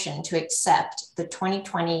a motion to accept the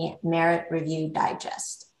 2020 Merit Review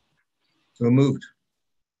Digest? So moved.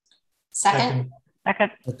 Second?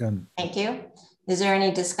 Second. Thank you. Is there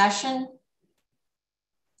any discussion?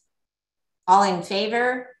 All in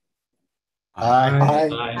favor? Aye.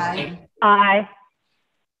 Aye. Aye.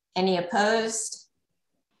 Any opposed?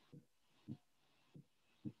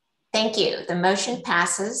 Thank you. The motion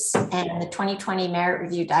passes and the 2020 Merit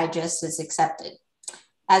Review Digest is accepted.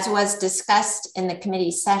 As was discussed in the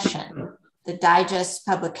committee session, the digest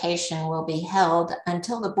publication will be held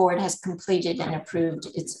until the board has completed and approved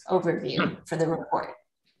its overview for the report.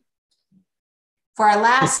 For our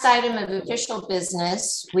last item of official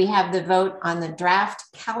business, we have the vote on the draft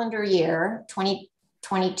calendar year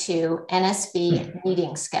 2022 NSB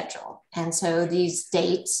meeting schedule. And so these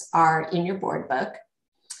dates are in your board book.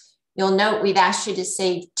 You'll note we've asked you to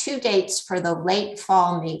save 2 dates for the late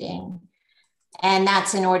fall meeting. And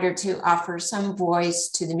that's in order to offer some voice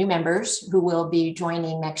to the new members who will be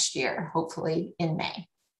joining next year, hopefully in May.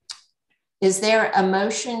 Is there a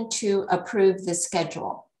motion to approve the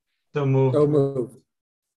schedule? So moved. So moved.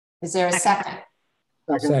 Is there a second?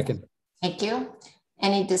 Second. Thank you.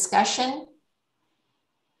 Any discussion?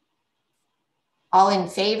 All in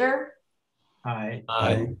favor? Aye.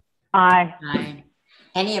 Aye. Aye.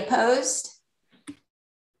 Any opposed?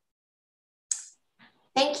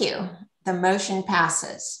 Thank you. The motion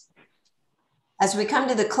passes. As we come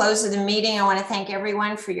to the close of the meeting, I want to thank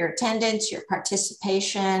everyone for your attendance, your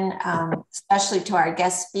participation, especially to our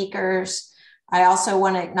guest speakers. I also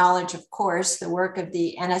want to acknowledge, of course, the work of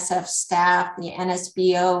the NSF staff, the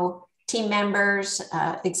NSBO team members,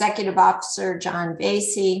 Executive Officer John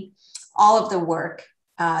Vasey, all of the work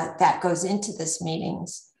that goes into this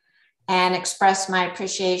meetings, and express my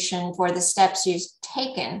appreciation for the steps you've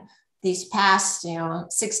taken these past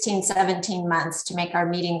 16, 17 months to make our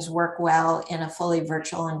meetings work well in a fully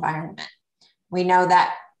virtual environment. We know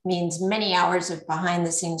that means many hours of behind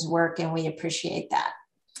the scenes work, and we appreciate that.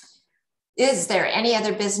 Is there any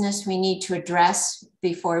other business we need to address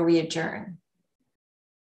before we adjourn?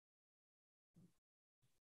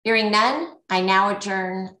 Hearing none, I now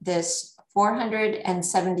adjourn this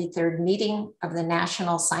 473rd meeting of the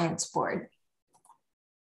National Science Board.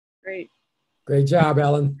 Great. Great job,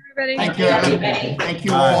 Ellen. Thank you, Ellen. Thank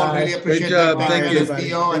you all. Really appreciate it. Great job. Thank you.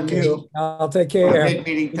 Thank you. I'll take care. Great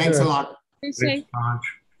meeting. Thanks a lot. Be safe.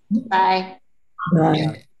 Bye.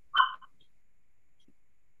 Bye.